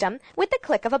management system with the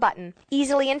click of a button.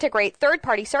 Easily integrate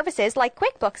third-party services like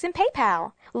QuickBooks and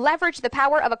PayPal. Leverage the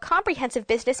power of a comprehensive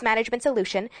business management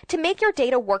solution to make your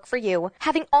data work for you,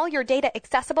 having all your data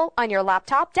accessible on your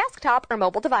laptop, desktop, or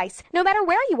mobile device, no matter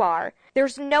where you are.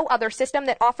 There's no other system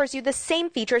that offers you the same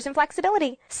features and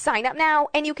flexibility. Sign up now,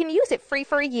 and you can use it free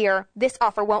for a year. This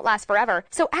offer won't last forever,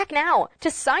 so act now. To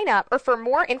sign up or for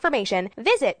more information,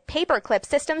 visit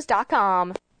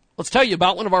paperclipsystems.com. Let's tell you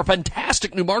about one of our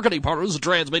fantastic new marketing partners,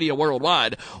 Transmedia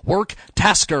Worldwide,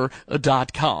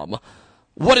 WorkTasker.com.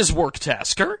 What is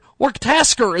WorkTasker?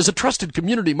 WorkTasker is a trusted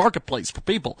community marketplace for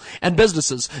people and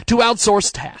businesses to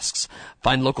outsource tasks,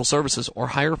 find local services, or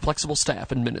hire flexible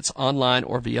staff in minutes online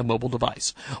or via mobile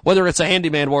device. Whether it's a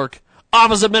handyman work,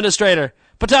 office administrator,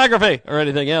 photography, or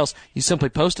anything else, you simply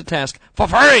post a task for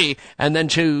free and then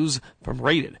choose from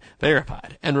rated,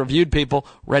 verified, and reviewed people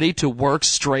ready to work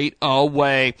straight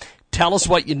away. Tell us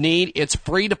what you need. It's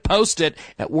free to post it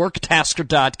at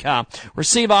WorkTasker.com.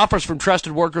 Receive offers from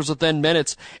trusted workers within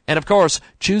minutes. And, of course,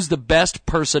 choose the best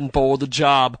person for the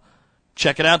job.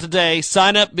 Check it out today.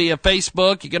 Sign up via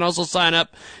Facebook. You can also sign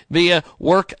up via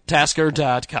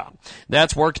WorkTasker.com.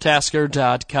 That's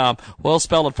WorkTasker.com. We'll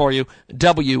spell it for you.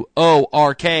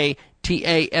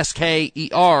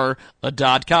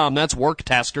 WorkTasker.com. That's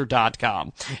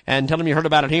WorkTasker.com. And tell them you heard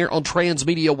about it here on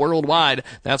Transmedia Worldwide.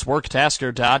 That's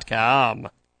WorkTasker.com.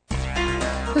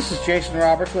 This is Jason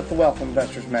Roberts with the Wealth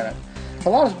Investors Minute. A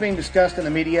lot is being discussed in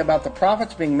the media about the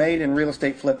profits being made in real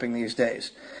estate flipping these days.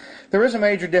 There is a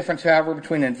major difference, however,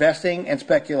 between investing and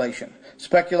speculation.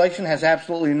 Speculation has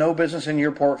absolutely no business in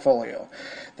your portfolio.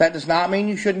 That does not mean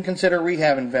you shouldn't consider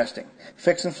rehab investing.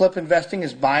 Fix and flip investing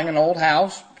is buying an old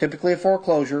house, typically a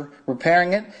foreclosure,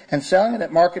 repairing it, and selling it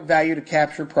at market value to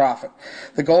capture profit.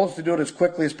 The goal is to do it as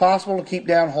quickly as possible to keep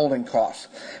down holding costs.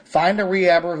 Find a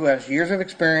rehabber who has years of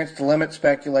experience to limit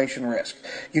speculation risk.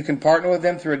 You can partner with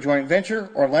them through a joint venture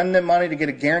or lend them money to get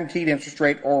a guaranteed interest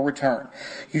rate or return.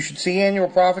 You should see annual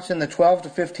profits in the 12 to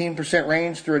 15%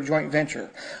 range through a joint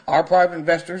venture. Our private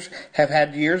investors have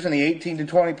had years in the 18 to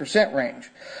 20%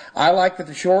 range. I like that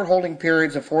the short holding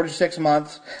periods of 4 to 6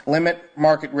 months limit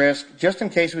market risk just in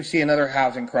case we see another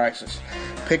housing crisis.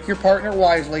 Pick your partner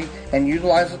wisely and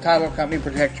utilize the title company to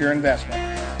protect your investment.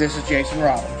 This is Jason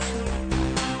Roberts.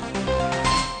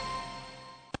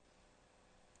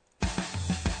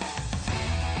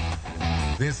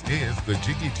 This is the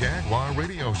Jiggy Jaguar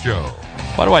Radio Show.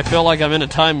 Why do I feel like I'm in a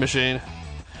time machine?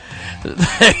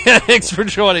 Thanks for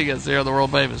joining us here on the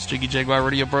world famous Jiggy Jaguar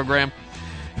radio program.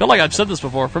 I feel like I've said this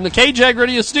before. From the KJAG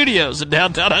Radio Studios in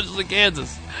downtown Hutchinson,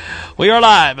 Kansas. We are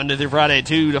live Monday through Friday,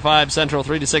 2 to 5 Central,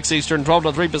 3 to 6 Eastern, 12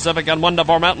 to 3 Pacific on 1 to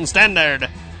 4 Mountain Standard.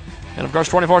 And, of course,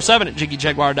 24/7 at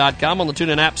JiggyJaguar.com on the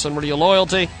TuneIn apps and Radio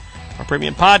Loyalty. Our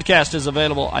premium podcast is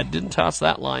available. I didn't toss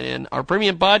that line in. Our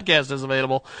premium podcast is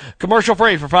available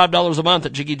commercial-free for $5 a month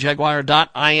at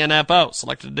JiggyJaguar.info.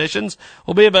 Selected editions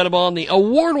will be available on the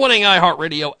award-winning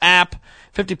iHeartRadio app,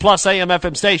 50-plus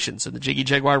AM/FM stations in the Jiggy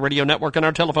Jaguar Radio Network, and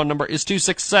our telephone number is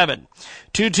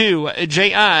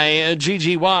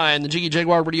 267-22-JIGGY, and the Jiggy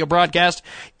Jaguar Radio broadcast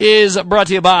is brought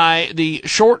to you by the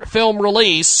short film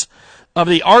release of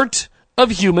The Art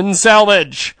of Human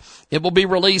Salvage. It will be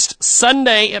released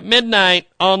Sunday at midnight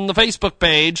on the Facebook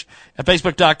page at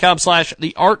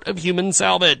facebook.com/The Art of Human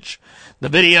Salvage. The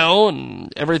video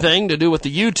and everything to do with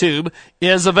the YouTube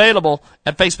is available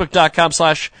at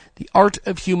facebook.com/The Art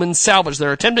of Human Salvage.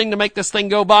 They're attempting to make this thing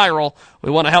go viral.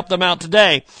 We want to help them out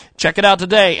today. Check it out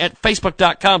today at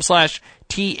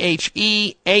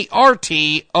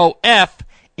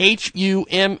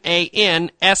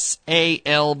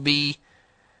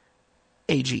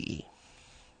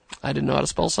I didn't know how to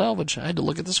spell salvage. I had to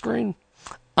look at the screen.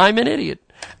 I'm an idiot.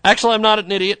 Actually, I'm not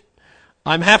an idiot.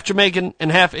 I'm half Jamaican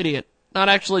and half idiot. Not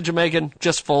actually Jamaican,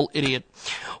 just full idiot.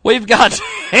 We've got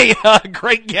a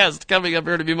great guest coming up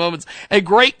here in a few moments. A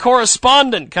great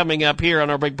correspondent coming up here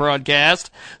on our big broadcast.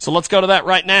 So let's go to that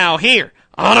right now here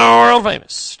on our world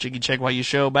famous Jiggy Jaguar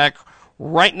show. Back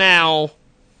right now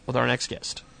with our next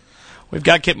guest. We've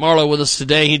got Kip Marlowe with us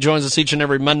today. He joins us each and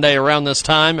every Monday around this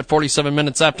time at 47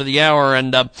 minutes after the hour.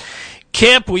 And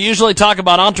Kip, we usually talk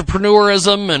about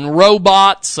entrepreneurism and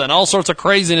robots and all sorts of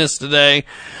craziness today.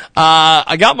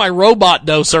 I got my robot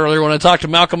dose earlier when I talked to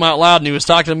Malcolm out loud, and he was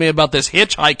talking to me about this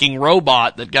hitchhiking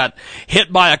robot that got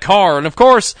hit by a car. And, of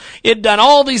course, it done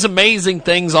all these amazing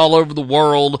things all over the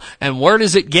world. And where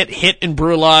does it get hit and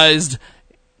brutalized?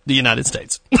 The United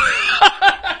States.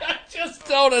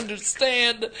 Don't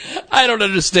understand. I don't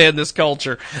understand this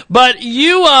culture. But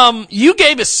you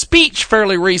gave a speech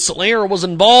fairly recently, or was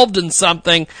involved in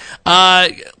something.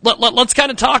 Let's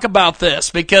kind of talk about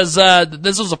this, because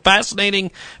this was a fascinating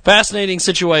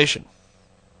situation.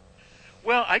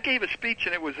 Well, I gave a speech,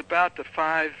 and it was about the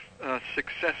 5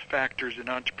 success factors in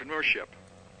entrepreneurship.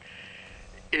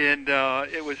 And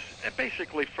it was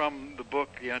basically from the book,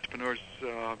 The Entrepreneur's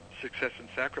Success and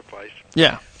Sacrifice.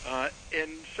 Yeah.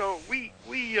 And so we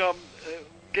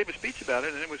gave a speech about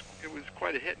it, and it was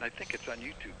quite a hit, and I think it's on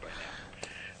YouTube by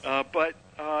now. But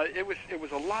it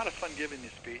was a lot of fun giving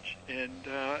this speech, and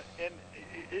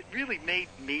it really made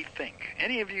me think.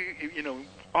 Any of you,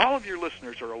 all of your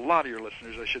listeners, or a lot of your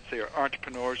listeners, I should say, are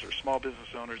entrepreneurs or small business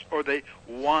owners, or they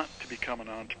want to become an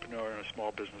entrepreneur and a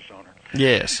small business owner.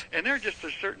 Yes. And there are just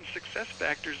certain success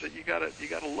factors that you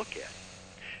gotta look at.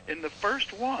 And the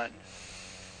first one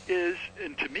is,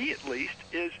 and to me at least,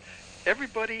 is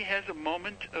everybody has a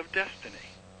moment of destiny.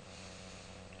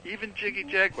 Even Jiggy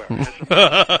Jaguar has a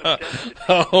moment of destiny.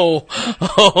 Oh,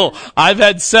 I've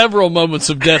had several moments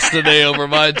of destiny over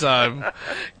my time.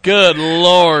 Good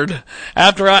Lord.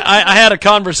 After I had a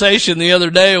conversation the other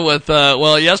day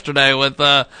yesterday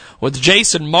with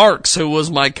Jason Marks, who was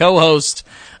my co-host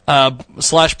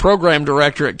 / program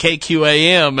director at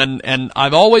KQAM, and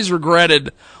I've always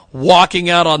regretted walking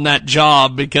out on that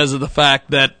job because of the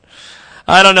fact that,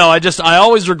 I don't know, I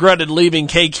always regretted leaving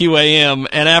KQAM,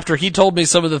 and after he told me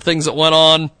some of the things that went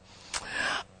on,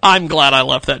 I'm glad I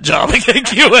left that job at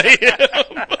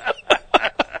KQAM.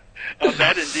 Oh,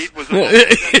 that indeed was a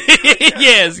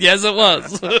Yes, it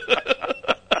was.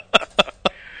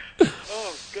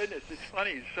 Oh, goodness, it's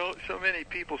funny. So many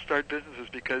people start businesses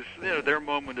because, their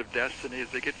moment of destiny is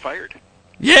they get fired.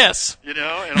 Yes.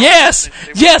 And yes.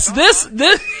 This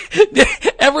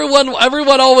everyone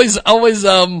always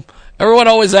Everyone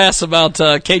always asks about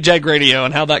KJAG Radio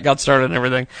and how that got started and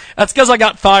everything. That's because I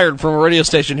got fired from a radio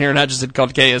station here in Hutchinson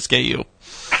called KSKU.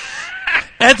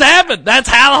 That's happened. That's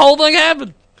how the whole thing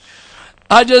happened.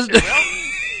 I just...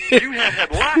 You have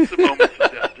had lots of moments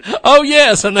of destiny. Oh,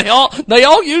 yes, and they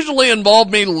all usually involve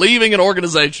me leaving an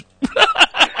organization.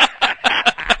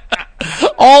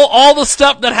 All the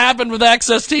stuff that happened with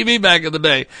Access TV back in the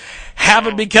day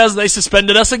happened because they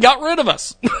suspended us and got rid of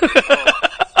us.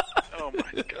 Oh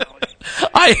my golly.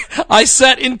 I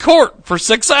sat in court for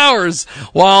 6 hours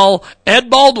while Ed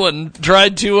Baldwin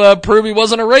tried to prove he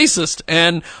wasn't a racist,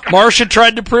 and Marcia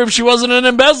tried to prove she wasn't an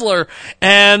embezzler,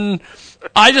 and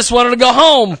I just wanted to go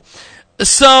home.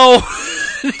 So,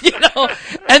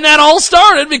 and that all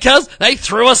started because they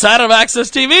threw us out of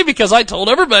Access TV because I told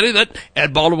everybody that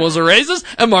Ed Baldwin was a racist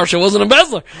and Marcia was an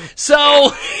embezzler.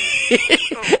 So,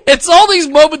 it's all these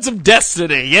moments of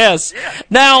destiny, yes. Yeah.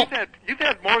 Now, you've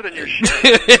had more than your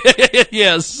share.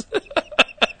 Yes.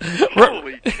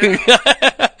 Holy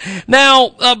cow. Now,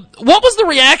 what was the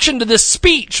reaction to this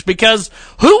speech? Because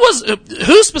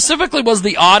who specifically was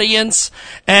the audience,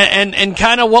 and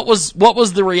kind of what was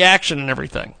the reaction and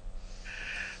everything?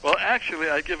 Well, actually,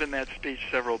 I've given that speech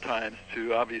several times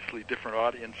to obviously different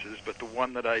audiences, but the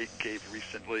one that I gave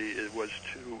recently it was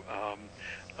to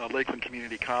Lakeland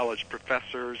Community College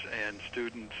professors and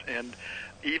students, and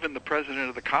even the president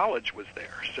of the college was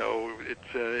there. So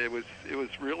it was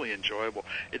really enjoyable.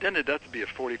 It ended up to be a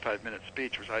 45-minute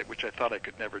speech, which I thought I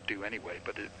could never do anyway.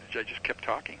 But I just kept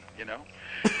talking,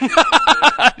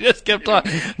 Just kept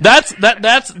talking.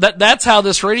 That's how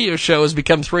this radio show has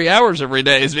become 3 hours every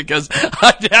day. Is because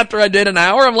after I did an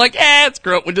hour, I'm like,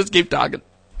 screw it. We'll just keep talking.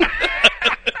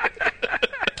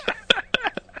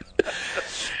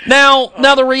 Now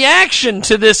the reaction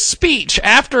to this speech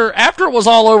after it was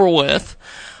all over with.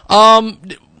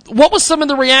 What was some of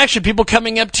the reaction? People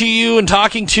coming up to you and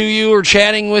talking to you or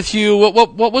chatting with you?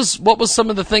 What was some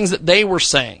of the things that they were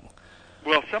saying?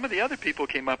 Well, some of the other people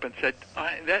came up and said,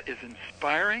 that is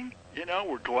inspiring.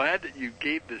 We're glad that you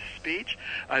gave this speech.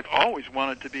 I've always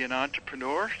wanted to be an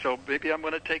entrepreneur, so maybe I'm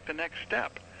going to take the next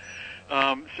step.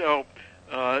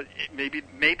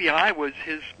 Maybe I was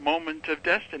his moment of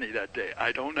destiny that day.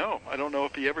 I don't know. I don't know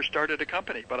if he ever started a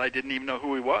company, but I didn't even know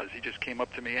who he was. He just came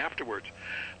up to me afterwards.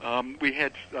 We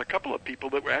had a couple of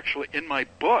people that were actually in my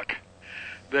book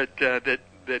that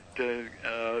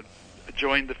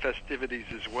joined the festivities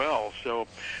as well. So,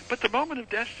 but the moment of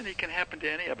destiny can happen to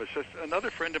any of us. Another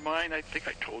friend of mine, I think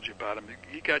I told you about him.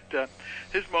 He got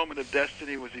his moment of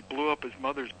destiny was he blew up his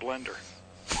mother's blender.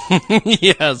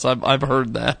 Yes, I've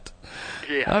heard that.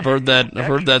 Yeah, I've heard that. I've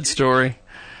heard that story.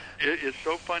 It's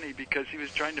so funny because he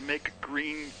was trying to make a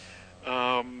green,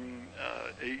 an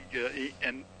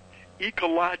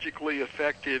ecologically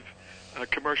effective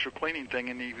commercial cleaning thing,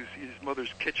 and his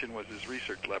mother's kitchen was his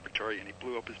research laboratory, and he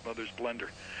blew up his mother's blender.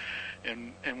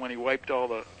 And when he wiped all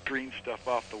the green stuff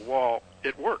off the wall,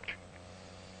 it worked.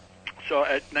 So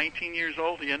at 19 years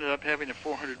old, he ended up having a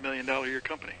 $400 million a year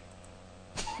company.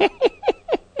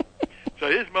 So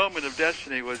his moment of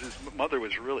destiny was his mother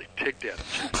was really ticked at him.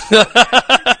 She was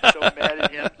so mad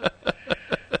at him.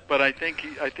 But I think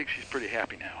she's pretty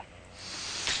happy now.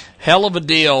 Hell of a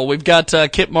deal. We've got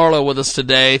Kip Marlowe with us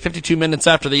today. 52 minutes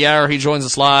after the hour, he joins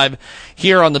us live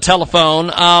here on the telephone.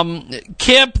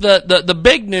 Kip, the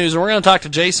big news, and we're going to talk to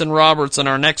Jason Roberts in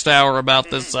our next hour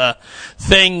about this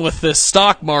thing with this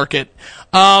stock market.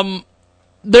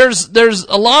 There's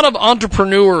a lot of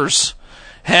entrepreneurs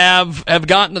have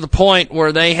gotten to the point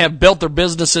where they have built their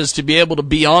businesses to be able to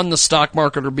be on the stock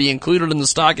market or be included in the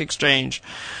stock exchange.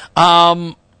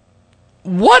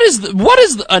 What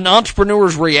is an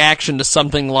entrepreneur's reaction to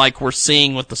something like we're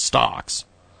seeing with the stocks?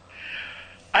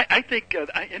 I think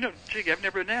Jiggy, I've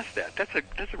never been asked that. That's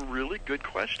a really good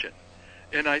question.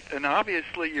 And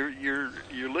obviously your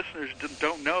listeners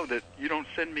don't know that you don't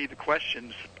send me the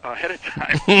questions ahead of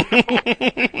time.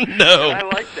 No, I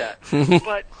like that.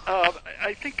 But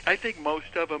I think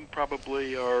most of them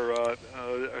probably are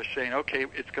saying, okay,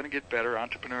 it's going to get better.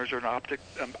 Entrepreneurs are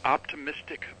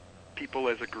optimistic people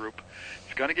as a group.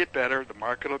 It's going to get better. The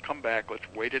market will come back. Let's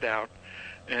wait it out.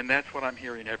 And that's what I'm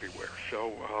hearing everywhere.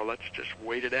 So let's just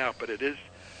wait it out. But it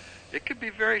could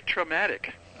be very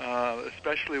traumatic.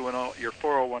 Especially when all your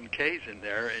 401k's in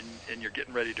there and you're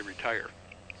getting ready to retire.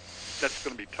 That's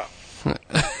going to be tough.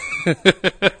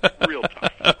 Real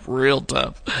tough. Real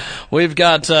tough. We've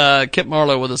got Kip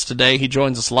Marlowe with us today. He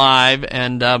joins us live.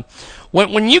 And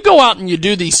when you go out and you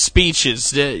do these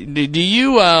speeches, do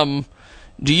you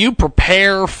do you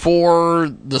prepare for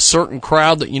the certain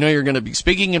crowd that you know you're going to be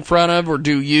speaking in front of, or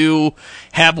do you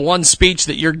have one speech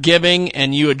that you're giving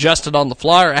and you adjust it on the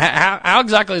fly? Or how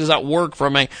exactly does that work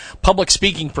from a public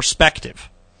speaking perspective?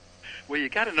 Well, you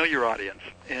got to know your audience,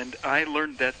 and I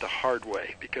learned that the hard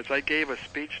way because I gave a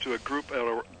speech to a group at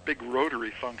a big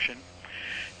Rotary function,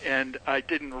 and I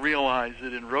didn't realize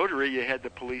that in Rotary you had the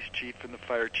police chief and the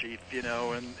fire chief, you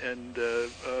know, and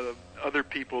other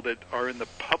people that are in the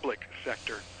public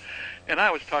sector. And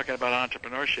I was talking about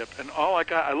entrepreneurship, and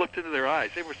I looked into their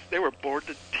eyes. They were bored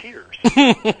to tears.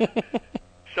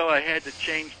 So I had to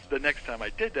change. The next time I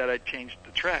did that, I changed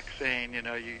the track, saying, you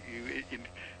know, you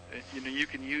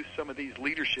can use some of these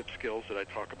leadership skills that I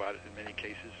talk about in many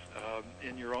cases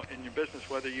in your business,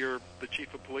 whether you're the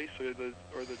chief of police or the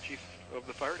chief of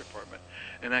the fire department,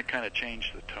 and that kind of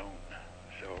changed the tone.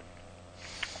 So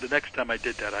the next time I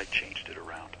did that, I changed it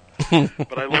around.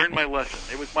 But I learned my lesson.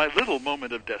 It was my little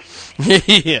moment of destiny.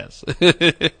 Yes.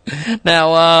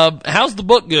 Now, how's the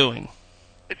book going?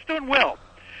 It's doing well.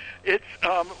 It's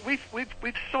we've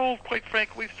sold, quite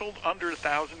frankly, we've sold under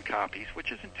 1,000 copies,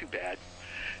 which isn't too bad.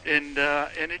 And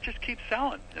it just keeps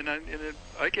selling, and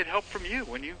I get help from you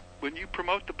when you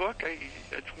promote the book.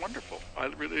 It's wonderful. I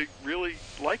really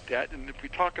like that. And if we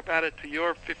talk about it to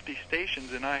your 50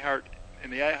 stations in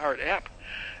the iHeart app,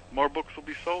 more books will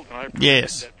be sold. And I appreciate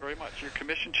that very much. Your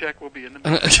commission check will be in the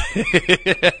mail.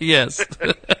 Yes.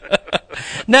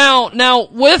 Now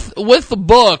with the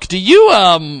book, do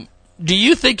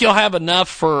you think you'll have enough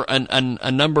for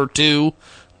a number 2,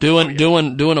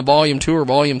 doing a volume 2 or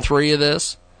volume 3 of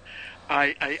this?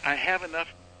 I have enough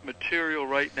material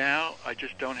right now. I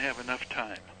just don't have enough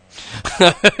time.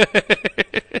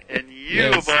 And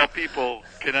you, of all people,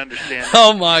 can understand.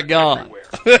 Oh my God!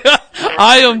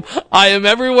 I am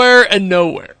everywhere and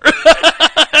nowhere.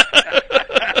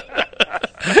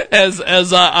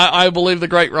 As I believe the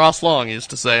great Ross Long used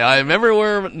to say, I am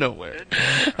everywhere but nowhere.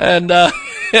 And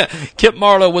Kip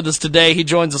Marlowe with us today. He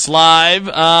joins us live.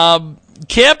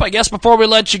 Kip, I guess before we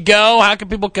let you go, how can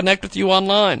people connect with you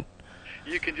online?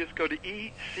 You can just go to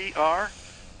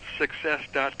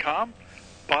ecrsuccess.com,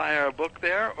 buy our book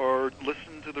there, or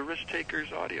listen to the Risk Takers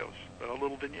audios,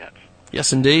 little vignettes.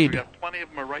 Yes, indeed. We got plenty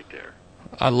of them right there.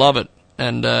 I love it.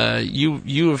 And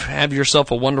you have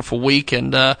yourself a wonderful week,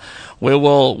 and we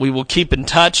will keep in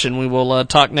touch, and we will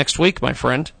talk next week, my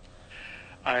friend.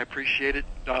 I appreciate it.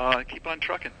 Keep on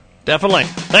trucking. Definitely.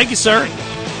 Thank you, sir.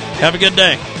 Have a good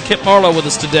day. Kip Marlowe with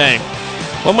us today.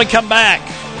 When we come back,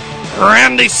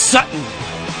 Randy Sutton,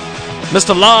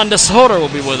 Mr. Law and Disorder will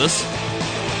be with us.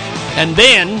 And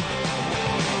then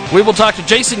we will talk to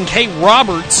Jason K.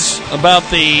 Roberts about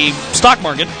the stock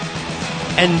market.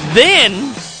 And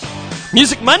then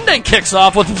Music Monday kicks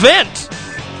off with Vent.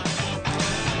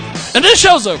 And this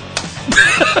show's over.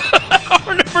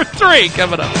 Hour number 3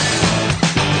 coming up.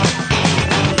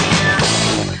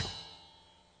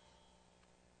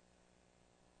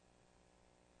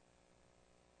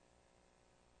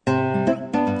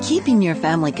 Keeping your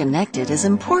family connected is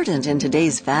important in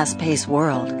today's fast-paced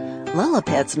world.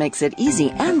 Lolopets makes it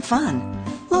easy and fun.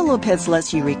 Lolopets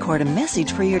lets you record a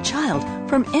message for your child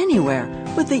from anywhere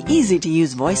with the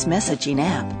easy-to-use voice messaging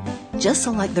app. Just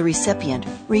select the recipient,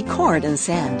 record, and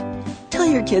send. Tell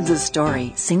your kids a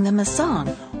story, sing them a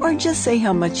song, or just say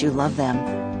how much you love them.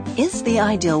 It's the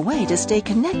ideal way to stay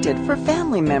connected for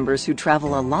family members who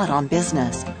travel a lot on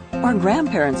business or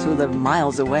grandparents who live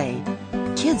miles away.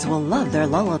 Kids will love their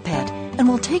Lolopet and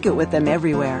will take it with them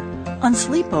everywhere, on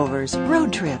sleepovers,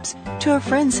 road trips, to a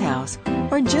friend's house,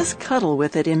 or just cuddle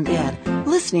with it in bed,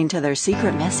 listening to their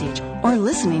secret message or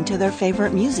listening to their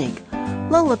favorite music.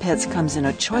 Lolopets comes in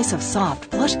a choice of soft,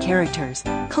 plush characters.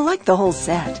 Collect the whole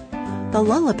set. The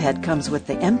Lolopet comes with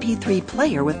the MP3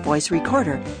 player with voice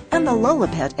recorder and the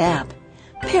Lolopet app.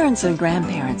 Parents and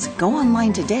grandparents, go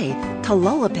online today to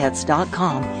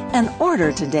lolopets.com and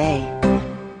order today.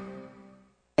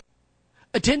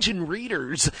 Attention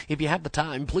readers, if you have the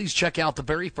time, please check out the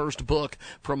very first book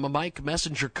from Mike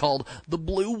Messenger called The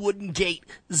Blue Wooden Gate.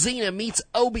 Xena meets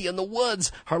Obi in the woods.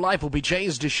 Her life will be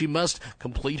changed as she must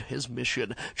complete his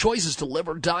mission. Choices to live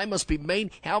or die must be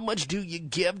made. How much do you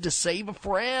give to save a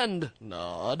friend?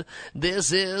 Nod.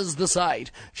 This is the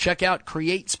site. Check out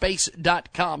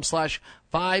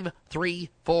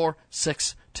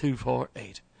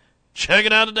createspace.com/5346248. Check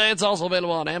it out today. It's also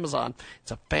available on Amazon.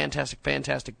 It's a fantastic,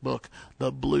 fantastic book,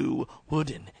 The Blue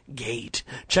Wooden Gate.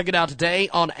 Check it out today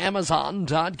on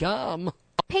Amazon.com.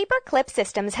 Paperclip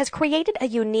Systems has created a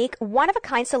unique,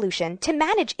 one-of-a-kind solution to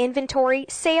manage inventory,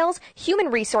 sales, human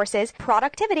resources,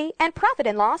 productivity, and profit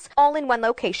and loss all in one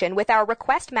location with our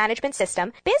request management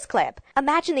system, BizClip.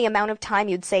 Imagine the amount of time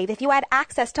you'd save if you had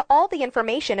access to all the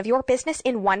information of your business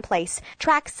in one place.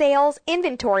 Track sales,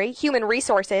 inventory, human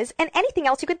resources, and anything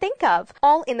else you could think of,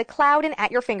 all in the cloud and at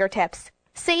your fingertips.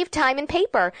 Save time and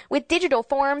paper with digital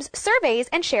forms, surveys,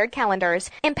 and shared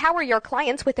calendars. Empower your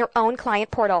clients with their own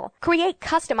client portal. Create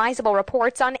customizable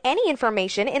reports on any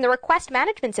information in the request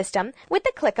management system with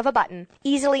the click of a button.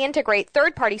 Easily integrate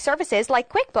third-party services like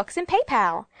QuickBooks and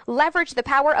PayPal. Leverage the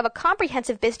power of a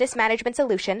comprehensive business management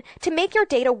solution to make your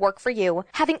data work for you,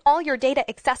 having all your data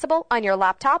accessible on your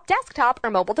laptop, desktop, or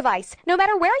mobile device, no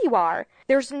matter where you are.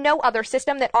 There's no other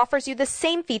system that offers you the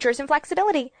same features and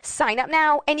flexibility. Sign up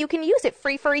now, and you can use it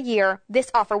free for a year.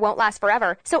 This offer won't last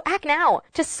forever, so act now.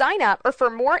 To sign up or for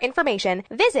more information,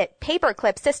 visit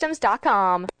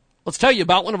paperclipsystems.com. Let's tell you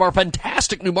about one of our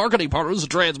fantastic new marketing partners,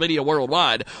 Transmedia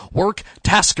Worldwide,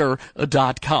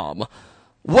 WorkTasker.com.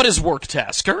 What is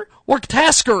WorkTasker?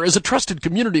 WorkTasker is a trusted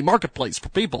community marketplace for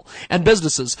people and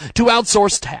businesses to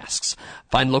outsource tasks,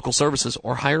 find local services,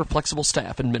 or hire flexible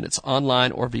staff in minutes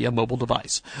online or via mobile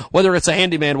device. Whether it's a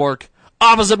handyman work,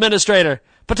 office administrator,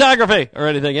 photography, or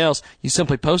anything else, you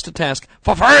simply post a task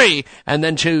for free and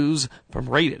then choose from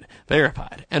rated,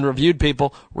 verified, and reviewed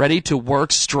people ready to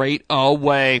work straight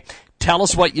away. Tell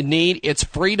us what you need. It's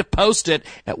free to post it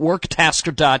at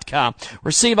WorkTasker.com.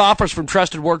 Receive offers from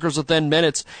trusted workers within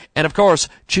minutes. And, of course,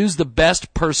 choose the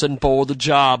best person for the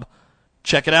job.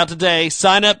 Check it out today.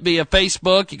 Sign up via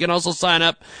Facebook. You can also sign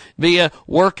up via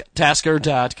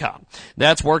WorkTasker.com.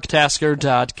 That's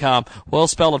WorkTasker.com. We'll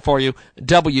spell it for you.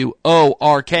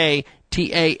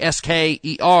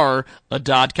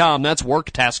 WorkTasker.com. That's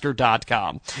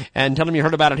WorkTasker.com. And tell them you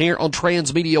heard about it here on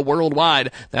Transmedia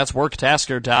Worldwide. That's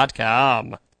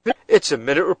WorkTasker.com. It's a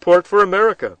Minute Report for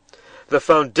America. The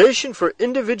Foundation for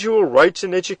Individual Rights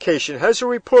in Education has a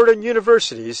report on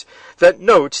universities that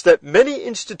notes that many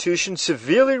institutions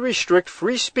severely restrict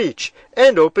free speech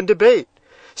and open debate.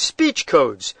 Speech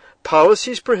codes,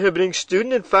 policies prohibiting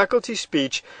student and faculty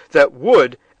speech that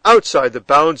would, outside the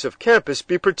bounds of campus,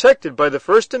 be protected by the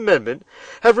First Amendment,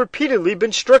 have repeatedly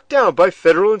been struck down by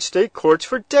federal and state courts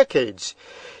for decades.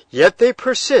 Yet they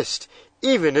persist,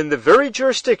 even in the very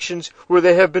jurisdictions where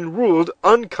they have been ruled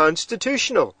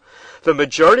unconstitutional. The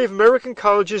majority of American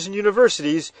colleges and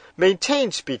universities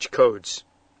maintain speech codes.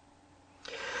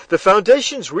 The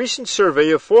Foundation's recent survey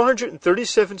of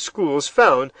 437 schools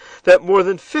found that more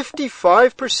than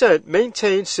 55%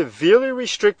 maintain severely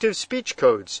restrictive speech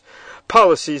codes,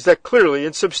 policies that clearly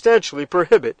and substantially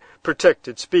prohibit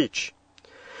protected speech.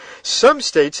 Some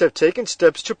states have taken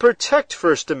steps to protect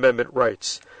First Amendment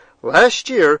rights. Last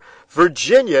year,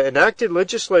 Virginia enacted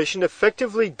legislation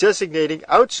effectively designating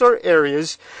outdoor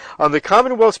areas on the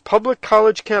Commonwealth's public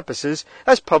college campuses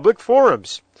as public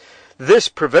forums. This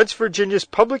prevents Virginia's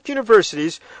public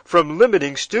universities from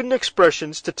limiting student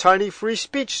expressions to tiny free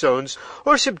speech zones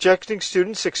or subjecting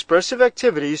students' expressive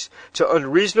activities to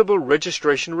unreasonable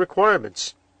registration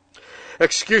requirements.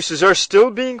 Excuses are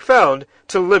still being found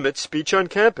to limit speech on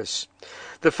campus.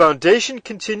 The Foundation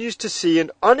continues to see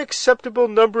an unacceptable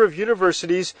number of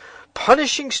universities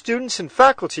punishing students and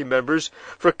faculty members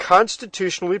for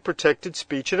constitutionally protected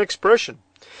speech and expression.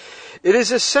 It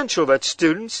is essential that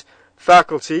students,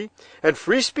 faculty, and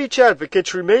free speech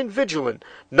advocates remain vigilant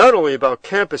not only about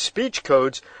campus speech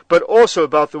codes, but also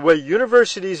about the way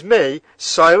universities may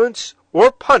silence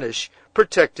or punish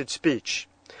protected speech.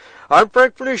 I'm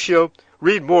Frank Venuccio.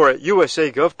 Read more at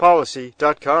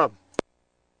usagovpolicy.com.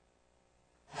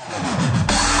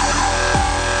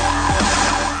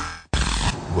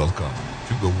 Welcome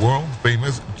to the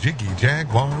world-famous Jiggy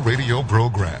Jaguar radio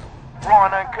program. Raw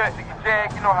and uncut, Jiggy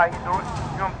Jag, you know how you do it. You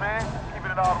know what I'm saying?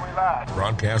 Keeping it all the way live.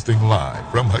 Broadcasting live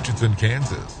from Hutchinson,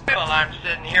 Kansas. Well, I'm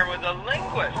sitting here with a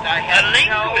linguist. I had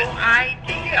no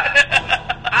idea.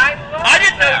 I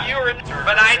didn't know you were,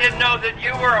 but I didn't know that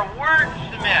you were a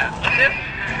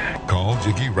wordsmith. Call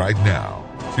Jiggy right now.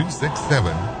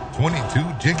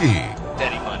 267-22-JIGGY.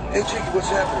 Hey, Jiggy, what's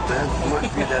happening, man?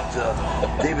 Reminds me of that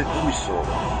David Bowie song.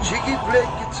 Jiggy play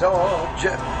guitar.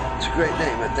 It's a great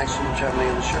name, man. Thanks so much for having me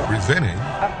on the show. Presenting.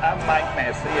 I'm Mike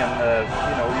Massey, and,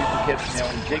 you can catch me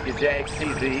on Jiggy Jag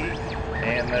TV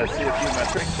and see a few of my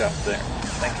trick shots there.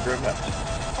 Thanks very much.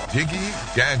 Jiggy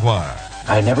Jaguar.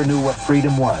 I never knew what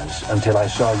freedom was until I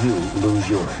saw you lose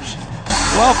yours.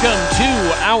 Welcome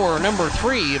to hour number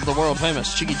 3 of the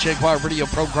world-famous Jiggy Jaguar radio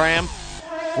program.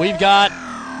 We've got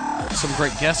some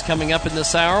great guests coming up in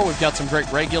this hour. We've got some great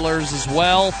regulars as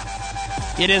well.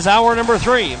 It is hour number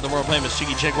 3 of the world-famous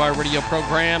Jiggy Jaguar radio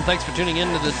program. Thanks for tuning in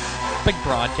to the big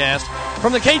broadcast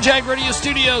from the KJAG radio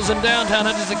studios in downtown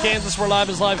Hutchinson, Kansas, where live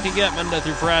as live can get, Monday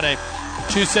through Friday,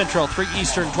 2 Central, 3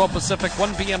 Eastern, 12 Pacific,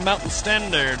 1 p.m. Mountain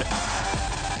Standard,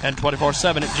 and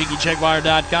 24/7 at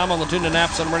JiggyJaguar.com on the TuneIn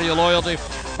apps and Radio Loyalty.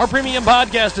 Our premium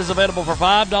podcast is available for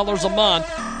 $5 a month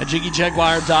at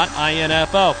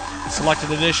JiggyJaguar.info. Selected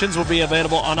editions will be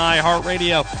available on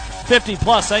iHeartRadio,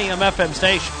 50-plus AM/FM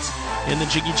stations in the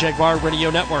Jiggy Jaguar Radio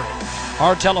Network.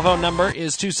 Our telephone number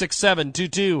is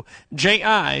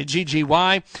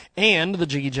 267-22-JIGGY, and the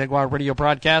Jiggy Jaguar Radio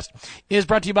broadcast is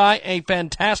brought to you by a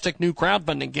fantastic new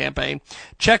crowdfunding campaign.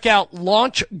 Check out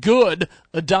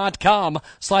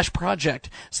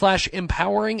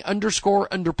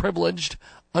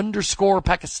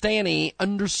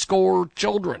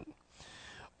launchgood.com/project/empowering_underprivileged_Pakistani_children.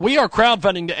 We are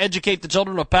crowdfunding to educate the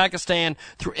children of Pakistan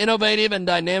through innovative and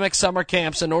dynamic summer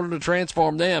camps in order to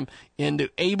transform them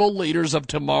into able leaders of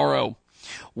tomorrow.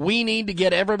 We need to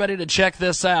get everybody to check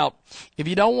this out. If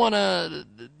you don't want to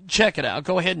check it out,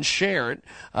 go ahead and share it.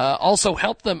 Also,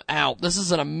 help them out. This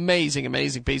is an amazing,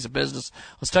 amazing piece of business.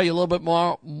 Let's tell you a little bit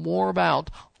more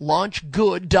about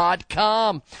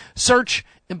launchgood.com. Search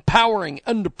empowering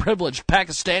underprivileged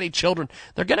Pakistani children.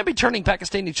 They're going to be turning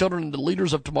Pakistani children into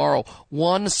leaders of tomorrow,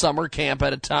 one summer camp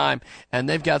at a time. And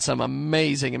they've got some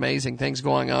amazing, amazing things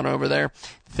going on over there.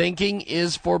 Thinking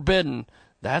is forbidden.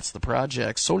 That's the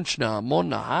project, Sunchna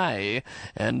Monahai,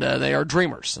 and they are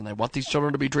dreamers, and they want these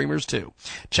children to be dreamers too.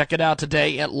 Check it out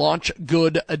today at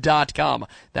launchgood.com.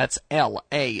 That's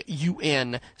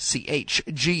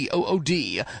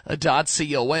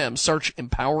LAUNCHGOOD.com. Search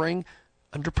empowering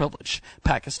underprivileged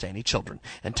Pakistani children.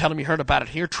 And tell them you heard about it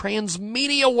here,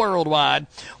 Transmedia Worldwide.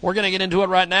 We're going to get into it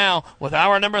right now with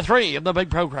hour number 3 of the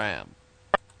big program.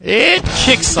 It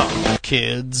kicks off,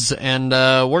 kids, and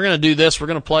we're going to do this. We're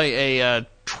going to play a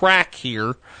track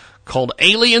here called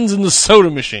Aliens in the Soda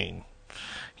Machine.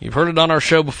 You've heard it on our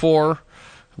show before,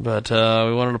 but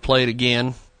we wanted to play it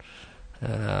again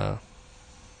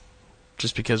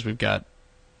just because we're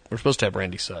supposed to have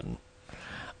Randy Sutton.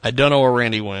 I don't know where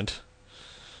Randy went.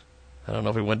 I don't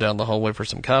know if he went down the hallway for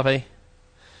some coffee.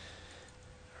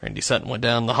 Randy Sutton went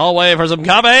down the hallway for some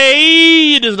coffee.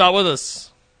 He is not with us.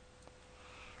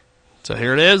 So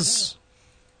here it is.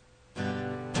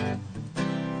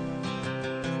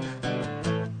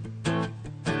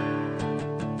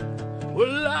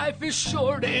 Well, life is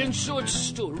short and short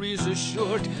stories are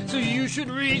short, so you should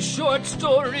read short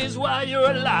stories while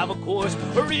you're alive, of course.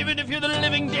 Or even if you're the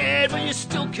living dead, but you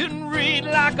still can read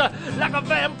like a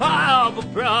vampire,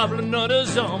 but probably not a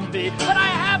zombie. But I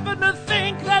happen to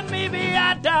think that maybe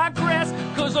I digress,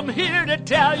 'cause I'm here to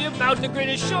tell you about the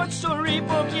greatest short story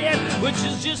book yet, which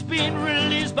is just being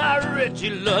released by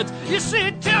Reggie Lutz. You see,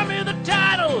 tell me the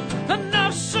title.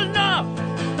 Enough's enough.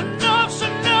 Enough's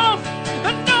enough.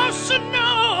 Enough's enough.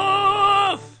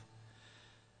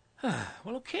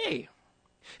 Well, okay.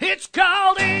 It's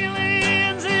called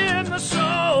Aliens in the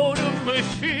Soda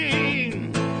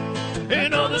Machine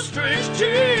and Other Strange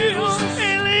Tales.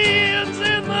 Aliens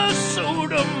in the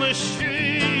Soda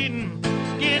Machine.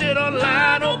 Get it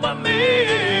online or by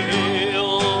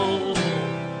mail.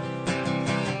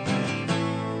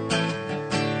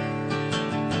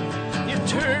 You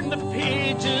turn the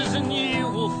pages and you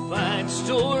will find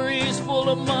stories full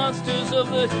of monsters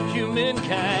of the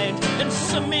humankind and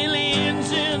some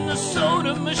aliens in the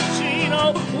soda machine.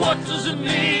 Oh, what does it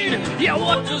mean? Yeah,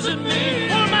 what does it mean?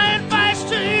 Well, my advice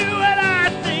to you, and I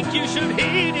think you should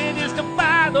heed it, is to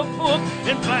buy the book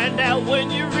and find out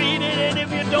when you read it. And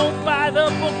if you don't buy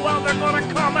the book, well, they're gonna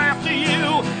come after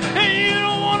you, and you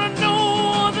don't wanna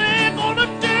know what they're gonna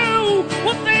do.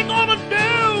 What they gonna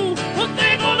do? What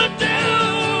they gonna do?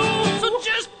 So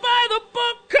just buy the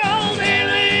book called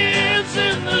Aliens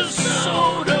in the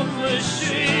Soda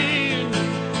Machine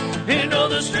and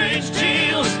Other Strange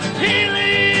Tales.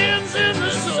 Aliens in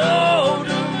the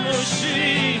Soda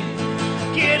Machine.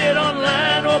 Get it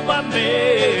online or by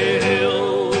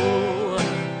mail.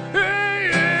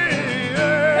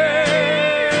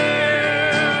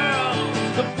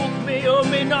 The book may or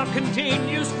may not contain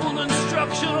useful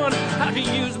instruction on how to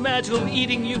use magical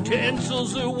eating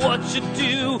utensils or what you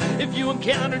do if you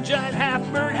encounter giant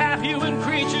half-bird, half-human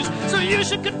creatures. So you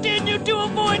should continue to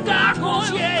avoid gargoyles.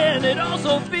 Yeah, and it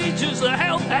also features the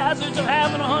health hazards of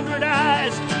having 100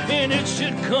 eyes. And it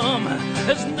should come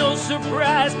as no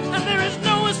surprise that there is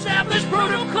no established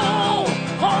protocol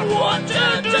on what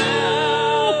to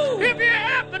do if you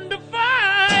happen to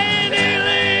find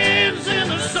aliens in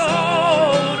the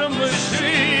soda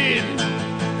machine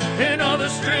and other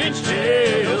strange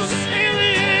tales.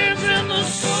 Aliens in the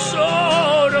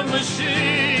soda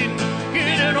machine.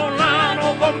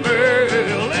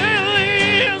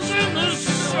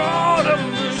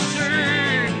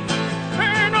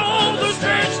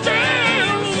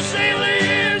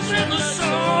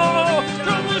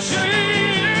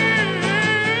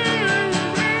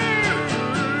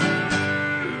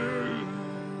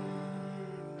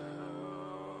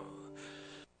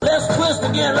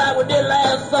 again like we did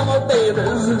last summer,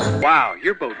 babies. Wow,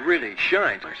 your boat really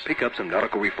shines. Pick up some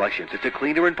Nautical Reflections. It's a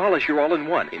cleaner and polisher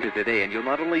all-in-one. Into the day, and you'll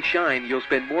not only shine, you'll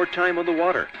spend more time on the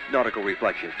water. Nautical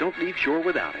Reflections. Don't leave shore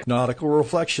without it. Nautical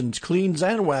Reflections cleans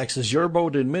and waxes your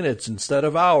boat in minutes instead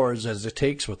of hours as it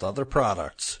takes with other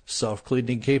products.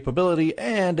 Self-cleaning capability,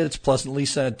 and it's pleasantly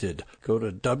scented. Go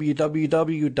to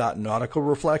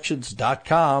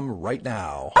www.nauticalreflections.com right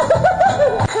now.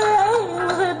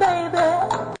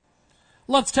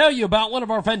 Let's tell you about one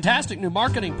of our fantastic new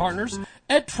marketing partners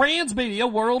at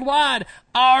Transmedia Worldwide,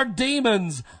 Our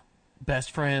Demons,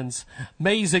 Best Friends.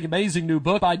 Amazing, amazing new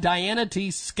book by Diana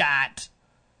T. Scott.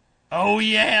 Oh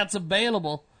yeah, it's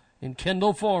available in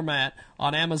Kindle format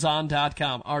on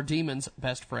Amazon.com. Our Demons,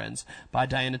 Best Friends by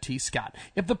Diana T. Scott.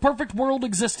 If the perfect world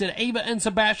existed, Ava and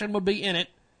Sebastian would be in it,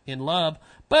 in love.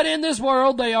 But in this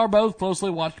world, they are both closely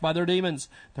watched by their demons.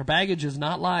 Their baggage is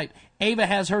not light. Ava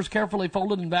has hers carefully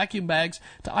folded in vacuum bags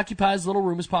to occupy as little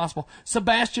room as possible.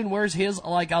 Sebastian wears his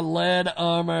like a lead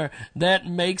armor that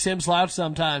makes him slouch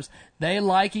sometimes. They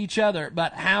like each other,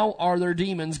 but how are their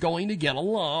demons going to get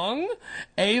along?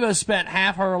 Ava spent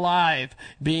half her life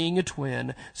being a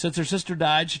twin. Since her sister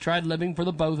died, she tried living for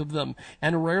the both of them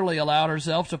and rarely allowed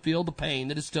herself to feel the pain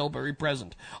that is still very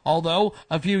present. Although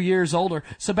a few years older,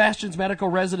 Sebastian's medical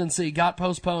residency got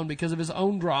postponed because of his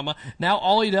own drama. Now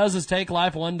all he does is take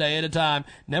life one day at a time,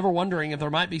 never wondering if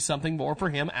there might be something more for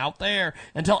him out there,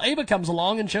 until Ava comes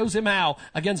along and shows him how,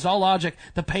 against all logic,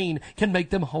 the pain can make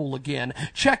them whole again.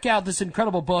 Check out this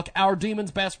incredible book, Our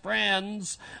Demons Best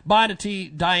Friends, by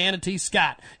Diana T.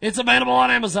 Scott. It's available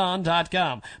on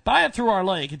Amazon.com. Buy it through our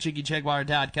link at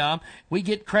JiggyJaguar.com. We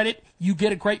get credit, you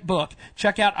get a great book.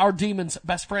 Check out Our Demons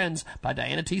Best Friends by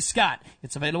Diana T. Scott.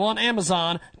 It's available on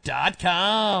Amazon.com.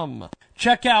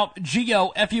 Check out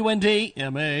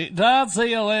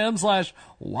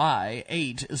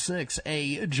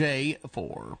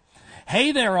GoFundMe.com/Y86AJ4.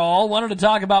 Hey there all, wanted to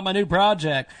talk about my new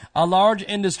project. A large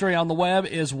industry on the web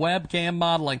is webcam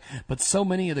modeling, but so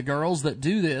many of the girls that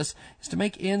do this is to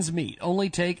make ends meet, only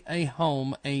take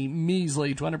home a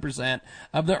measly 20%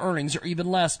 of their earnings or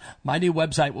even less. My new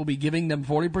website will be giving them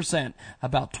 40%,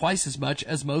 about twice as much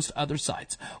as most other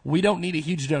sites. We don't need a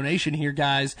huge donation here,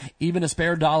 guys. Even a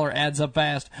spare dollar adds up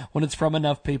fast when it's from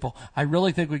enough people. I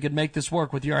really think we could make this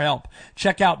work with your help.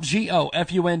 Check out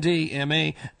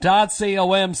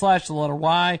GoFundMe.com/the letter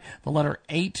Y, the letter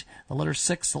 8, the letter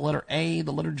 6, the letter A,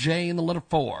 the letter J, and the letter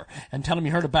 4. And tell them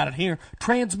you heard about it here,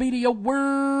 Transmedia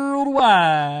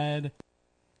Worldwide.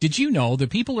 Did you know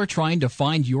that people are trying to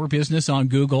find your business on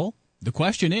Google? The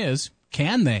question is,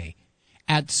 can they?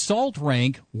 At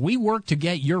SaltRank, we work to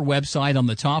get your website on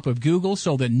the top of Google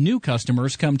so that new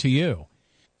customers come to you.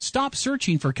 Stop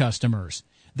searching for customers.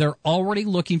 They're already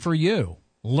looking for you.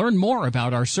 Learn more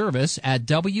about our service at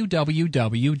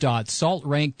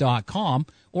www.saltrank.com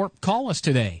or call us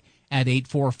today at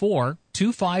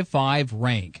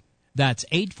 844-255-RANK. That's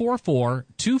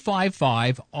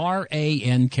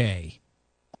 844-255-RANK.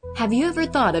 Have you ever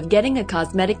thought of getting a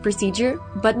cosmetic procedure,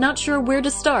 but not sure where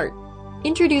to start?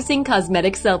 Introducing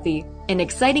Cosmetic Selfie, an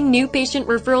exciting new patient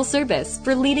referral service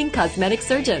for leading cosmetic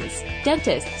surgeons,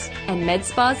 dentists, and med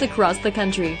spas across the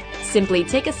country. Simply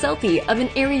take a selfie of an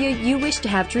area you wish to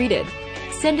have treated.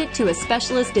 Send it to a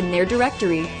specialist in their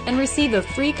directory and receive a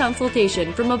free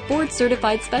consultation from a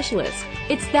board-certified specialist.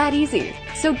 It's that easy,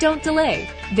 so don't delay.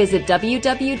 Visit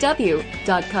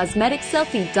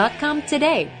www.cosmeticselfie.com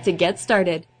today to get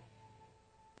started.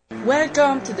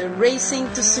 Welcome to the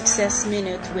Racing to Success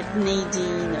Minute with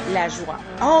Nadine Lajoie.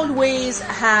 Always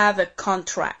have a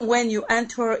contract. When you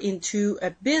enter into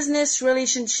a business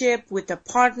relationship with a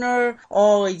partner,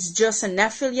 or it's just an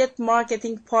affiliate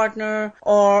marketing partner,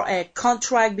 or a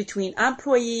contract between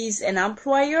employees and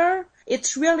employer,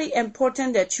 it's really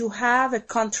important that you have a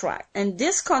contract. And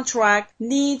this contract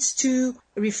needs to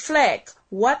reflect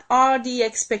what are the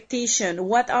expectations,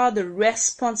 what are the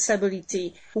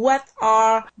responsibility, what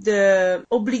are the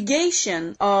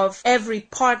obligation of every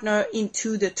partner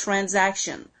into the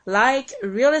transaction. Like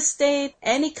real estate,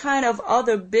 any kind of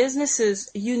other businesses,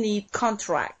 you need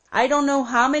contract. I don't know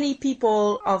how many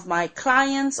people of my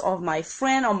clients, of my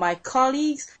friends, or my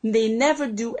colleagues, they never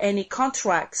do any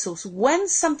contract. So when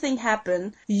something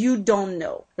happens, you don't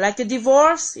know. Like a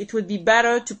divorce, it would be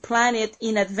better to plan it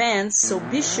in advance, so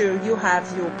be sure you have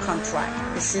your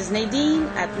contract. This is Nadine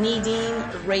at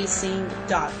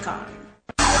NadineRacing.com.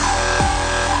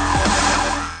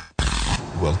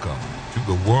 Welcome to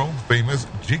the world-famous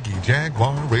Jiggy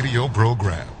Jaguar radio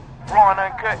program. Raw and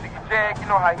uncut, Jiggy Jag, you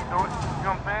know how you do it. You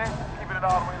know what I'm saying? Keep it it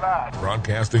all the way live.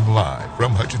 Broadcasting live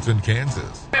from Hutchinson,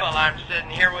 Kansas. Well, I'm sitting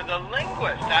here with a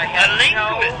linguist. I had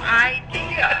no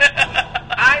idea.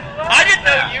 I didn't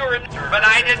know you were, but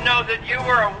I didn't know that you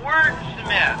were a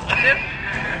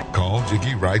wordsmith. Call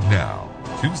Jiggy right now.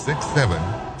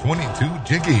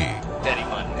 267-22-JIGGY. Daddy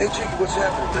fun. Hey, Jiggy, what's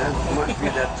happening, man? Reminds me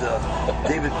of that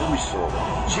David Bowie song.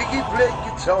 Jiggy play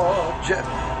guitar.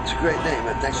 It's a great name,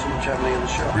 man. Thanks so much for having me on the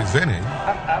show. Presenting.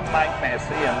 I'm Mike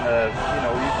Massey, and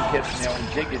you can catch me on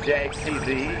Jiggy Jag TV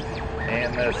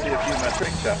and see a few of my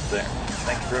trick shots there.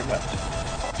 Thank you very much.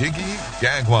 Jiggy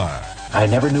Jaguar. I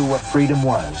never knew what freedom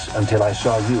was until I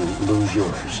saw you lose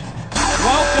yours.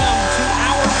 Welcome to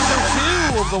hour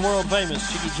number 2 of the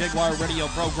world-famous Jiggy Jaguar radio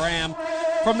program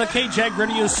from the K-Jag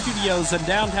Radio Studios in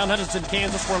downtown Hutchinson,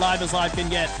 Kansas, where live as live can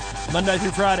get. Monday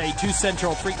through Friday, 2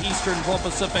 Central, 3 Eastern, 12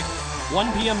 Pacific,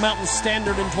 1 p.m. Mountain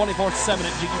Standard, and 24/7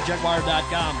 at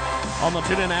JiggyJaguar.com. On the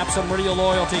TuneIn apps and Radio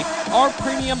Loyalty, our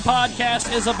premium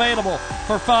podcast is available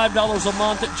for $5 a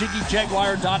month at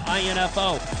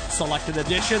JiggyJaguar.info. Selected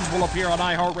editions will appear on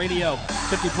iHeartRadio,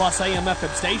 50-plus AM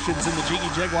FM stations in the Jiggy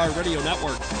Jaguar Radio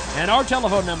Network. And our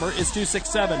telephone number is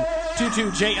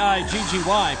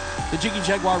 267-22-JIGGY. The Jiggy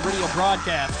Jaguar Radio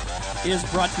broadcast is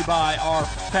brought to you by our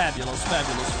fabulous,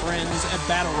 fabulous friends at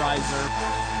Batterizer.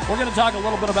 We're going to talk a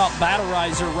little bit about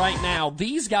Batterizer right now.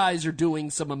 These guys are doing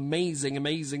some amazing,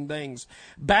 amazing things.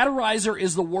 Batterizer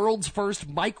is the world's first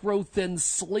micro-thin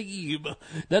sleeve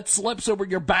that slips over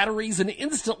your batteries and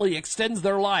instantly extends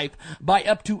their life by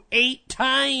up to 8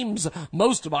 times.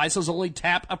 Most devices only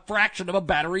tap a fraction of a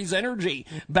battery's energy.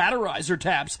 Batterizer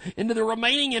taps into the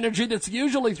remaining energy that's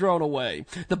usually thrown away.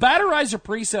 The Batterizer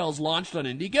pre-sales launched on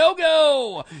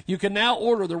Indiegogo. You can now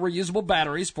order the reusable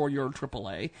batteries for your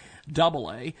AAA,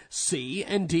 AA, C,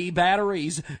 and D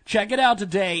batteries. Check it out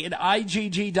today at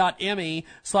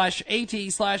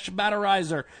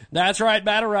igg.me/AT/Batterizer. That's right,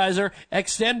 Batterizer.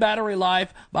 Extend battery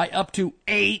life by up to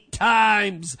 8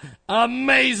 times.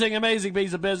 Amazing, amazing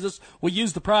piece of business. We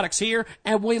use the products here,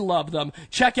 and we love them.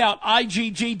 Check out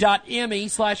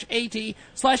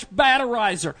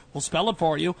igg.me/AT/Batterizer. We'll spell it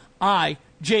for you.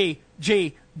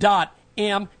 igg.me/ATTERISER.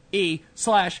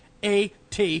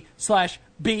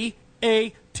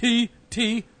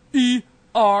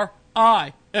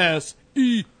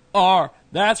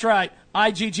 That's right.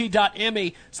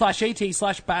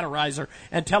 igg.me/AT/Batterizer.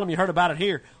 And tell them you heard about it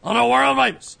here on a world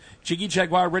famous Jiggy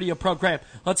Jaguar radio program.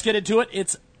 Let's get into it.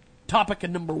 It's topic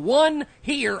number 1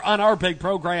 here on our big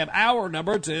program, hour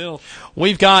number 2.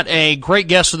 We've got a great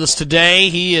guest with us today.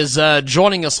 He is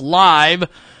joining us live.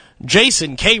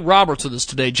 Jason K. Roberts with us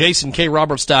today,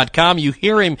 JasonKRoberts.com. You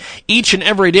hear him each and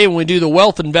every day when we do the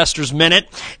Wealth Investors Minute.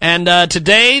 And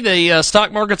today, the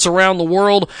stock markets around the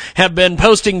world have been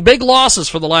posting big losses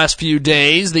for the last few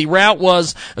days. The rout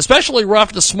was especially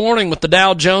rough this morning with the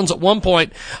Dow Jones at one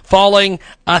point falling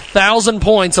 1,000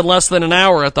 points in less than an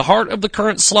hour. At the heart of the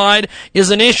current slide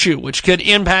is an issue which could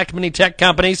impact many tech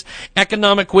companies: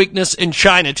 economic weakness in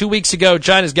China. 2 weeks ago,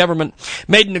 China's government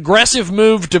made an aggressive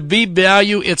move to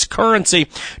devalue its currency.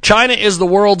 China is the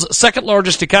world's second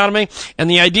largest economy, and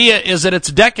the idea is that its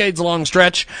decades-long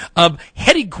stretch of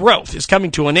heady growth is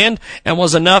coming to an end and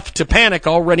was enough to panic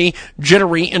already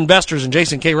jittery investors. And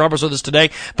Jason K. Roberts with us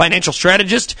today, financial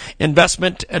strategist,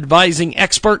 investment advising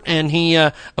expert, and he,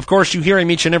 of course, you hear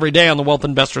him each and every day on the Wealth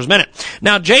Investors Minute.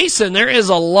 Now, Jason, there is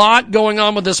a lot going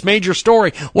on with this major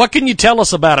story. What can you tell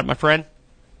us about it, my friend?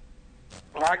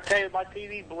 Well, I can tell you my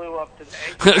TV blew up today.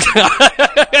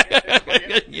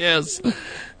 Yes.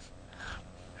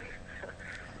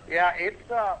 Yeah, it's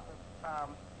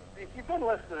if you've been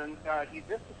listening,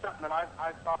 this is something that I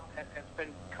thought has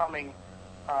been coming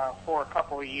for a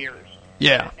couple of years.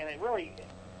 Yeah. And it really,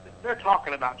 they're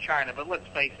talking about China, but let's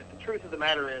face it, the truth of the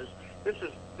matter is this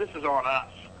is on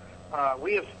us.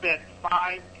 We have spent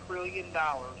 $5 trillion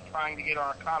trying to get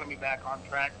our economy back on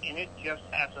track, and it just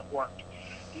hasn't worked.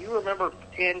 Do you remember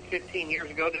 10, 15 years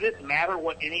ago, did it matter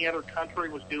what any other country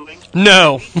was doing?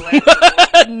 No.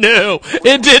 No,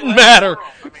 it didn't matter.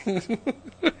 And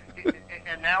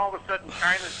now all of a sudden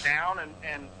China's down and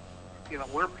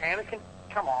we're panicking?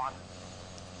 Come on.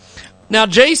 Now,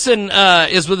 Jason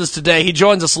is with us today. He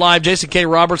joins us live. Jason K.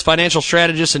 Roberts, financial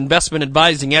strategist, investment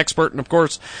advising expert, and, of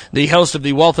course, the host of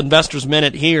the Wealth Investors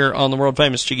Minute here on the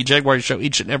world-famous Jiggy Jaguar show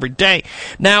each and every day.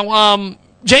 Now,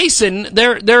 Jason,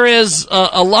 there is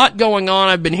a lot going on.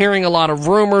 I've been hearing a lot of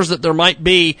rumors that there might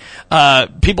be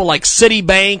people like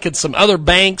Citibank and some other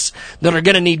banks that are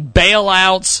going to need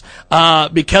bailouts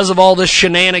because of all this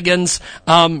shenanigans.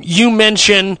 You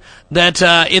mentioned that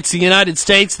it's the United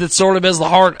States that sort of is the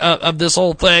heart of this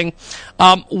whole thing.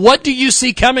 What do you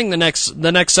see coming the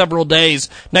next several days,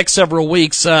 next several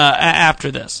weeks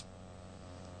after this?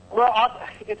 Well,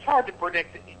 it's hard to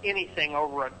predict anything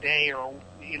over a day or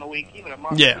a week, even a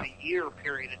month, Yeah. or a year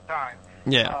period of time.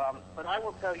 Yeah. But I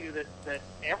will tell you that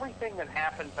everything that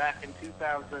happened back in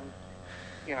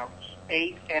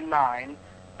 2008 and 9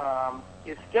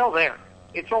 is still there.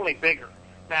 It's only bigger.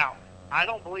 Now, I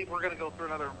don't believe we're going to go through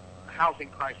another housing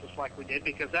crisis like we did,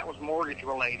 because that was mortgage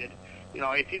related.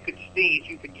 If you could sneeze,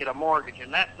 you could get a mortgage,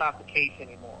 and that's not the case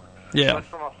anymore. Yeah. But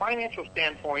from a financial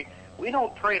standpoint, we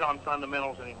don't trade on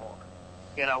fundamentals anymore.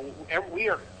 We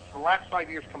are, for the last 5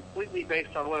 years, completely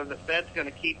based on whether the Fed's going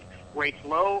to keep rates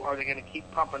low, or they're going to keep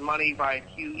pumping money by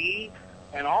QE,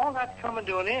 and all of that's coming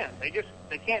to an end.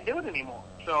 They can't do it anymore.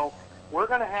 So we're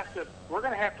going to have to look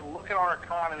at our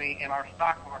economy and our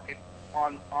stock market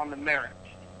on the merits,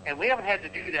 and we haven't had to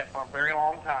do that for a very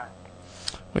long time.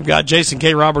 We've got Jason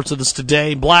K. Roberts with us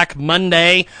today. Black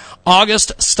Monday,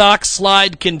 August stock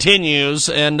slide continues.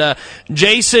 And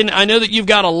Jason, I know that you've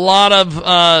got a lot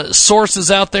of sources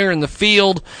out there in the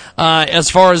field as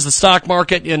far as the stock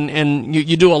market, and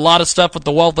you do a lot of stuff with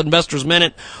the Wealth Investors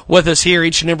Minute with us here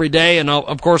each and every day, and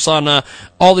of course on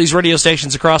all these radio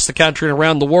stations across the country and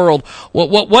around the world.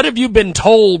 What have you been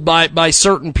told by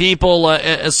certain people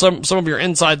as some of your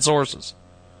inside sources?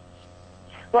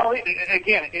 Well,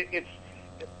 again,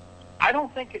 I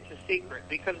don't think it's a secret,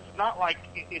 because it's not like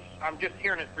I'm just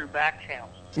hearing it through back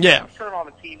channels. Yeah. You turn on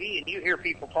the TV and you hear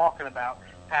people talking about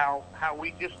how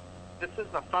this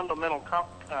isn't a fundamental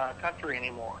country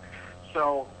anymore.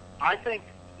 So I think,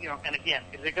 and again,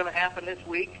 is it going to happen this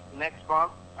week, next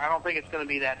month? I don't think it's going to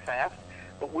be that fast.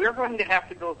 But we're going to have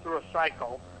to go through a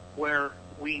cycle where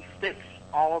we fix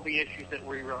all of the issues that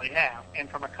we really have. And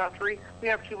from a country, we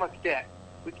have too much debt.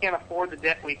 We can't afford the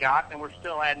debt we got, and we're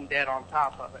still adding debt on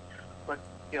top of it. But,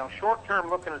 short-term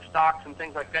looking at stocks and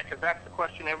things like that, because that's the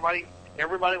question everybody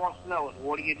wants to know is,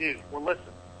 what do you do? Well, listen,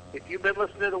 if you've been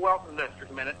listening to the Wealth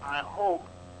Investors Minute, I hope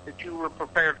that you were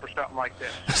prepared for something like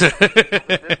this.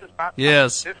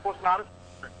 Yes. This was not a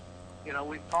secret.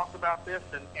 We've talked about this,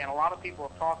 and a lot of people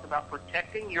have talked about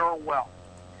protecting your wealth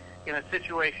in a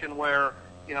situation where,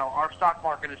 our stock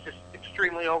market is just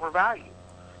extremely overvalued.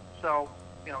 So,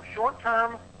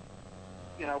 short-term,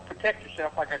 protect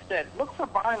yourself, like I said. Look for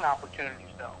buying opportunities,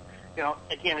 though.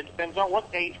 Again, it depends on what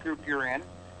age group you're in.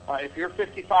 If you're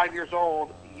 55 years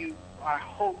old, I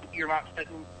hope you're not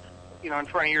sitting, in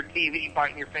front of your TV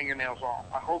biting your fingernails off.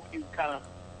 I hope you kind of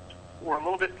were a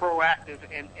little bit proactive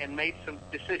and made some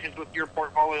decisions with your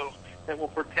portfolios that will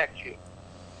protect you.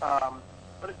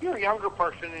 But if you're a younger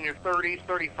person in your 30s,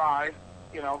 35,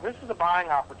 this is a buying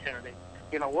opportunity.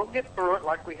 We'll get through it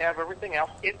like we have everything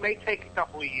else. It may take a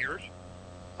couple of years,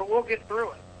 but we'll get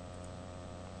through it.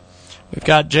 We've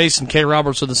got Jason K.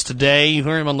 Roberts with us today. You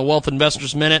hear him on the Wealth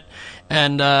Investors Minute.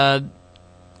 And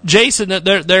Jason,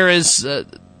 there is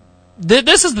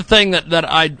this is the thing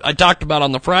that I talked about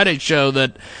on the Friday show,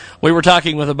 that we were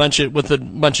talking with a bunch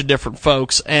of different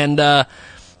folks, and I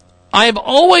have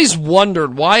always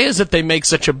wondered, why is it they make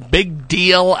such a big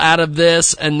deal out of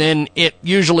this, and then it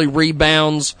usually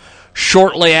rebounds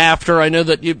shortly after. I know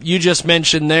that you just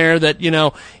mentioned there that,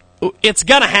 it's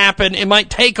going to happen. It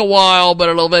might take a while, but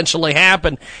it'll eventually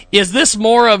happen. Is this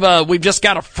more of a we've just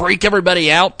got to freak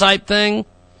everybody out type thing?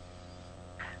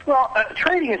 Well,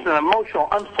 trading is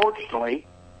unfortunately,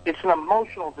 it's an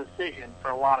emotional decision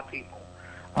for a lot of people.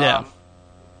 Yeah.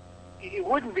 It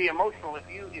wouldn't be emotional if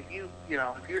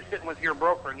you're sitting with your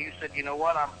broker and you said,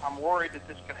 what, I'm worried that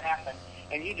this could happen,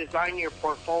 and you design your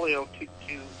portfolio to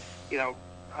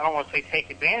I don't want to say take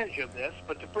advantage of this,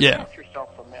 but to protect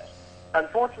yourself from this.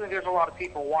 Unfortunately, there's a lot of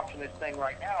people watching this thing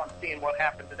right now and seeing what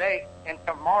happened today, and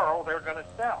tomorrow they're going to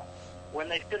sell when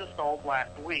they should have sold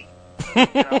last week.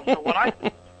 So what I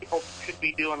think people should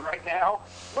be doing right now,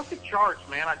 look at charts,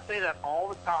 man. I say that all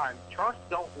the time. Charts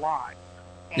don't lie.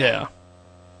 And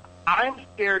I'm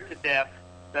scared to death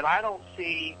that I don't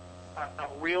see a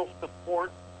real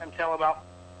support until about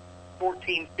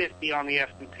 1450 on the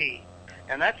S&P.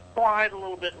 And that's quite a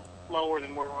little bit lower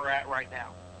than where we're at right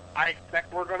now. I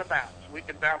expect we're going to bounce. We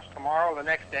could bounce tomorrow, the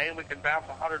next day, and we could bounce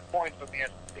 100 points on the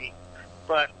S&P.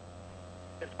 But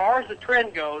as far as the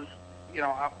trend goes,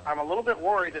 I'm a little bit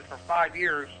worried that for 5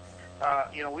 years,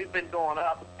 we've been going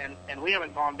up and we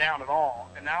haven't gone down at all.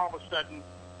 And now all of a sudden,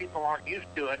 people aren't used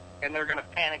to it, and they're going to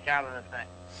panic out of the thing.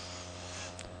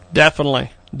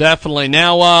 Definitely.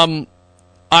 Now,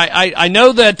 I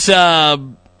know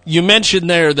that you mentioned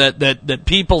there that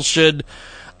people should,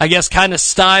 I guess, kind of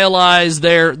stylize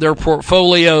their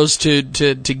portfolios to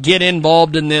get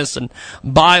involved in this and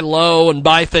buy low and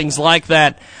buy things like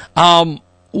that.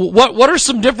 What are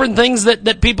some different things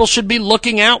that people should be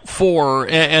looking out for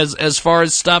as far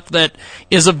as stuff that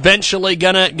is eventually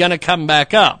gonna come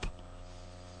back up?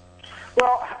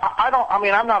 Well, I'm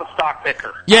not a stock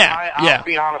picker. I'll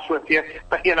be honest with you,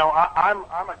 but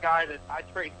I'm a guy that I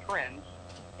trade trends,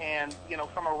 and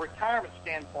from a retirement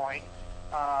standpoint,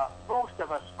 most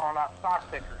of us are not stock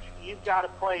pickers. You've got to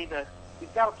play the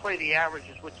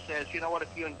averages, which says,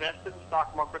 if you invest in the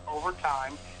stock market over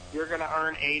time, you're going to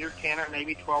earn 8 or 10 or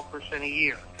maybe 12% a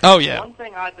year. Oh yeah. One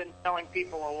thing I've been telling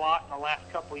people a lot in the last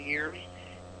couple of years: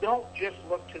 don't just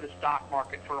look to the stock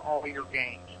market for all your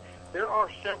gains. There are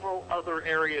several other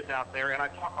areas out there, and I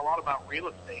talk a lot about real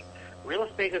estate. Real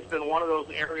estate has been one of those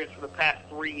areas for the past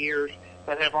 3 years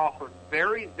that have offered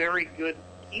very, very good,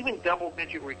 even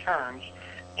double-digit returns,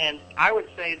 and I would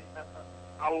say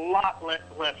a lot less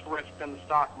risk than the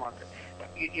stock market.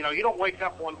 You don't wake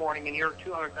up one morning and your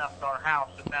 $200,000 house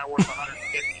is now worth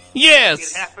 $150,000.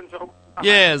 Yes. It happens over time.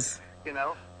 Yes.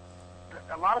 A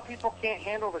lot of people can't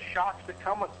handle the shocks that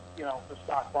come with, the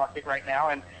stock market right now,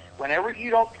 and whenever you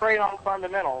don't trade on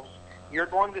fundamentals, you're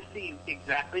going to see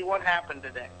exactly what happened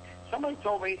today. Somebody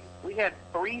told me we had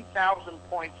 3,000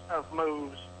 points of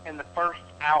moves in the first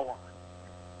hour.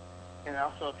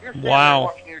 So if you're sitting there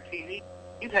watching your TV,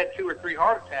 you've had 2 or 3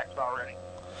 heart attacks already.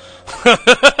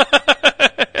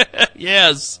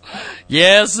 Yes,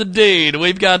 indeed.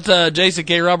 We've got Jason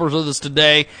K. Roberts with us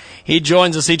today. He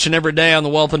joins us each and every day on the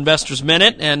Wealth Investors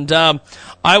Minute, and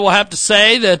I will have to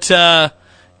say that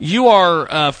you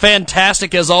are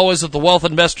fantastic as always at the Wealth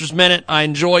Investors Minute. I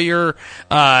enjoy your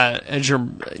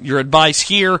advice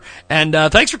here, and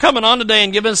thanks for coming on today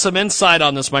and giving us some insight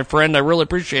on this, my friend. I really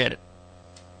appreciate it.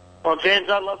 Well, James,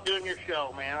 I love doing your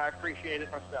show, man. I appreciate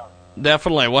it myself.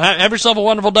 Definitely. Well, have yourself a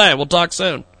wonderful day. We'll talk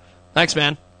soon. Thanks,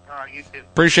 man. All right, you too.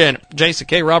 Appreciate it. Jason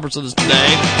K. Roberts with us today.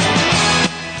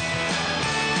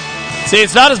 See,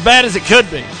 it's not as bad as it could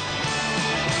be.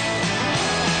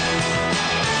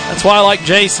 That's why I like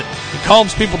Jason. He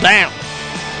calms people down.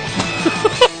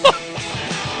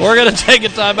 We're going to take a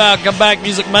time out. Come back.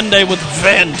 Music Monday with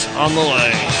Vent on the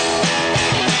way.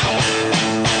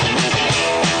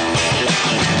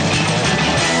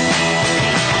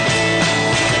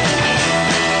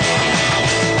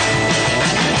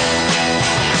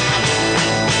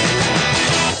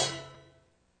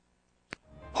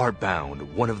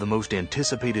 Heartbound, one of the most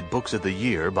anticipated books of the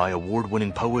year by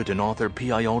award-winning poet and author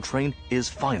P.I.L. Train, is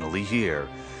finally here.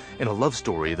 In a love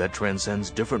story that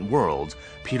transcends different worlds,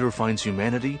 Peter finds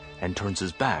humanity and turns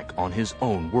his back on his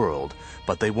own world,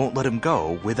 but they won't let him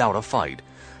go without a fight.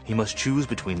 He must choose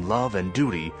between love and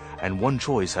duty, and one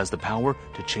choice has the power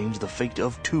to change the fate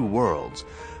of 2 worlds.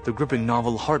 The gripping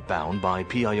novel Heartbound by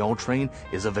P.I.L. Train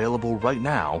is available right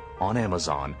now on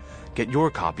Amazon. Get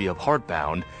your copy of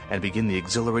Heartbound and begin the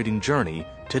exhilarating journey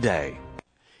today.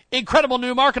 Incredible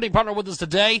new marketing partner with us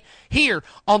today here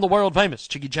on the world-famous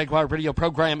Jiggy Jaguar radio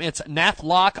program. It's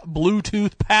NathLock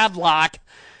Bluetooth Padlock.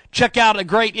 Check out a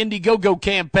great Indiegogo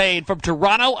campaign from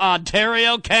Toronto,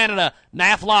 Ontario, Canada.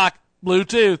 NathLock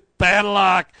Bluetooth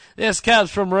Padlock. This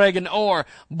comes from Reagan Orr.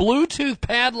 Bluetooth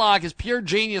Padlock is pure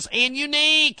genius and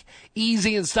unique.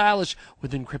 Easy and stylish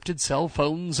with encrypted cell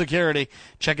phone security.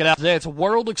 Check it out today. It's a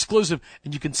world exclusive,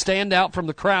 and you can stand out from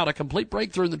the crowd. A complete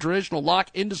breakthrough in the traditional lock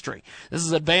industry. This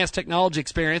is advanced technology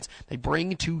experience they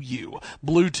bring to you.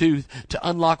 Bluetooth to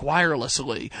unlock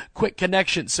wirelessly. Quick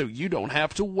connection so you don't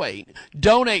have to wait.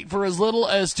 Donate for as little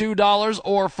as $2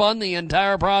 or fund the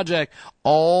entire project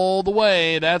all the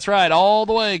way. That's right, all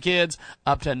the way, kids.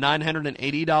 Up to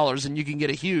 $980, and you can get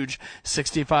a huge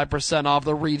 65% off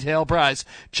the retail price.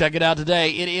 Check it out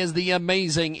today. It is the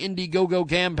amazing Indiegogo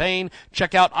campaign.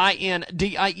 Check out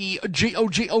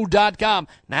INDIEGOGO.com.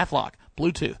 NathLock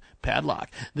Bluetooth Padlock.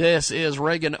 This is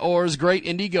Reagan Orr's great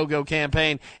Indiegogo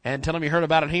campaign, and tell them you heard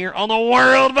about it here on the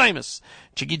world-famous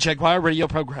Jiggy Jaguar radio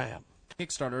program.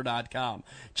 Kickstarter.com.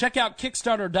 Check out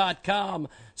Kickstarter.com.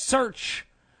 Search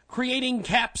creating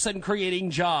caps and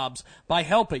creating jobs. By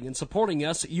helping and supporting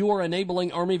us, you are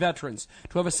enabling Army veterans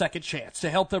to have a second chance to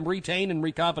help them retain and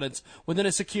reconfidence within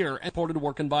a secure and supported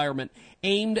work environment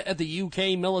aimed at the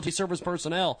UK military service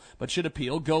personnel, but should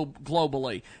appeal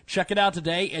globally. Check it out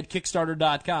today at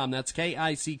Kickstarter.com. That's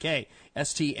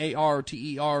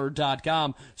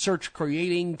KICKSTARTER.com. Search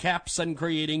Creating Caps and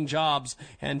Creating Jobs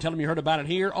and tell them you heard about it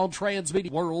here on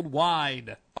Transmedia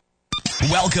Worldwide.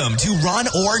 Welcome to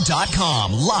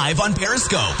RonOr.com, live on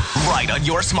Periscope. Right on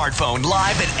your smartphone,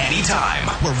 live at any time.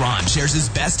 Where Ron shares his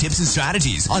best tips and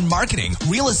strategies on marketing,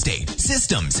 real estate,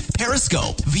 systems,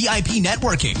 Periscope, VIP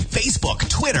networking, Facebook,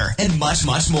 Twitter, and much,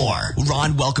 much more.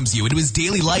 Ron welcomes you into his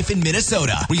daily life in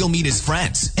Minnesota, where you'll meet his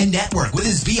friends and network with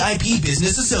his VIP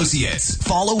business associates.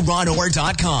 Follow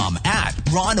RonOr.com at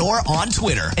RonOr on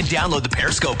Twitter and download the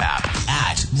Periscope app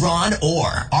at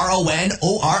RonOr,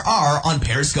 RONORR on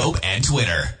Periscope and Twitter.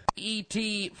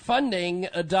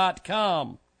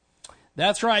 etfunding.com.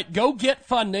 That's right,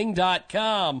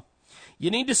 gogetfunding.com.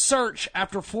 You need to search.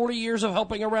 After 40 years of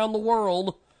helping around the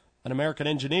world, an American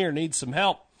engineer needs some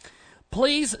help.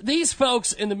 Please, these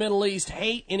folks in the Middle East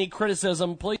hate any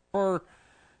criticism. Please refer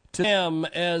to them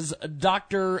as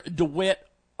Dr. DeWitt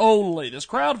only. This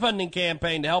crowdfunding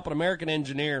campaign to help an American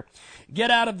engineer get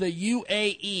out of the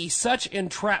UAE, such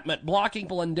entrapment, blocking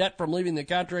people in debt from leaving the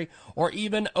country, or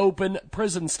even open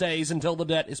prison stays until the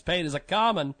debt is paid, is a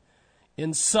common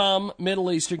in some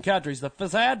Middle Eastern countries. The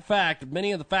sad fact of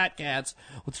many of the fat cats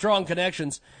with strong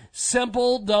connections,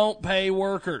 simple don't pay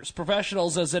workers.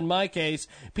 Professionals, as in my case,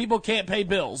 people can't pay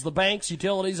bills. The banks,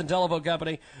 utilities, and telephone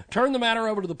company turn the matter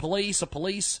over to the police. A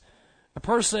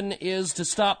person is to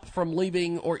stop from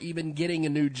leaving or even getting a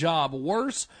new job.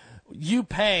 Worse, you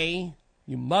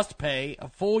must pay a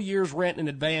full year's rent in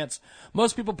advance.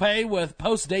 Most people pay with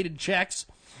post-dated checks.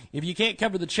 If you can't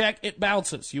cover the check, it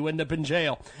bounces. You end up in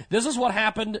jail. This is what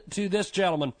happened to this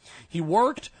gentleman. He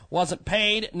worked, wasn't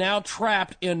paid, now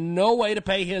trapped in no way to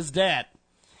pay his debt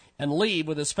and leave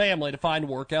with his family to find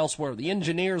work elsewhere. The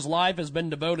engineer's life has been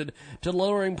devoted to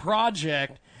lowering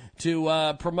project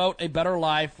to promote a better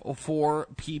life for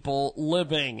people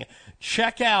living.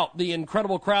 Check out the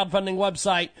incredible crowdfunding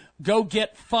website, Go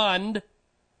Get Fund.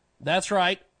 That's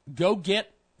right, Go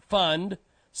Get Fund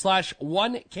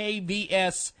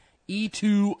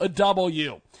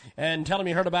 /1KVSE2W. And tell them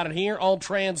you heard about it here on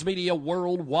Transmedia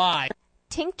Worldwide.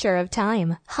 Tincture of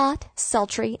Time. Hot,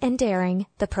 sultry, and daring.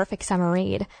 The perfect summer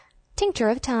read. Tincture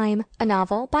of Time, a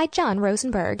novel by John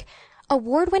Rosenberg.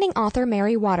 Award-winning author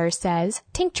Mary Waters says,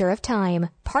 Tincture of Time,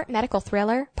 part medical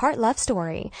thriller, part love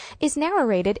story, is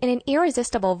narrated in an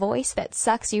irresistible voice that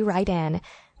sucks you right in.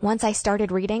 Once I started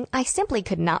reading, I simply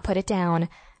could not put it down.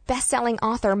 Best-selling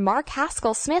author Mark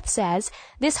Haskell Smith says,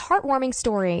 this heartwarming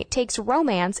story takes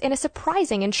romance in a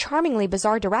surprising and charmingly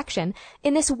bizarre direction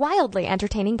in this wildly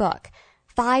entertaining book.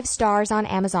 5 stars on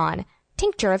Amazon.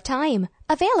 Tincture of Time,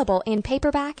 available in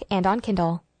paperback and on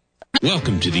Kindle.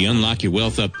 Welcome to the Unlock Your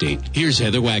Wealth Update. Here's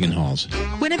Heather Wagenhals.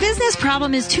 When a business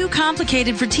problem is too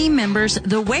complicated for team members,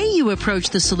 the way you approach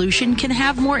the solution can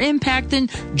have more impact than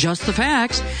just the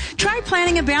facts. Try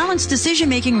planning a balanced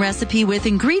decision-making recipe with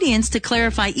ingredients to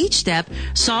clarify each step,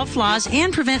 solve flaws,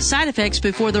 and prevent side effects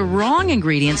before the wrong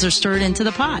ingredients are stirred into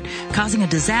the pot, causing a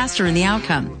disaster in the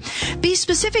outcome. Be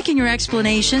specific in your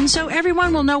explanation so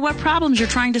everyone will know what problems you're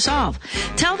trying to solve.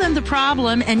 Tell them the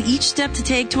problem and each step to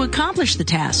take to accomplish the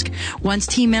task. Once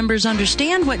team members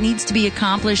understand what needs to be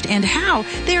accomplished and how,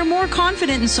 they are more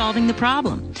confident in solving the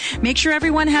problem. Make sure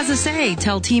everyone has a say.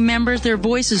 Tell team members their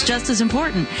voice is just as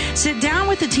important. Sit down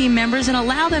with the team members and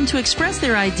allow them to express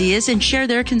their ideas and share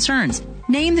their concerns.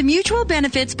 Name the mutual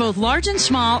benefits, both large and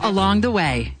small, along the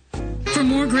way. For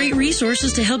more great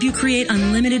resources to help you create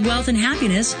unlimited wealth and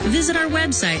happiness, visit our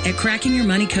website at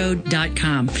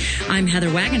crackingyourmoneycode.com. I'm Heather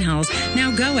Wagenhals. Now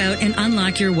go out and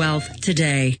unlock your wealth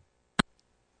today.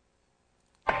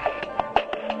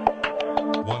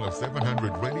 One of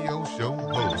 700 radio show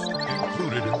hosts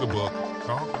included in the book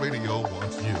Talk Radio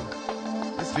Wants You.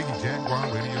 This Jiggy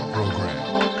Jaguar radio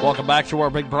program. Welcome back to our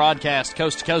big broadcast,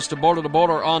 coast to coast and border to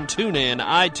border on TuneIn,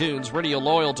 iTunes, Radio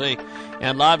Loyalty,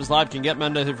 and Live as Live can get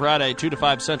Monday through Friday, 2 to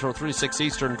 5 Central, 3 to 6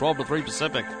 Eastern, 12 to 3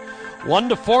 Pacific, 1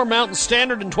 to 4 Mountain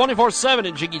Standard, and 24/7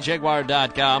 at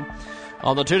JiggyJaguar.com.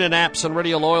 On the TuneIn apps and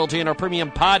Radio Loyalty, and our premium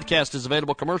podcast is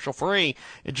available commercial-free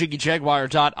at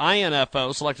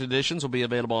JiggyJaguar.info. Selected editions will be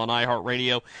available on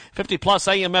iHeartRadio, 50-plus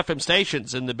AM/FM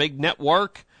stations in the big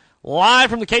network, Live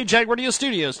from the Jaguar Radio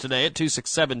Studios today at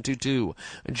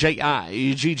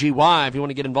 267-22-JIGGY if you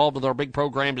want to get involved with our big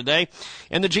program today.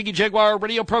 And the Jiggy Jaguar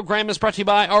radio program is brought to you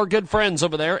by our good friends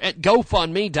over there at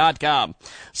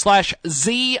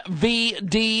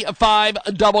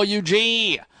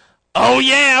GoFundMe.com/ZVD5WG. Oh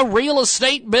yeah, real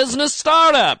estate business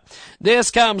startup. This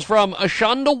comes from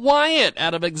Ashonda Wyatt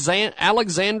out of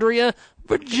Alexandria,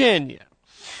 Virginia.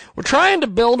 We're trying to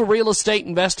build a real estate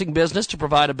investing business to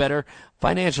provide a better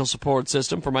financial support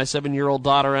system for my 7-year-old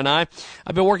daughter and I.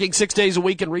 I've been working 6 days a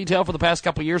week in retail for the past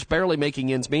couple of years, barely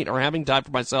making ends meet or having time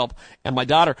for myself and my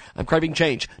daughter. I'm craving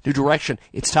change, new direction.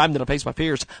 It's time that I face my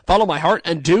fears, follow my heart,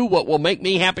 and do what will make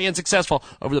me happy and successful.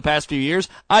 Over the past few years,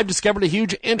 I've discovered a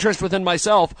huge interest within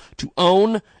myself to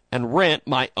own and rent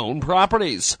my own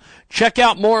properties. Check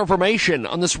out more information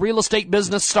on this real estate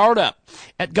business startup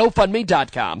at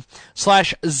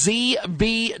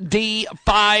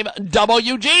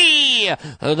GoFundMe.com/ZVD5WG.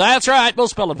 That's right, we'll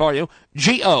spell it for you.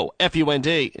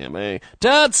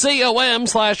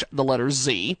 GoFundMe.com/, the letter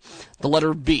Z, the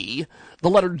letter V, the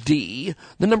letter D,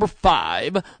 the number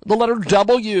 5, the letter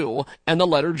W, and the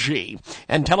letter G.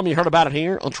 And tell them you heard about it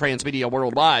here on Transmedia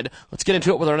Worldwide. Let's get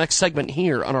into it with our next segment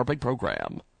here on our big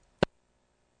program.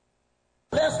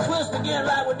 Let's twist again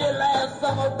like we did last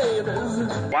summer, babies.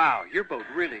 Wow, your boat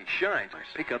really shines.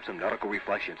 Pick up some Nautical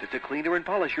Reflections. It's a cleaner and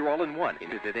polisher all-in-one.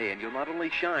 Into the day, and you'll not only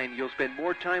shine, you'll spend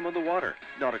more time on the water.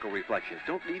 Nautical Reflections.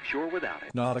 Don't leave shore without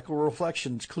it. Nautical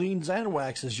Reflections cleans and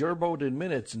waxes your boat in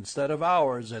minutes instead of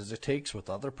hours as it takes with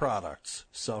other products.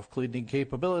 Self-cleaning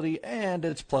capability, and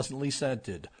it's pleasantly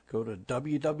scented. Go to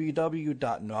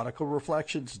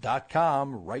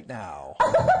www.nauticalreflections.com right now.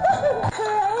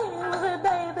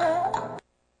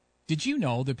 Did you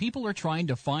know that people are trying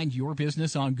to find your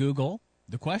business on Google?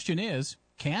 The question is,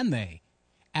 can they?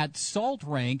 At Salt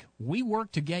Rank, we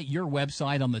work to get your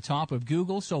website on the top of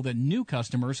Google so that new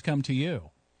customers come to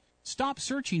you. Stop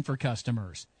searching for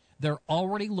customers. They're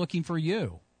already looking for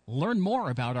you. Learn more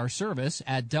about our service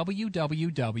at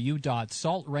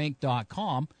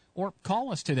www.saltrank.com or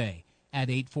call us today at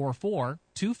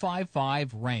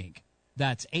 844-255-RANK.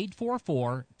 That's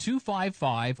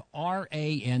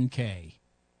 844-255-RANK.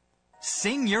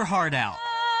 Sing your heart out.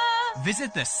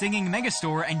 Visit the Singing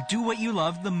Megastore and do what you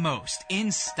love the most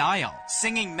in style.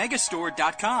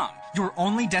 SingingMegastore.com. Your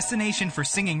only destination for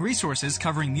singing resources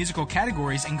covering musical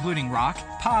categories including rock,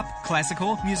 pop,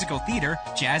 classical, musical theater,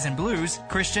 jazz and blues,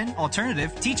 Christian,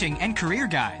 alternative, teaching, and career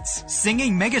guides.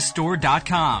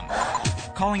 SingingMegastore.com.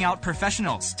 Calling out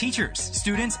professionals, teachers,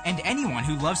 students, and anyone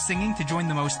who loves singing to join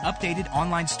the most updated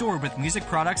online store with music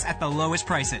products at the lowest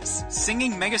prices.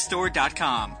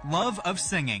 SingingMegastore.com. Love of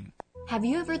singing. Have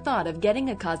you ever thought of getting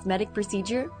a cosmetic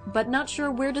procedure, but not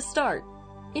sure where to start?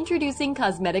 Introducing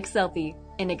Cosmetic Selfie,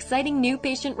 an exciting new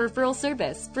patient referral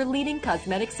service for leading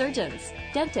cosmetic surgeons,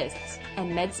 dentists,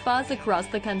 and med spas across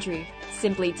the country.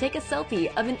 Simply take a selfie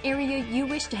of an area you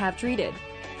wish to have treated.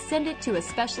 Send it to a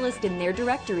specialist in their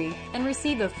directory and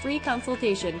receive a free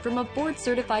consultation from a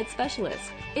board-certified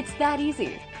specialist. It's that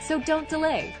easy, so don't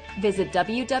delay. Visit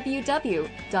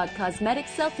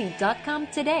www.cosmeticselfie.com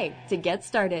today to get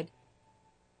started.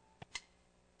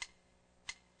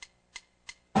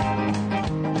 I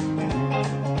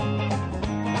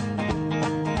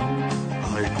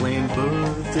claim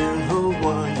birth in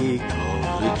Hawaii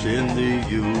 'cause it's in the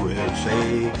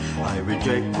USA. I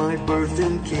reject my birth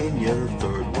in Kenya,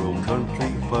 third world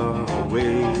country far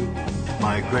away.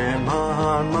 My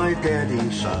grandma on my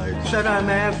daddy's side said I'm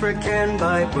African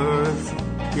by birth,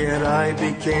 yet I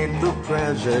became the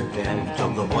president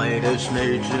of the whitest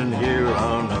nation here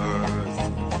on earth.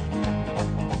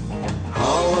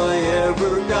 How I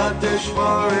ever got this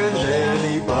far is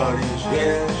anybody's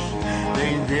guess.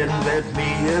 They didn't vet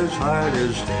me as hard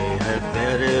as they had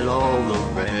vetted all the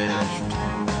rest.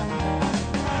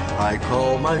 I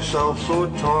call myself so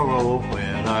thorough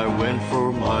when I went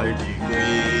for my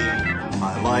degree.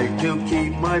 I like to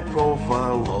keep my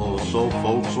profile low so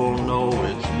folks will know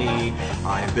it's me.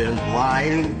 I've been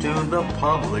lying to the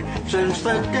public since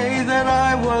the day that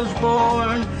I was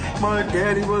born. My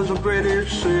daddy was a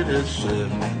British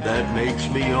citizen, that makes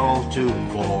me all too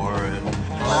foreign.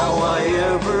 How I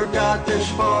ever got this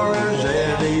far is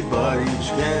anybody's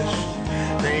guess.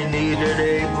 They needed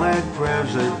a black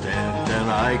president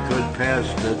and I could pass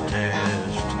the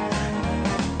test.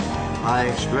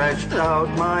 I stretched out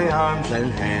my arms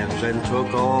and hands and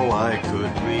took all I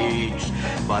could reach.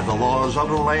 By the laws of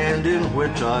the land in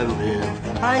which I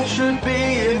live, I should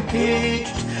be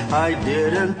impeached. I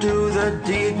didn't do the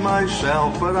deed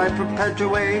myself, but I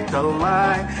perpetuate the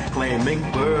lie. Claiming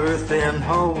birth in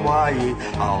Hawaii,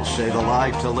 I'll say the lie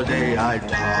till the day I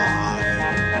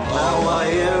die. How I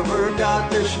ever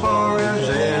got this far is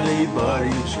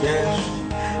anybody's guess.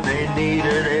 They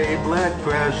needed a black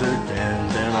president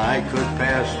and I could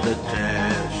pass the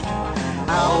test.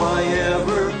 How I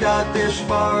ever got this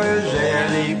far is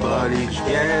anybody's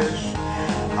guess.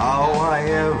 How I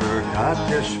ever got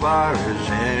this far is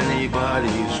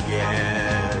anybody's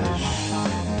guess.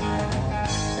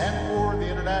 And for the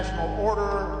international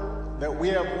order that we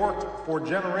have worked for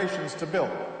generations to build.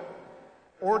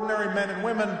 Ordinary men and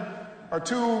women are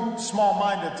too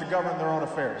small-minded to govern their own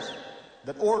affairs.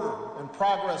 That order and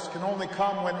progress can only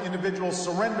come when individuals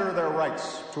surrender their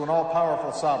rights to an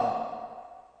all-powerful sovereign.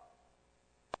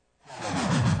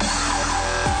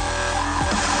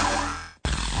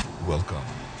 Welcome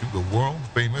to the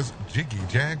world-famous Jiggy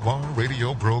Jaguar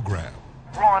radio program.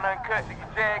 Ron Uncut, Jiggy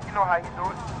Jag, you know how you do it. You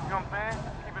know what I'm saying?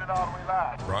 Keeping it all the way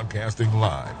live. Broadcasting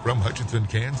live from Hutchinson,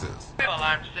 Kansas. Well,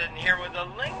 I'm sitting here with a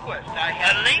linguist. I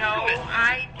had no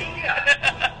idea.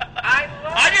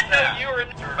 I didn't know you were,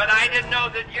 but I didn't know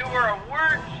that you were a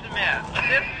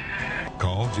wordsmith.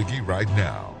 Call Jiggy right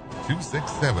now.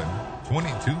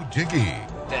 267-22-JIGGY.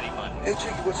 Hey,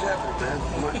 Jiggy, what's happening, man?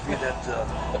 Reminds me of that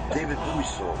David Bowie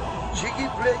song. Jiggy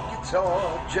play guitar.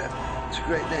 It's a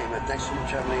great name, man. Thanks so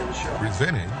much for having me on the show.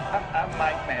 Presenting. I'm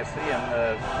Mike Massey,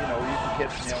 and, you can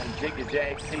catch me on Jiggy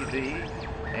Jag TV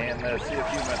and see a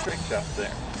few of my trick shots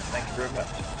there. Thank you very much.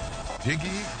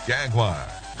 Jiggy Jaguar.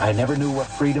 I never knew what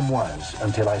freedom was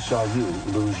until I saw you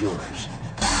lose yours.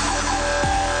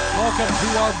 Welcome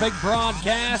to our big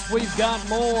broadcast. We've got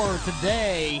more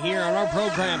today here on our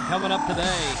program coming up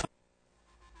today.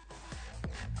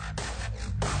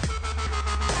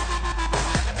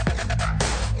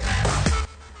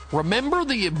 Remember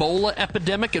the Ebola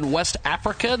epidemic in West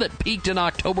Africa that peaked in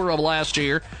October of last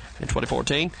year, in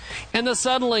 2014, and then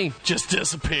suddenly just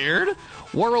disappeared?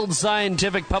 World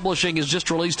Scientific Publishing has just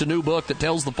released a new book that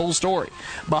tells the full story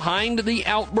behind the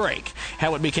outbreak,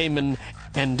 how it became an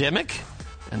endemic,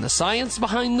 and the science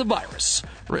behind the virus.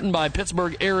 Written by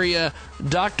Pittsburgh area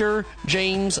Dr.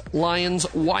 James Lyons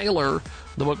Weiler,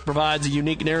 the book provides a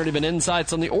unique narrative and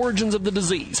insights on the origins of the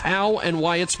disease, how and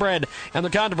why it spread, and the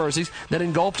controversies that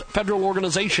engulfed federal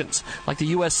organizations like the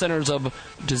U.S. Centers of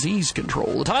Disease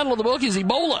Control. The title of the book is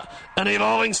Ebola, an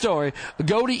Evolving Story.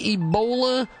 Go to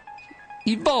Ebola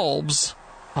Evolves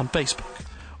on Facebook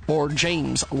or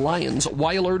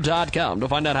JamesLyonsWeiler.com to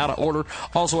find out how to order.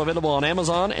 Also available on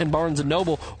Amazon and Barnes &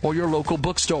 Noble or your local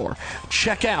bookstore.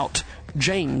 Check out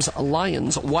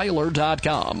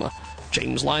JamesLyonsWeiler.com.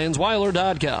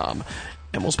 JamesLyonsWeiler.com.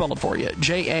 And we'll spell it for you.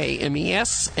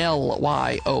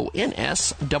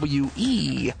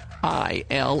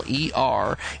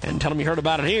 JamesLyonsWeiler. And tell them you heard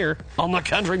about it here on the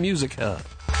Country Music Hub.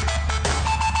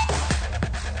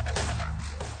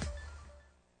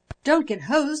 Don't get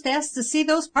hosed, ask to see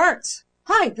those parts.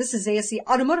 Hi, this is ASE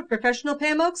Automotive Professional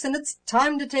Pam Oaks, and it's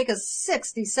time to take a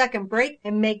 60-second break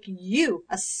and make you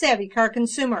a savvy car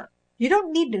consumer. You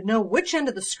don't need to know which end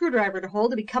of the screwdriver to hold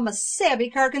to become a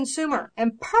savvy car consumer.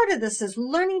 And part of this is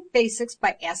learning basics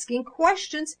by asking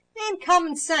questions and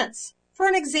common sense. For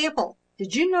an example,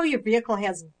 did you know your vehicle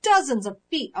has dozens of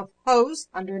feet of hose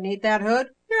underneath that hood?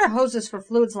 There are hoses for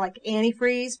fluids like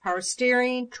antifreeze, power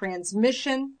steering,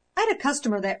 transmission. I had a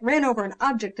customer that ran over an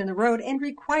object in the road and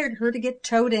required her to get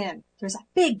towed in. There's a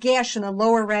big gash in the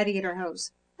lower radiator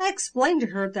hose. I explained to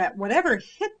her that whatever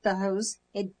hit the hose,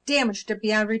 it damaged it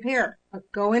beyond repair.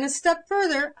 But going a step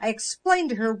further, I explained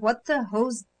to her what the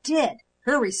hose did.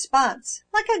 Her response,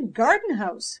 like a garden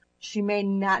hose. She may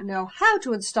not know how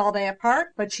to install that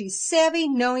part, but she's savvy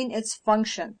knowing its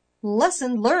function.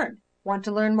 Lesson learned. Want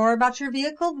to learn more about your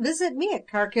vehicle? Visit me at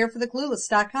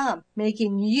CarCareForTheClueless.com,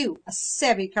 making you a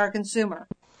savvy car consumer.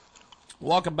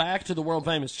 Welcome back to the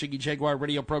world-famous Jiggy Jaguar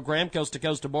radio program, coast to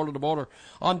coast and border to border,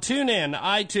 on TuneIn,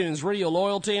 iTunes, Radio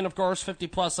Loyalty, and, of course,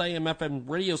 50-plus AM, FM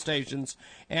radio stations,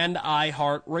 and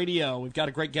iHeartRadio. We've got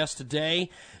a great guest today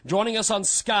joining us on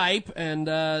Skype, and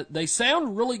they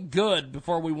sound really good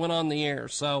before we went on the air,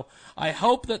 so I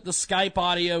hope that the Skype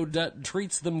audio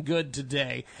treats them good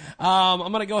today. I'm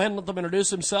going to go ahead and let them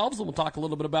introduce themselves, and we'll talk a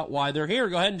little bit about why they're here.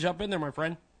 Go ahead and jump in there, my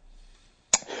friend.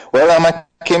 Well, I'm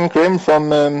Kim Krim from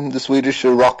the Swedish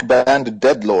rock band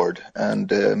Deadlord,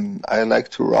 and I like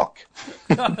to rock.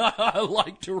 I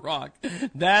like to rock.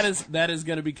 That is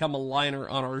going to become a liner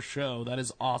on our show. That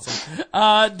is awesome.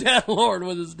 Deadlord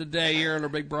with us today here on our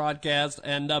big broadcast,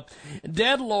 and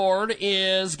Deadlord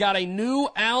is got a new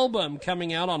album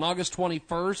coming out on August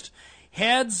 21st.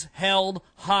 Heads Held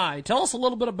High. Tell us a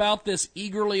little bit about this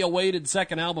eagerly awaited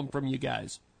second album from you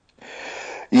guys.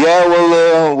 Yeah,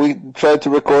 well, we tried to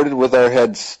record it with our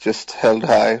heads just held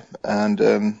high,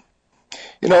 and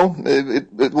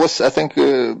it was, I think,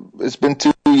 it's been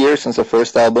 2 years since our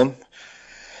first album.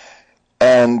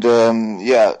 And,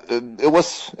 it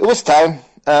was time.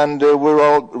 And we're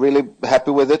all really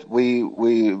happy with it. We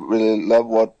really love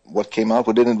what came out.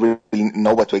 We didn't really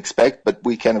know what to expect, but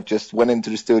we kind of just went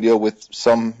into the studio with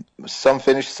some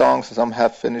finished songs and some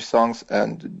half-finished songs,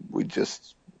 and we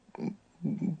just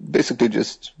basically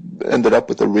just ended up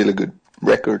with a really good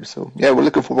record. So, yeah, we're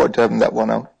looking forward to having that one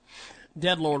out.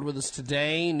 Deadlord with us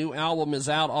today. New album is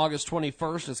out August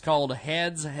 21st. It's called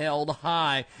Heads Held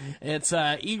High. It's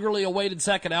eagerly awaited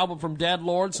second album from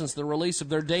Deadlord since the release of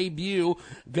their debut,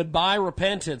 Goodbye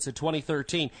Repentance, in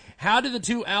 2013. How do the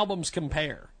two albums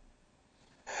compare?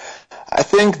 I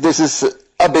think this is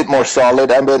a bit more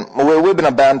solid. We've been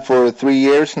a band for 3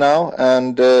 years now,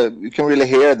 and you can really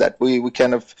hear that we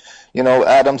kind of,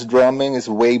 Adam's drumming is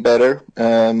way better.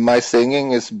 My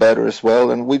singing is better as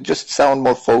well, and we just sound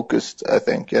more focused, I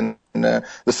think. And the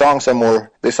songs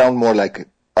they sound more like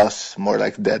us, more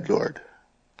like Deadlord.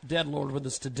 Deadlord with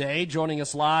us today, joining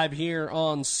us live here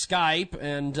on Skype,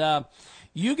 and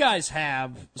you guys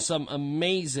have some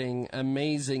amazing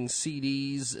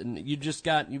CDs, and you've just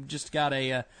got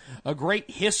a great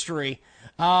history.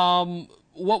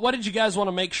 What did you guys want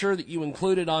to make sure that you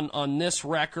included on this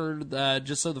record,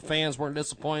 just so the fans weren't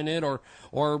disappointed, or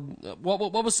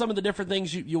what was some of the different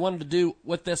things you wanted to do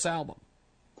with this album?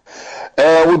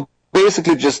 We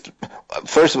basically just,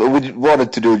 first of all, we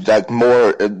wanted to do like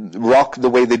more rock the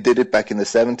way they did it back in the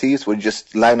 70s, where you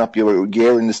just line up your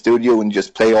gear in the studio and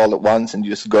just play all at once and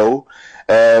just go.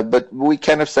 But we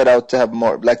kind of set out to have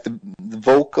more, like the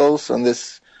vocals on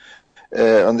this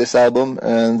album,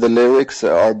 and the lyrics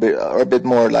are a bit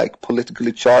more like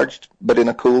politically charged, but in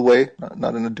a cool way,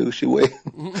 not in a douchey way.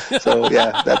 So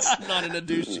yeah, that's not in a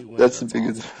douchey way. That's the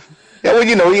biggest. Yeah, well,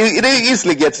 it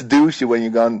easily gets douchey when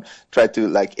you go and try to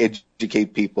like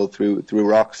educate people through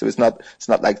rock. So it's not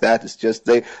like that. It's just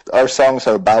our songs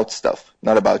are about stuff,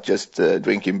 not about just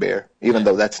drinking beer. Even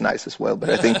though that's nice as well.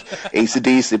 But I think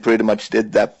AC/DC pretty much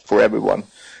did that for everyone.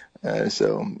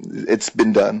 So it's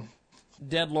been done.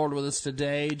 Deadlord with us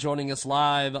today, joining us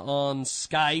live on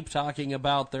Skype, talking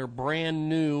about their brand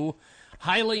new,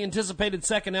 highly anticipated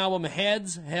second album,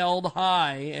 Heads Held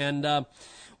High. And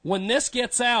when this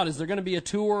gets out, is there going to be a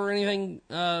tour or anything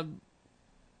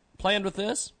planned with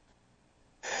this?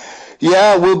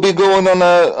 Yeah, we'll be going on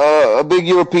a big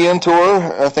European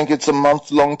tour. I think it's a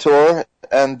month-long tour.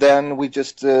 And then we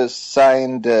just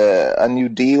signed a new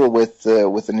deal with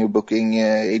a new booking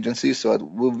agency. So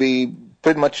we'll be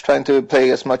pretty much trying to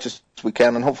play as much as we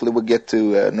can, and hopefully we'll get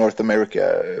to North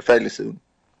America fairly soon.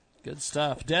 Good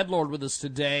stuff. Deadlord with us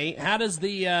today. How does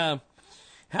the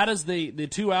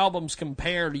two albums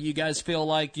compare? Do you guys feel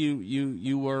like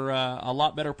you were a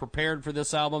lot better prepared for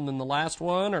this album than the last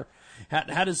one, or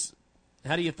how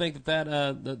do you think that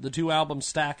the two albums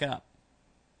stack up?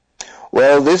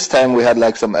 Well, this time we had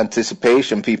like some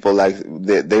anticipation. People like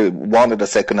they wanted a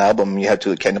second album. You had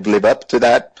to kind of live up to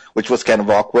that, which was kind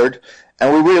of awkward.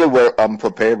 And we really were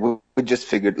unprepared. We just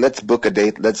figured, let's book a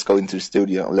date, let's go into the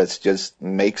studio, let's just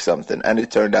make something. And it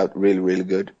turned out really, really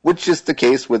good, which is the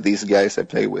case with these guys I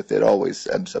play with. It always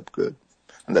ends up good,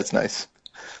 and that's nice.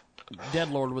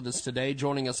 Deadlord with us today,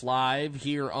 joining us live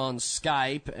here on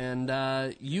Skype.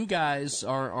 And you guys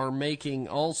are making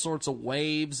all sorts of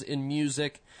waves in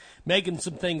music, making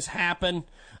some things happen.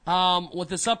 With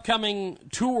this upcoming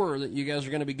tour that you guys are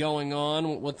going to be going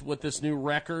on with this new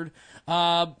record,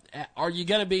 are you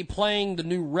going to be playing the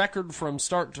new record from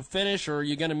start to finish, or are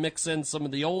you going to mix in some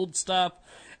of the old stuff?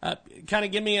 Kind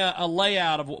of give me a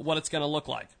layout of what it's going to look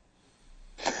like.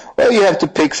 Well, you have to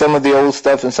pick some of the old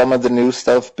stuff and some of the new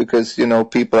stuff because,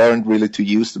 people aren't really too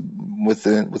used with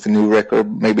the new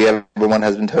record. Maybe everyone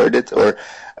hasn't heard it,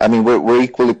 we're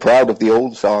equally proud of the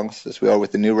old songs as we are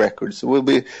with the new record. So we'll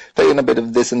be playing a bit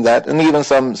of this and that, and even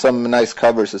some nice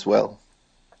covers as well.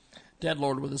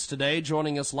 Deadlord with us today,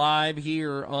 joining us live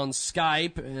here on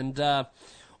Skype, and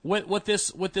with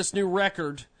this new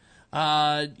record,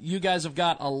 you guys have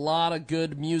got a lot of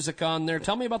good music on there.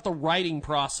 Tell me about the writing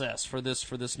process for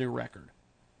this new record.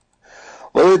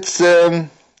 Well, it's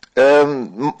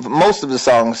most of the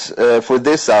songs for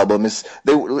this album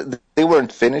they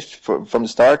weren't finished from the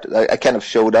start. I kind of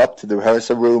showed up to the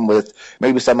rehearsal room with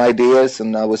maybe some ideas,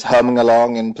 and I was humming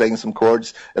along and playing some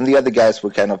chords, and the other guys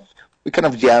were we kind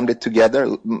of jammed it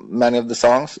together, many of the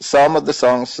songs. Some of the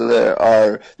songs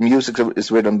music is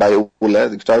written by Ole,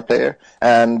 the guitar player,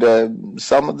 and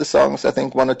some of the songs, I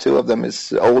think one or two of them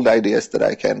is old ideas that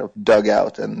I kind of dug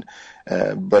out and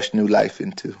brushed new life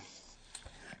into.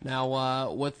 Now,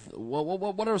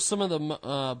 what are some of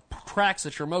the tracks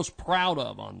that you're most proud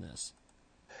of on this?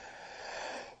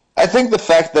 I think the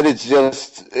fact that it's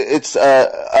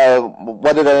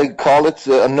what did I call it?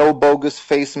 A no bogus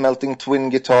face melting twin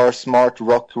guitar smart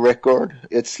rock record.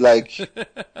 It's like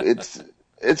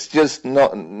it's just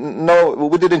no.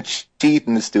 We didn't cheat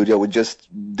in the studio. We just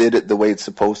did it the way it's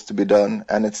supposed to be done,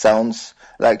 and it sounds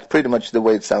like pretty much the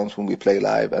way it sounds when we play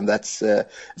live. And that's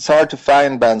it's hard to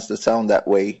find bands that sound that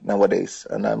way nowadays,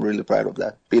 and I'm really proud of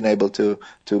that. Being able to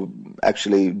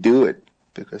actually do it,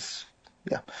 because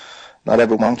not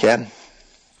everyone can.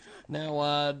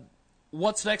 Now,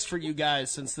 what's next for you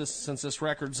guys since this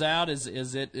record's out? Is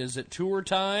it tour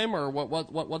time, or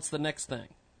what's the next thing?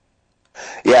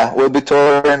 Yeah, we'll be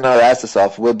touring our asses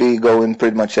off. We'll be going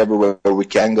pretty much everywhere we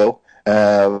can go.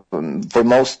 For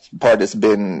most part, it's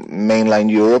been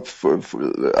mainline Europe for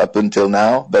up until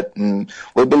now, but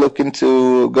we'll be looking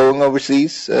to going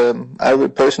overseas. I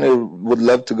personally would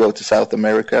love to go to South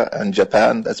America and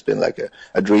Japan. That's been like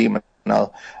a dream, and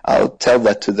I'll tell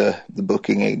that to the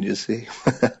booking agency.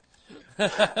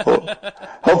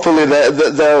 Hopefully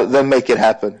they'll make it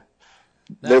happen.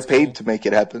 They're paid to make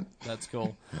it happen. That's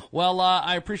cool. Well,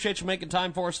 I appreciate you making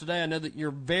time for us today. I know that you're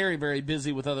very, very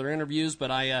busy with other interviews, but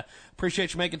I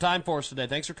appreciate you making time for us today.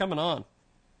 Thanks for coming on.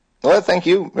 Well, thank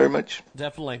you very much.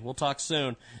 Definitely. We'll talk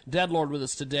soon. Deadlord with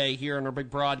us today here on our big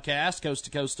broadcast, coast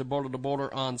to coast to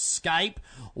border on Skype.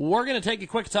 We're going to take a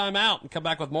quick time out and come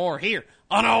back with more here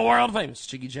on our world famous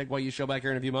Jiggy Jaguar show back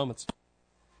here in a few moments.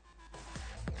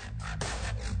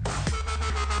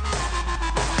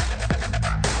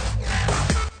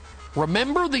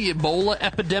 Remember the Ebola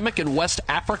epidemic in West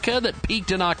Africa that peaked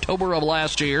in October of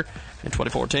last year, in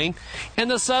 2014,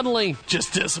 and then suddenly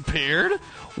just disappeared?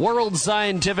 World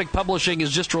Scientific Publishing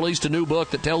has just released a new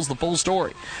book that tells the full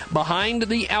story behind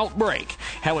the outbreak,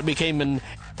 how it became an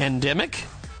endemic,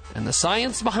 and the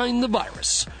science behind the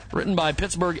virus. Written by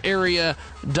Pittsburgh area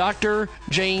Dr.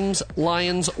 James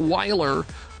Lyons Weiler,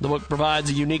 the book provides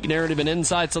a unique narrative and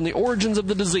insights on the origins of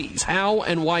the disease, how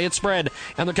and why it spread,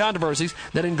 and the controversies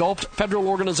that engulfed federal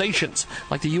organizations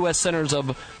like the U.S. Centers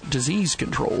of Disease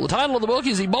Control. The title of the book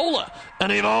is Ebola, an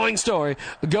Evolving Story.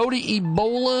 Go to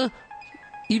Ebola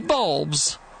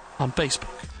Evolves on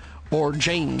Facebook or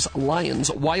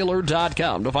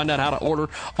JamesLyonsWeiler.com to find out how to order.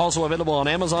 Also available on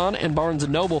Amazon and Barnes &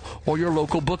 Noble or your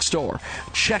local bookstore.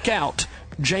 Check out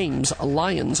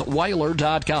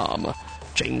JamesLyonsWeiler.com.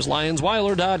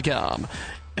 JamesLyonsWeiler.com.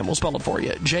 And we'll spell it for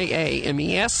you.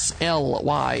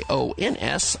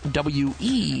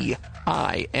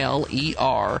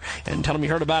 JamesLyonsWeiler. And tell them you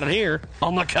heard about it here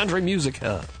on the Country Music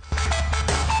Hub.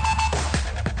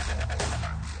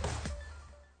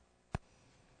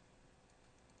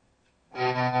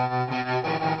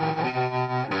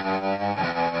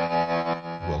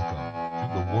 Welcome to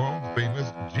the world-famous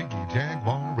Jiggy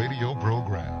Jaguar radio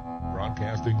program,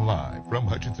 broadcasting live from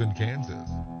Hutchinson, Kansas.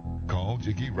 Call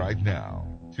Jiggy right now,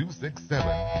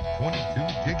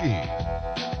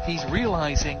 267-22-JIGGY. He's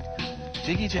realizing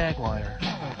Jiggy Jaguar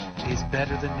is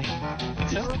better than me.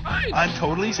 Is that right? I'm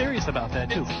totally serious about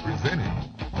that, too. Presenting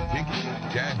Jiggy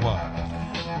Jaguar.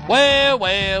 Well.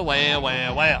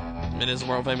 It is the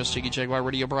world-famous Jiggy Jaguar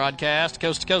radio broadcast,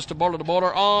 coast to coast to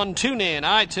border on TuneIn,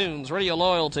 iTunes, Radio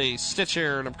Loyalty,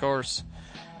 Stitcher, and, of course,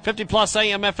 50-plus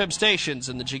AM FM stations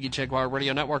in the Jiggy Jaguar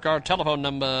radio network. Our telephone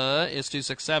number is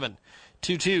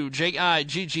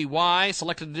 267-22-JIGGY.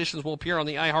 Selected editions will appear on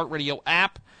the iHeartRadio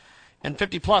app and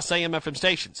 50-plus AM FM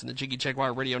stations in the Jiggy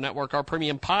Jaguar radio network. Our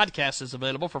premium podcast is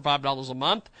available for $5 a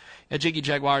month at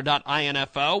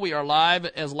jiggyjaguar.info. We are live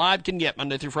as live can get,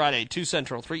 Monday through Friday, 2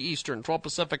 Central, 3 Eastern, 12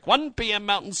 Pacific, 1 p.m.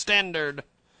 Mountain Standard,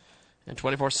 and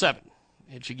 24/7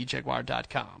 at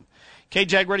jiggyjaguar.com.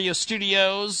 KJAG Radio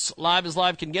Studios, live as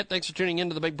live can get. Thanks for tuning in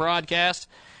to the big broadcast.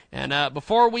 And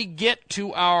before we get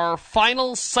to our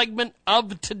final segment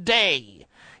of today,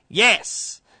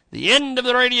 yes, the end of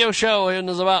the radio show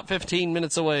is about 15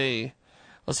 minutes away.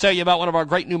 Let's tell you about one of our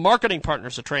great new marketing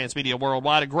partners at Transmedia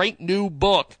Worldwide, a great new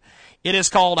book. It is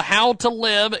called How to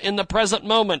Live in the Present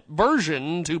Moment,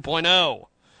 version 2.0.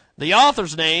 The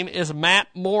author's name is Matt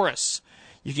Morris.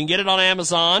 You can get it on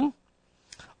Amazon.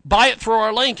 Buy it through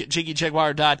our link at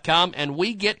jiggyjaguar.com, and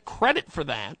we get credit for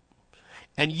that.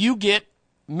 And you get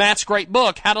Matt's great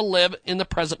book, How to Live in the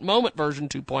Present Moment, version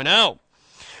 2.0.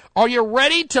 Are you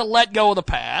ready to let go of the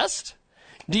past?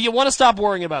 Do you want to stop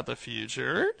worrying about the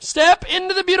future? Step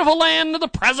into the beautiful land of the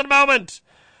present moment,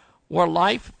 where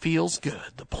life feels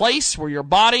good. The place where your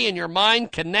body and your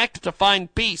mind connect to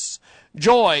find peace,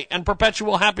 joy, and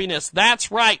perpetual happiness.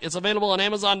 That's right. It's available on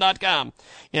Amazon.com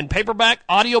in paperback,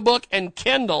 audiobook, and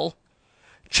Kindle.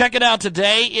 Check it out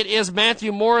today. It is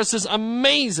Matthew Morris's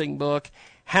amazing book,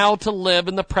 How to Live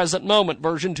in the Present Moment,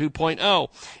 version 2.0.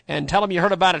 And tell them you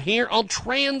heard about it here on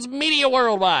Transmedia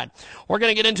Worldwide. We're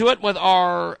going to get into it with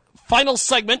our final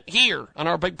segment here on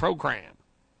our big program.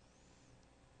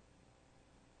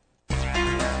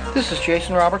 This is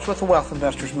Jason Roberts with the Wealth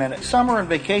Investors Minute. Summer and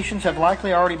vacations have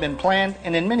likely already been planned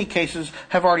and in many cases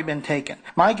have already been taken.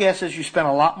 My guess is you spent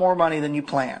a lot more money than you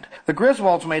planned. The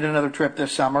Griswolds made another trip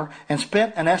this summer and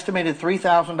spent an estimated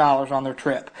 $3,000 on their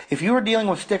trip. If you are dealing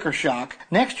with sticker shock,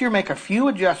 next year make a few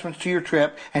adjustments to your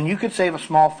trip and you could save a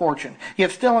small fortune,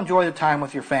 yet still enjoy the time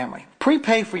with your family.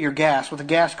 Prepay for your gas with a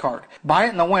gas card. Buy it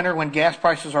in the winter when gas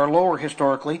prices are lower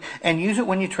historically and use it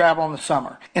when you travel in the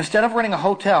summer. Instead of renting a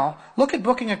hotel, look at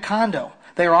booking a condo.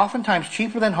 They are oftentimes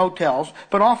cheaper than hotels,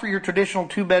 but offer your traditional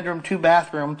 2-bedroom,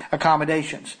 2-bathroom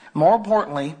accommodations. More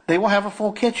importantly, they will have a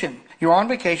full kitchen. You're on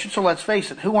vacation, so let's face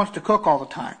it, who wants to cook all the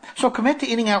time? So commit to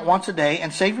eating out once a day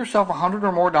and save yourself $100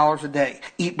 or more a day.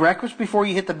 Eat breakfast before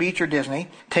you hit the beach or Disney,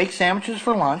 take sandwiches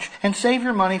for lunch, and save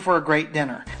your money for a great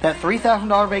dinner. That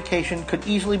 $3,000 vacation could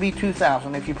easily be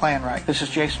 $2,000 if you plan right. This is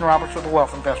Jason Roberts with the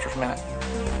Wealth Investors Minute.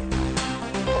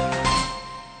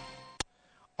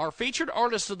 Our featured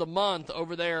artist of the month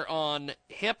over there on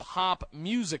Hip Hop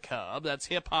Music Hub, that's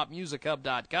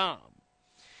hiphopmusichub.com,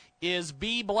 is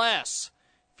Be Bless,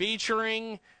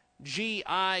 featuring GIPHT.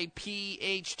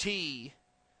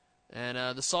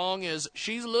 And the song is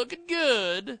She's Looking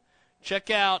Good.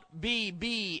 Check out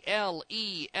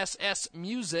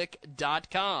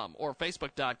BBLESSmusic.com or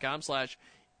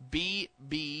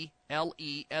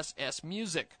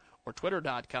Facebook.com/BBLESSmusic or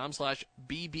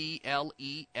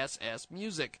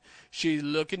Twitter.com/BBLESSmusic. She's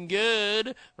looking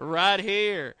good right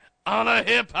here on a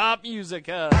Hip Hop Music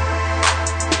Hub.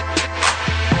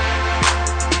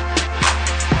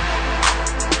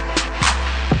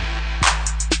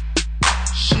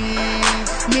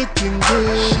 She's looking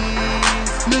good.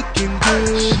 She's looking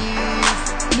good.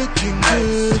 She's looking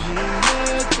good.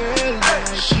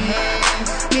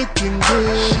 She's looking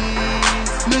good.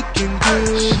 She's looking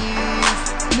good.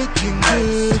 She's looking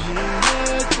good.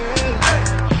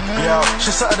 Yo,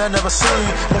 she's something I never seen.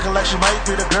 Looking like she might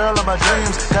be the girl of my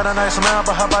dreams. Got a nice smile,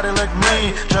 but her body like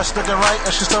me. Dressed looking right,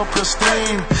 and she's so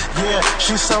pristine. Yeah,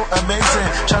 she's so amazing.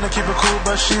 Trying to keep it cool,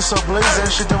 but she's so blazing.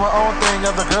 She do her own thing,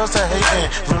 other girls are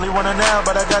hating. Really want her now,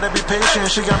 but I gotta be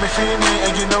patient. She got me feeling,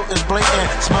 and you know it's blatant.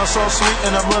 Smells so sweet,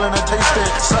 and I'm willing to taste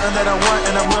it. Something that I want,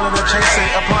 and I'm willing to chase it.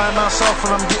 Applying myself,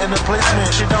 and I'm getting the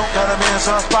placement. She don't got a man,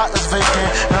 so her spot is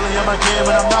vacant. Really on my game,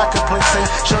 and I'm not complacent.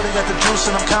 Shorty got the juice,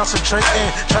 and I'm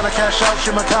concentrating. Trying to cash out, she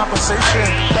my compensation.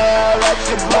 Style like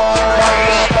your boy,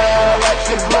 style like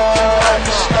your boy,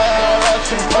 style like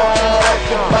your boy, like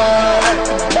your boy.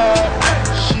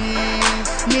 She's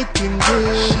looking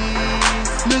good.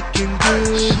 She's looking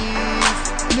good.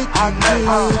 She's looking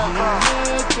good.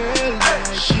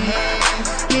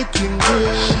 She's looking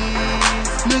good.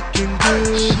 She's looking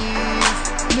good. She's looking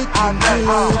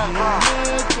good.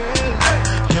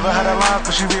 Give her a line,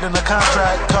 cause she reading the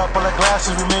contract. Couple of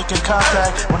glasses, we making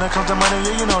contact. When it comes to money,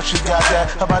 yeah, you know she got that.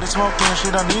 Her body smoking,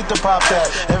 she don't need to pop that.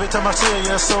 Every time I see her,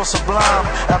 yeah, it's so sublime.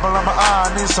 Apple on my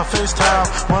eye, I need some FaceTime.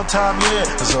 One time, yeah,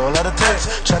 that's all that it takes.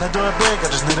 Tryna do it big,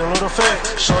 I just need a little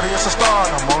faith. Shorty is a star,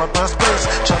 and I'm all up her space.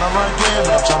 Tryna run game,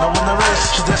 and I'm tryna win the race.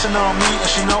 She dancing on me, and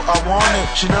she know I want it.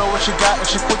 She know what she got, and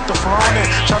she quick to flaunt it.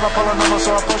 Tryna pull a number,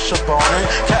 so I push up on it.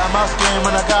 Cat and mouse game,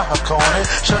 and I got her cornered.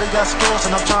 Shorty got skills,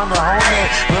 and I'm trying to hone it.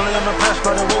 Really, I'm impressed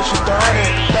by the way she done it.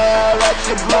 Style like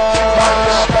your boy,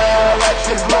 style like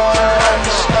your boy,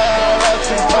 style like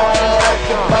your boy, like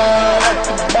your boy, like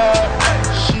your boy.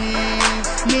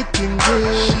 She's looking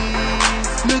good.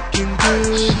 She's looking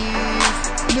good.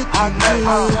 She's looking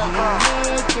good.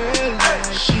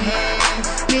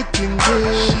 She's looking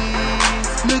good.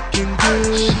 She's looking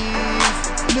good.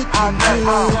 She's looking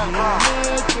good.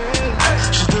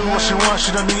 She do what she wants,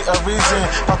 she don't need a reason.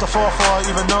 About to fall for her,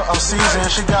 even though I'm seasoned.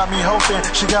 She got me hoping,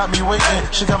 she got me waiting.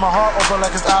 She got my heart open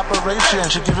like it's operation.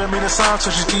 She giving me the sign,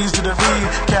 so she's easy to read.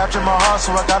 Capture my heart,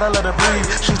 so I gotta let her breathe.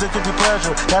 She's a guilty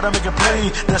pleasure, gotta make it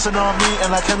plain. Dancing on me,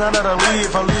 and I cannot let her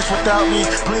leave. Her leave without me,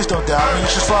 please don't doubt me.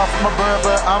 She's far from a bird,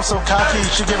 but I'm so cocky.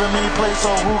 She giving me play,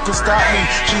 so who can stop me?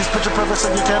 She's picture perfect,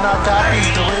 so you cannot copy.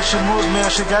 The way she moves,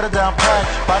 man, she got it down pat.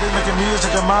 Body making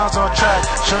music, her mind's on track.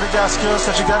 Shorty got skills,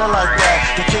 so she got it like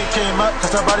that. The kid came up,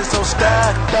 cause her body's so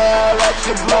stacked. Style like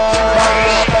your boy,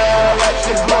 style like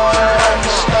your boy,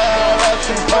 style like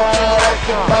your boy, like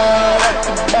your boy, like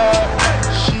your boy.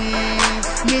 She's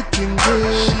looking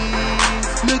good.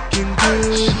 She's looking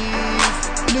good.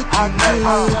 She's looking good.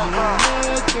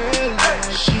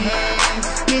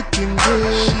 She's looking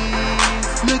good.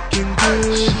 She's looking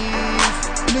good.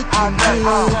 She's looking good.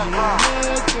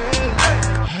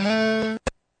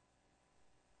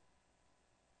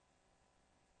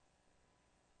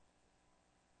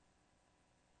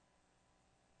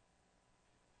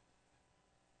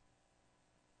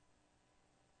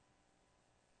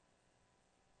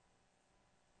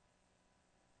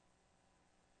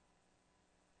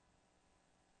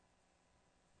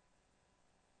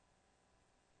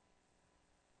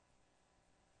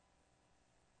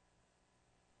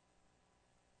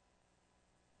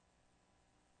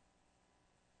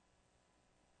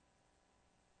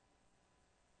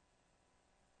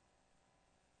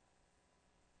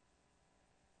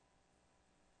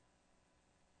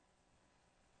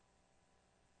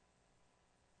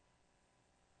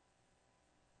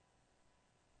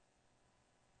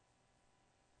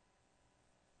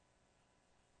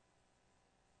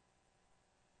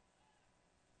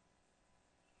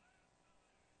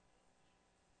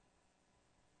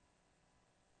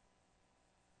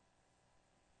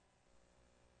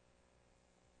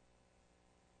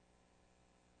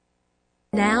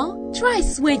 Now, try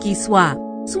Swanky Swap.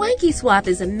 Swanky Swap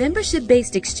is a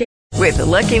membership-based exchange. With the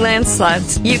Lucky Land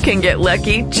Slots, you can get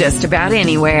lucky just about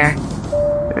anywhere.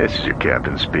 This is your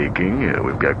captain speaking.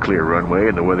 We've got clear runway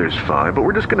and the weather's fine, but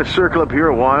we're just going to circle up here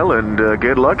a while and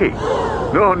get lucky.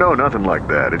 No, nothing like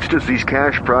that. It's just these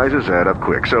cash prizes add up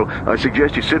quick. So I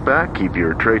suggest you sit back, keep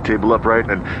your tray table upright,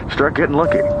 and start getting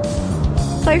lucky.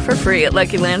 Play for free at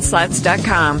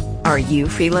LuckyLandSlots.com. Are you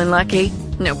feeling lucky?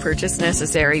 No purchase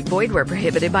necessary. Void where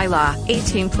prohibited by law.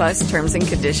 18+ terms and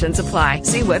conditions apply.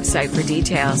 See website for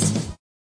details.